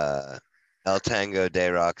El Tango de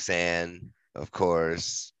Roxanne, of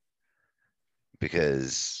course,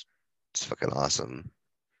 because it's fucking awesome.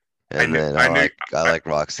 And I like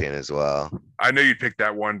Roxanne as well. I knew you'd pick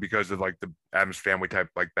that one because of like the Addams Family type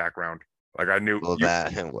like background. Like I knew Yeah.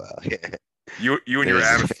 You and your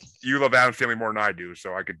Addams, you love Addams Family more than I do,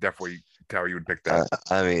 so I could definitely tell you would pick that.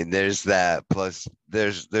 I mean, there's that plus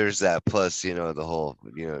there's that plus the whole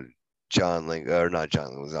John Ling or not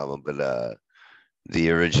John Ling's album, but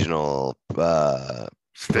the original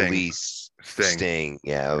Police Sting.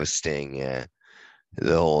 Yeah, it was Sting. Yeah,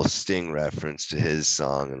 the whole Sting reference to his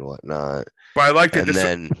song and whatnot. But I like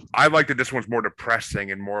that I like that this one's more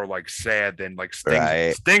depressing and more like sad than like Sting's.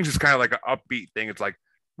 Right. Sting's is kind of like an upbeat thing. It's like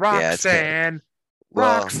Roxanne,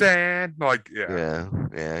 Roxanne. Like yeah.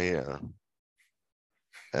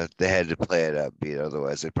 They had to play it upbeat,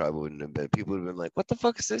 otherwise they probably wouldn't have been. People would have been like, "What the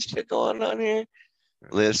fuck is this shit going on here?"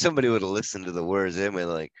 Like, if somebody would have listened to the words, they'd be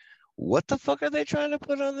like, "What the fuck are they trying to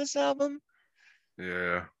put on this album?"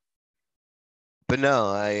 Yeah. But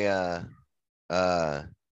no,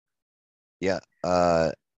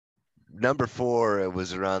 number 4, it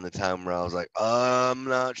was around the time where I was like, I'm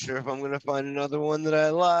not sure if I'm gonna find another one that I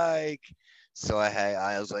like. So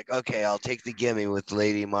I was like, okay, I'll take the gimme with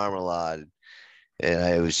Lady Marmalade. And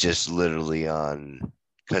I was just literally on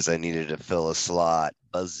because I needed to fill a slot.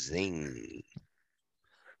 Buzzing.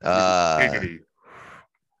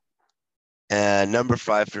 Number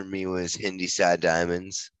 5 for me was Hindi Sad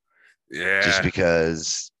Diamonds. Yeah. Just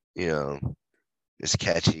because, it's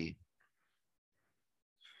catchy.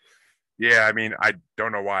 Yeah, I mean, I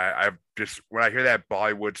don't know why. I just when I hear that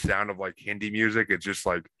Bollywood sound of like Hindi music, it's just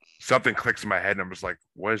like something clicks in my head, and I'm just like,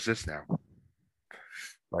 "What is this now?"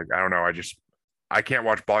 Like, I don't know. I can't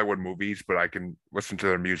watch Bollywood movies, but I can listen to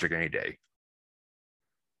their music any day.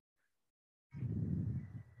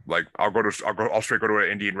 Like, I'll straight go to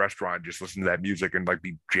an Indian restaurant and just listen to that music and like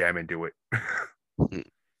be jamming to it.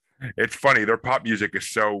 It's funny. Their pop music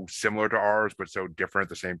is so similar to ours, but so different at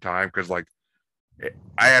the same time. Because like,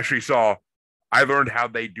 I learned how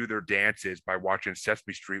they do their dances by watching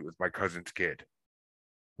Sesame Street with my cousin's kid.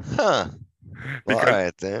 Huh. Well, all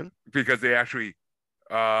right then. Because they actually,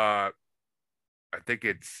 I think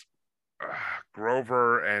it's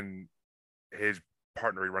Grover and his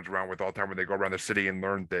partner he runs around with all the time when they go around the city and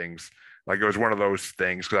learn things. Like it was one of those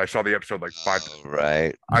things because I saw the episode like 5.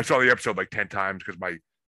 Right. I saw the episode like 10 times because my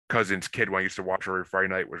cousin's kid, when I used to watch every Friday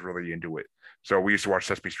night, was really into it. So we used to watch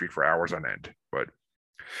Sesame Street for hours on end. But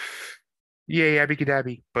yay, Abby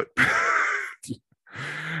Cadabby. But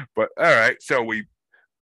all right. So we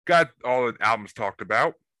got all the albums talked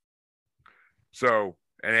about. So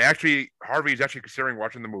and Harvey's actually considering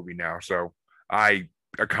watching the movie now. So I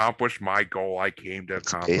accomplished my goal I came to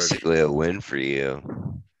accomplish. Basically a win for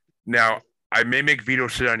you. Now I may make Vito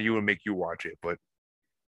sit on you and make you watch it, but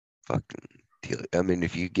fucking. I mean,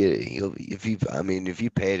 if you get it, if you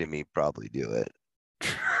paid him, he'd probably do it.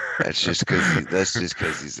 That's just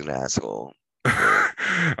because he's an asshole.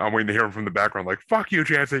 I'm waiting to hear him from the background, like "fuck you,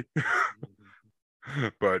 Chancey."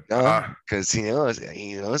 But because he knows I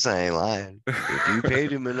ain't lying. If you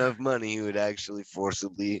paid him enough money, he would actually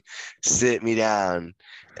forcibly sit me down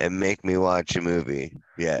and make me watch a movie.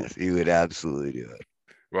 Yes, he would absolutely do it.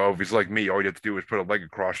 Well, if he's like me, all you have to do is put a leg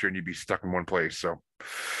across you and you'd be stuck in one place. So,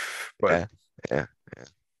 but yeah.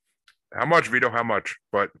 How much, Vito? How much?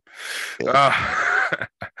 But no,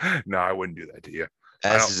 I wouldn't do that to you.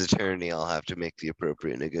 As his attorney, I'll have to make the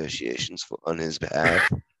appropriate negotiations on his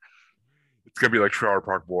behalf. It's gonna be like Trailer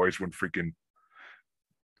Park Boys when freaking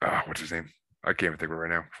what's his name? I can't even think of it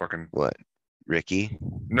right now. Fucking what? Ricky?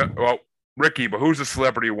 No, well, Ricky, but who's the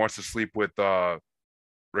celebrity who wants to sleep with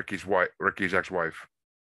Ricky's ex-wife?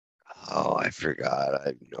 Oh, I forgot. I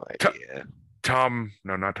have no idea. Tom.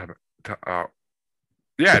 No, not Tom.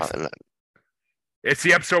 Yeah, it's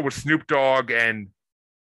the episode with Snoop Dogg and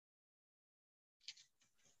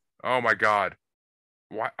oh my God,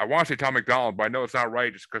 I want to say Tom McDonald, but I know it's not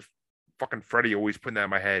right just because fucking Freddie always putting that in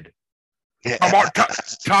my head.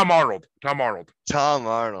 Tom Arnold. Tom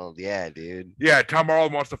Arnold, yeah, dude. Yeah, Tom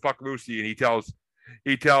Arnold wants to fuck Lucy, and he tells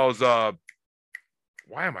he tells why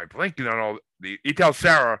am I blanking on all the? He tells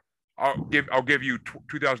Sarah, I'll give you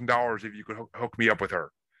 $2,000 if you could hook me up with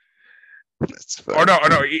her. That's Oh funny.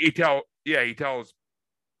 no, he tells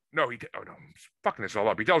no, oh no, I'm fucking this all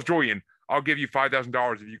up. He tells Julian, I'll give you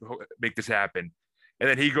 $5,000 if you can make this happen. And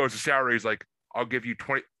then he goes to Sarah, he's like, I'll give you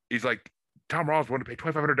 20. He's like, Tom Rollins want to pay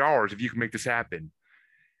 $2,500 if you can make this happen.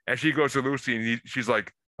 And she goes to Lucy and she's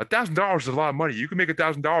like, $1,000 is a lot of money. You can make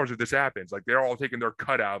 $1,000 if this happens. Like they're all taking their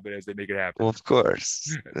cut out of it as they make it happen. Well, of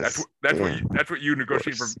course. That's what you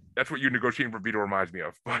negotiating for. That's what you negotiating for Vito reminds me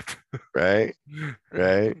of. But right.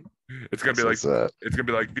 it's gonna be What's like up? it's gonna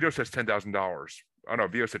be like Vito says $10,000. Oh no,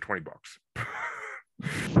 Vito said $20.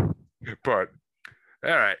 But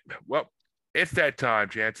all right, well, it's that time,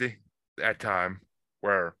 Chancey. That time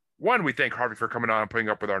where one, we thank Harvey for coming on and putting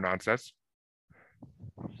up with our nonsense.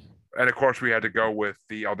 And of course, we had to go with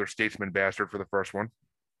the elder statesman bastard for the first one.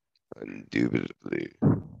 Indubitably.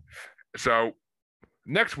 So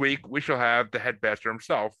next week, we shall have the head bastard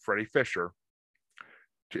himself, Freddie Fisher.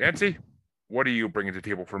 Chancey, what are you bringing to the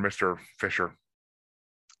table for Mr. Fisher?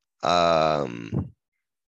 To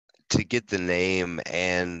get the name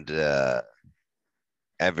and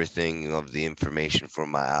everything of the information for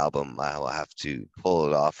my album, I will have to pull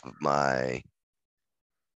it off of my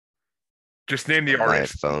Just name the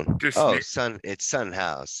artist. phone. Just It's Sun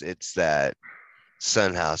House. It's that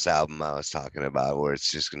Sun House album I was talking about, where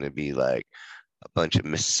it's just going to be like a bunch of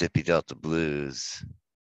Mississippi Delta blues.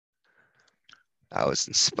 I was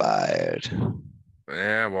inspired.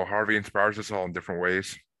 Yeah, well, Harvey inspires us all in different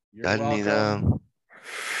ways. You're Doesn't he welcome. though?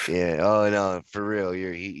 Yeah. Oh no, for real.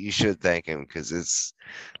 You should thank him because it's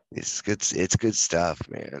good. It's good stuff,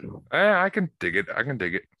 man. I can dig it.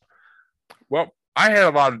 Well, I had a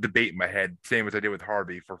lot of debate in my head, same as I did with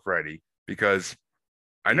Harvey for Freddie, because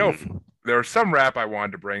I know there was some rap I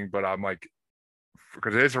wanted to bring, but I'm like,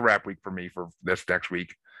 because it is a rap week for me for this next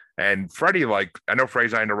week. And Freddie, like, I know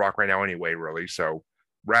Freddie's not into rock right now anyway, really. So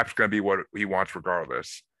rap's going to be what he wants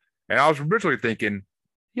regardless. And I was originally thinking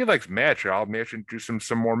he likes Mad Child. Maybe I should do some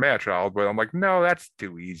more Mad Child. But I'm like, no, that's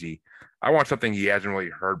too easy. I want something he hasn't really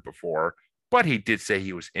heard before. But he did say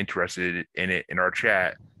he was interested in it in our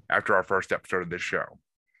chat after our first episode of this show.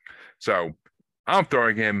 So I'm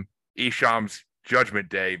throwing him Esham's Judgment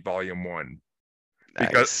Day Volume 1.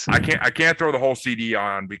 Because Nice. I can't throw the whole CD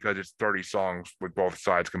on because it's 30 songs with both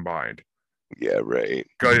sides combined. Yeah, right.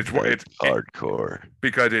 Because it's hardcore.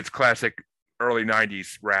 Because it's classic early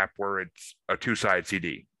 90s rap where it's a two-side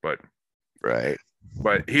CD. But Right.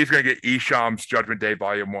 he's gonna get Esham's Judgment Day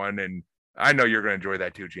Volume 1, and I know you're gonna enjoy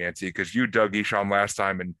that too, Jancy, because you dug Esham last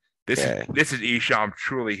time, and this is Esham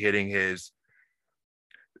truly hitting his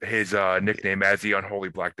nickname as the Unholy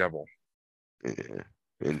Black Devil. Yeah.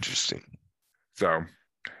 Interesting. So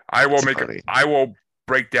I will That's funny. I will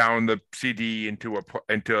break down the CD into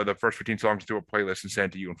the first 15 songs into a playlist and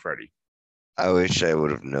send it to you and Freddie. I wish I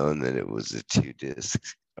would have known that it was a 2-disc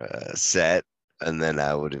set, and then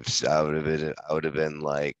I would have been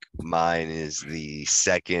like, mine is the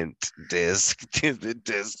second disc to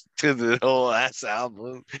the whole ass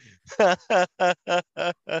album.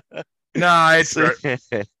 Nah,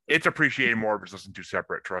 it's appreciated more if it's listened to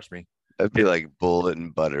separate. Trust me. I'd be like Bullet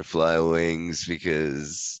and Butterfly Wings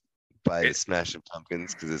because by the Smashing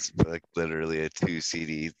Pumpkins, because it's like literally a 2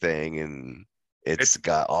 CD thing, and it's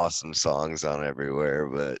got awesome songs on everywhere.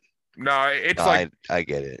 But no, I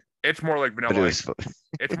get it. It's more like But it Vanilla was Ice. fun.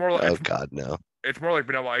 It's more like Oh God, no. It's more like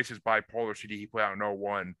Vanilla Ice's bipolar CD he put out in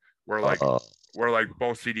 01, where like both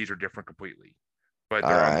CDs are different completely, but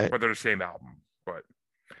they're the same album. But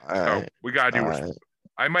we gotta do.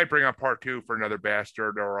 I might bring on part 2 for another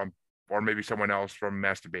bastard, or maybe someone else from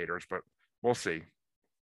Masturbators, but we'll see.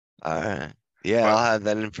 All right. Yeah, I'll have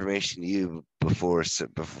that information to you before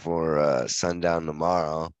sundown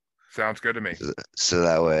tomorrow. Sounds good to me. So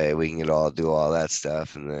that way we can do all that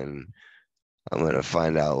stuff, and then I'm gonna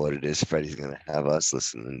find out what it is Freddie's gonna have us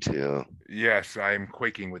listening to. Yes, I'm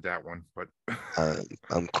quaking with that one, but I'm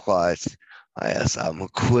a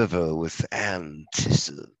quiver with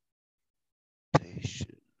anticipation.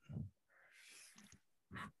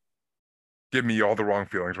 Give me all the wrong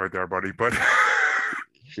feelings right there, buddy. But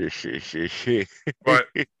but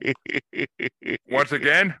once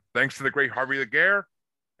again, thanks to the great Harvey Laguerre,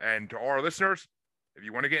 and to all our listeners, if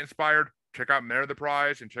you want to get inspired, check out Men of the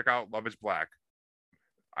Prize and check out Love is Black.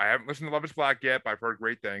 I haven't listened to Love is Black yet, but I've heard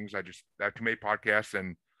great things. I just have too many podcasts,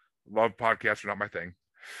 and love podcasts are not my thing.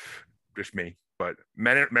 Just me. But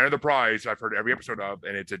Men of the Prize, I've heard every episode of,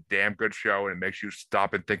 and it's a damn good show, and it makes you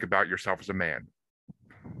stop and think about yourself as a man.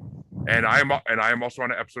 And I am also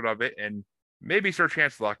on an episode of it, and maybe Sir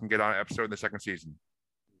Chancellor can get on an episode in the second season.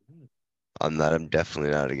 I'm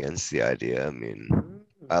definitely not against the idea. I mean,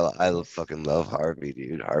 I fucking love Harvey,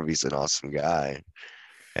 dude. Harvey's an awesome guy.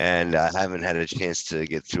 And I haven't had a chance to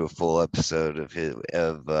get through a full episode of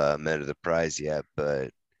Men of the Prize yet,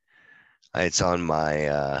 but it's on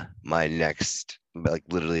my next, like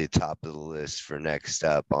literally top of the list for next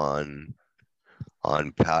up on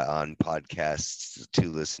podcasts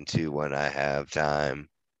to listen to when I have time.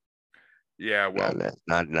 Yeah, well,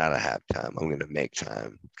 not a have time. I'm gonna make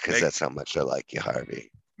time because that's how much I like you,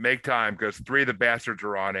 Harvey. Make time because 3 of the bastards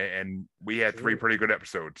are on it, and we had 3 pretty good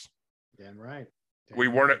episodes. Damn right. We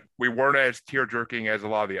weren't as tear jerking as a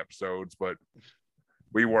lot of the episodes, but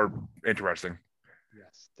we were interesting.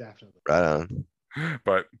 Yes, definitely. Right on.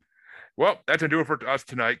 But well, that's gonna do it for us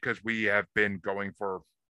tonight because we have been going for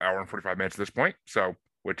an hour and 45 minutes at this point, so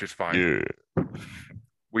which is fine. Yeah.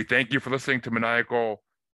 We thank you for listening to Maniacal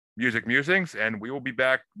Music Musings, and we will be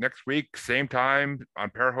back next week, same time on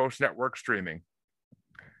Parahost Network streaming.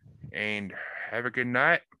 And have a good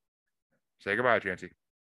night. Say goodbye, Chancey.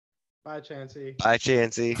 Bye, Chancey. Bye,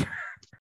 Chancey.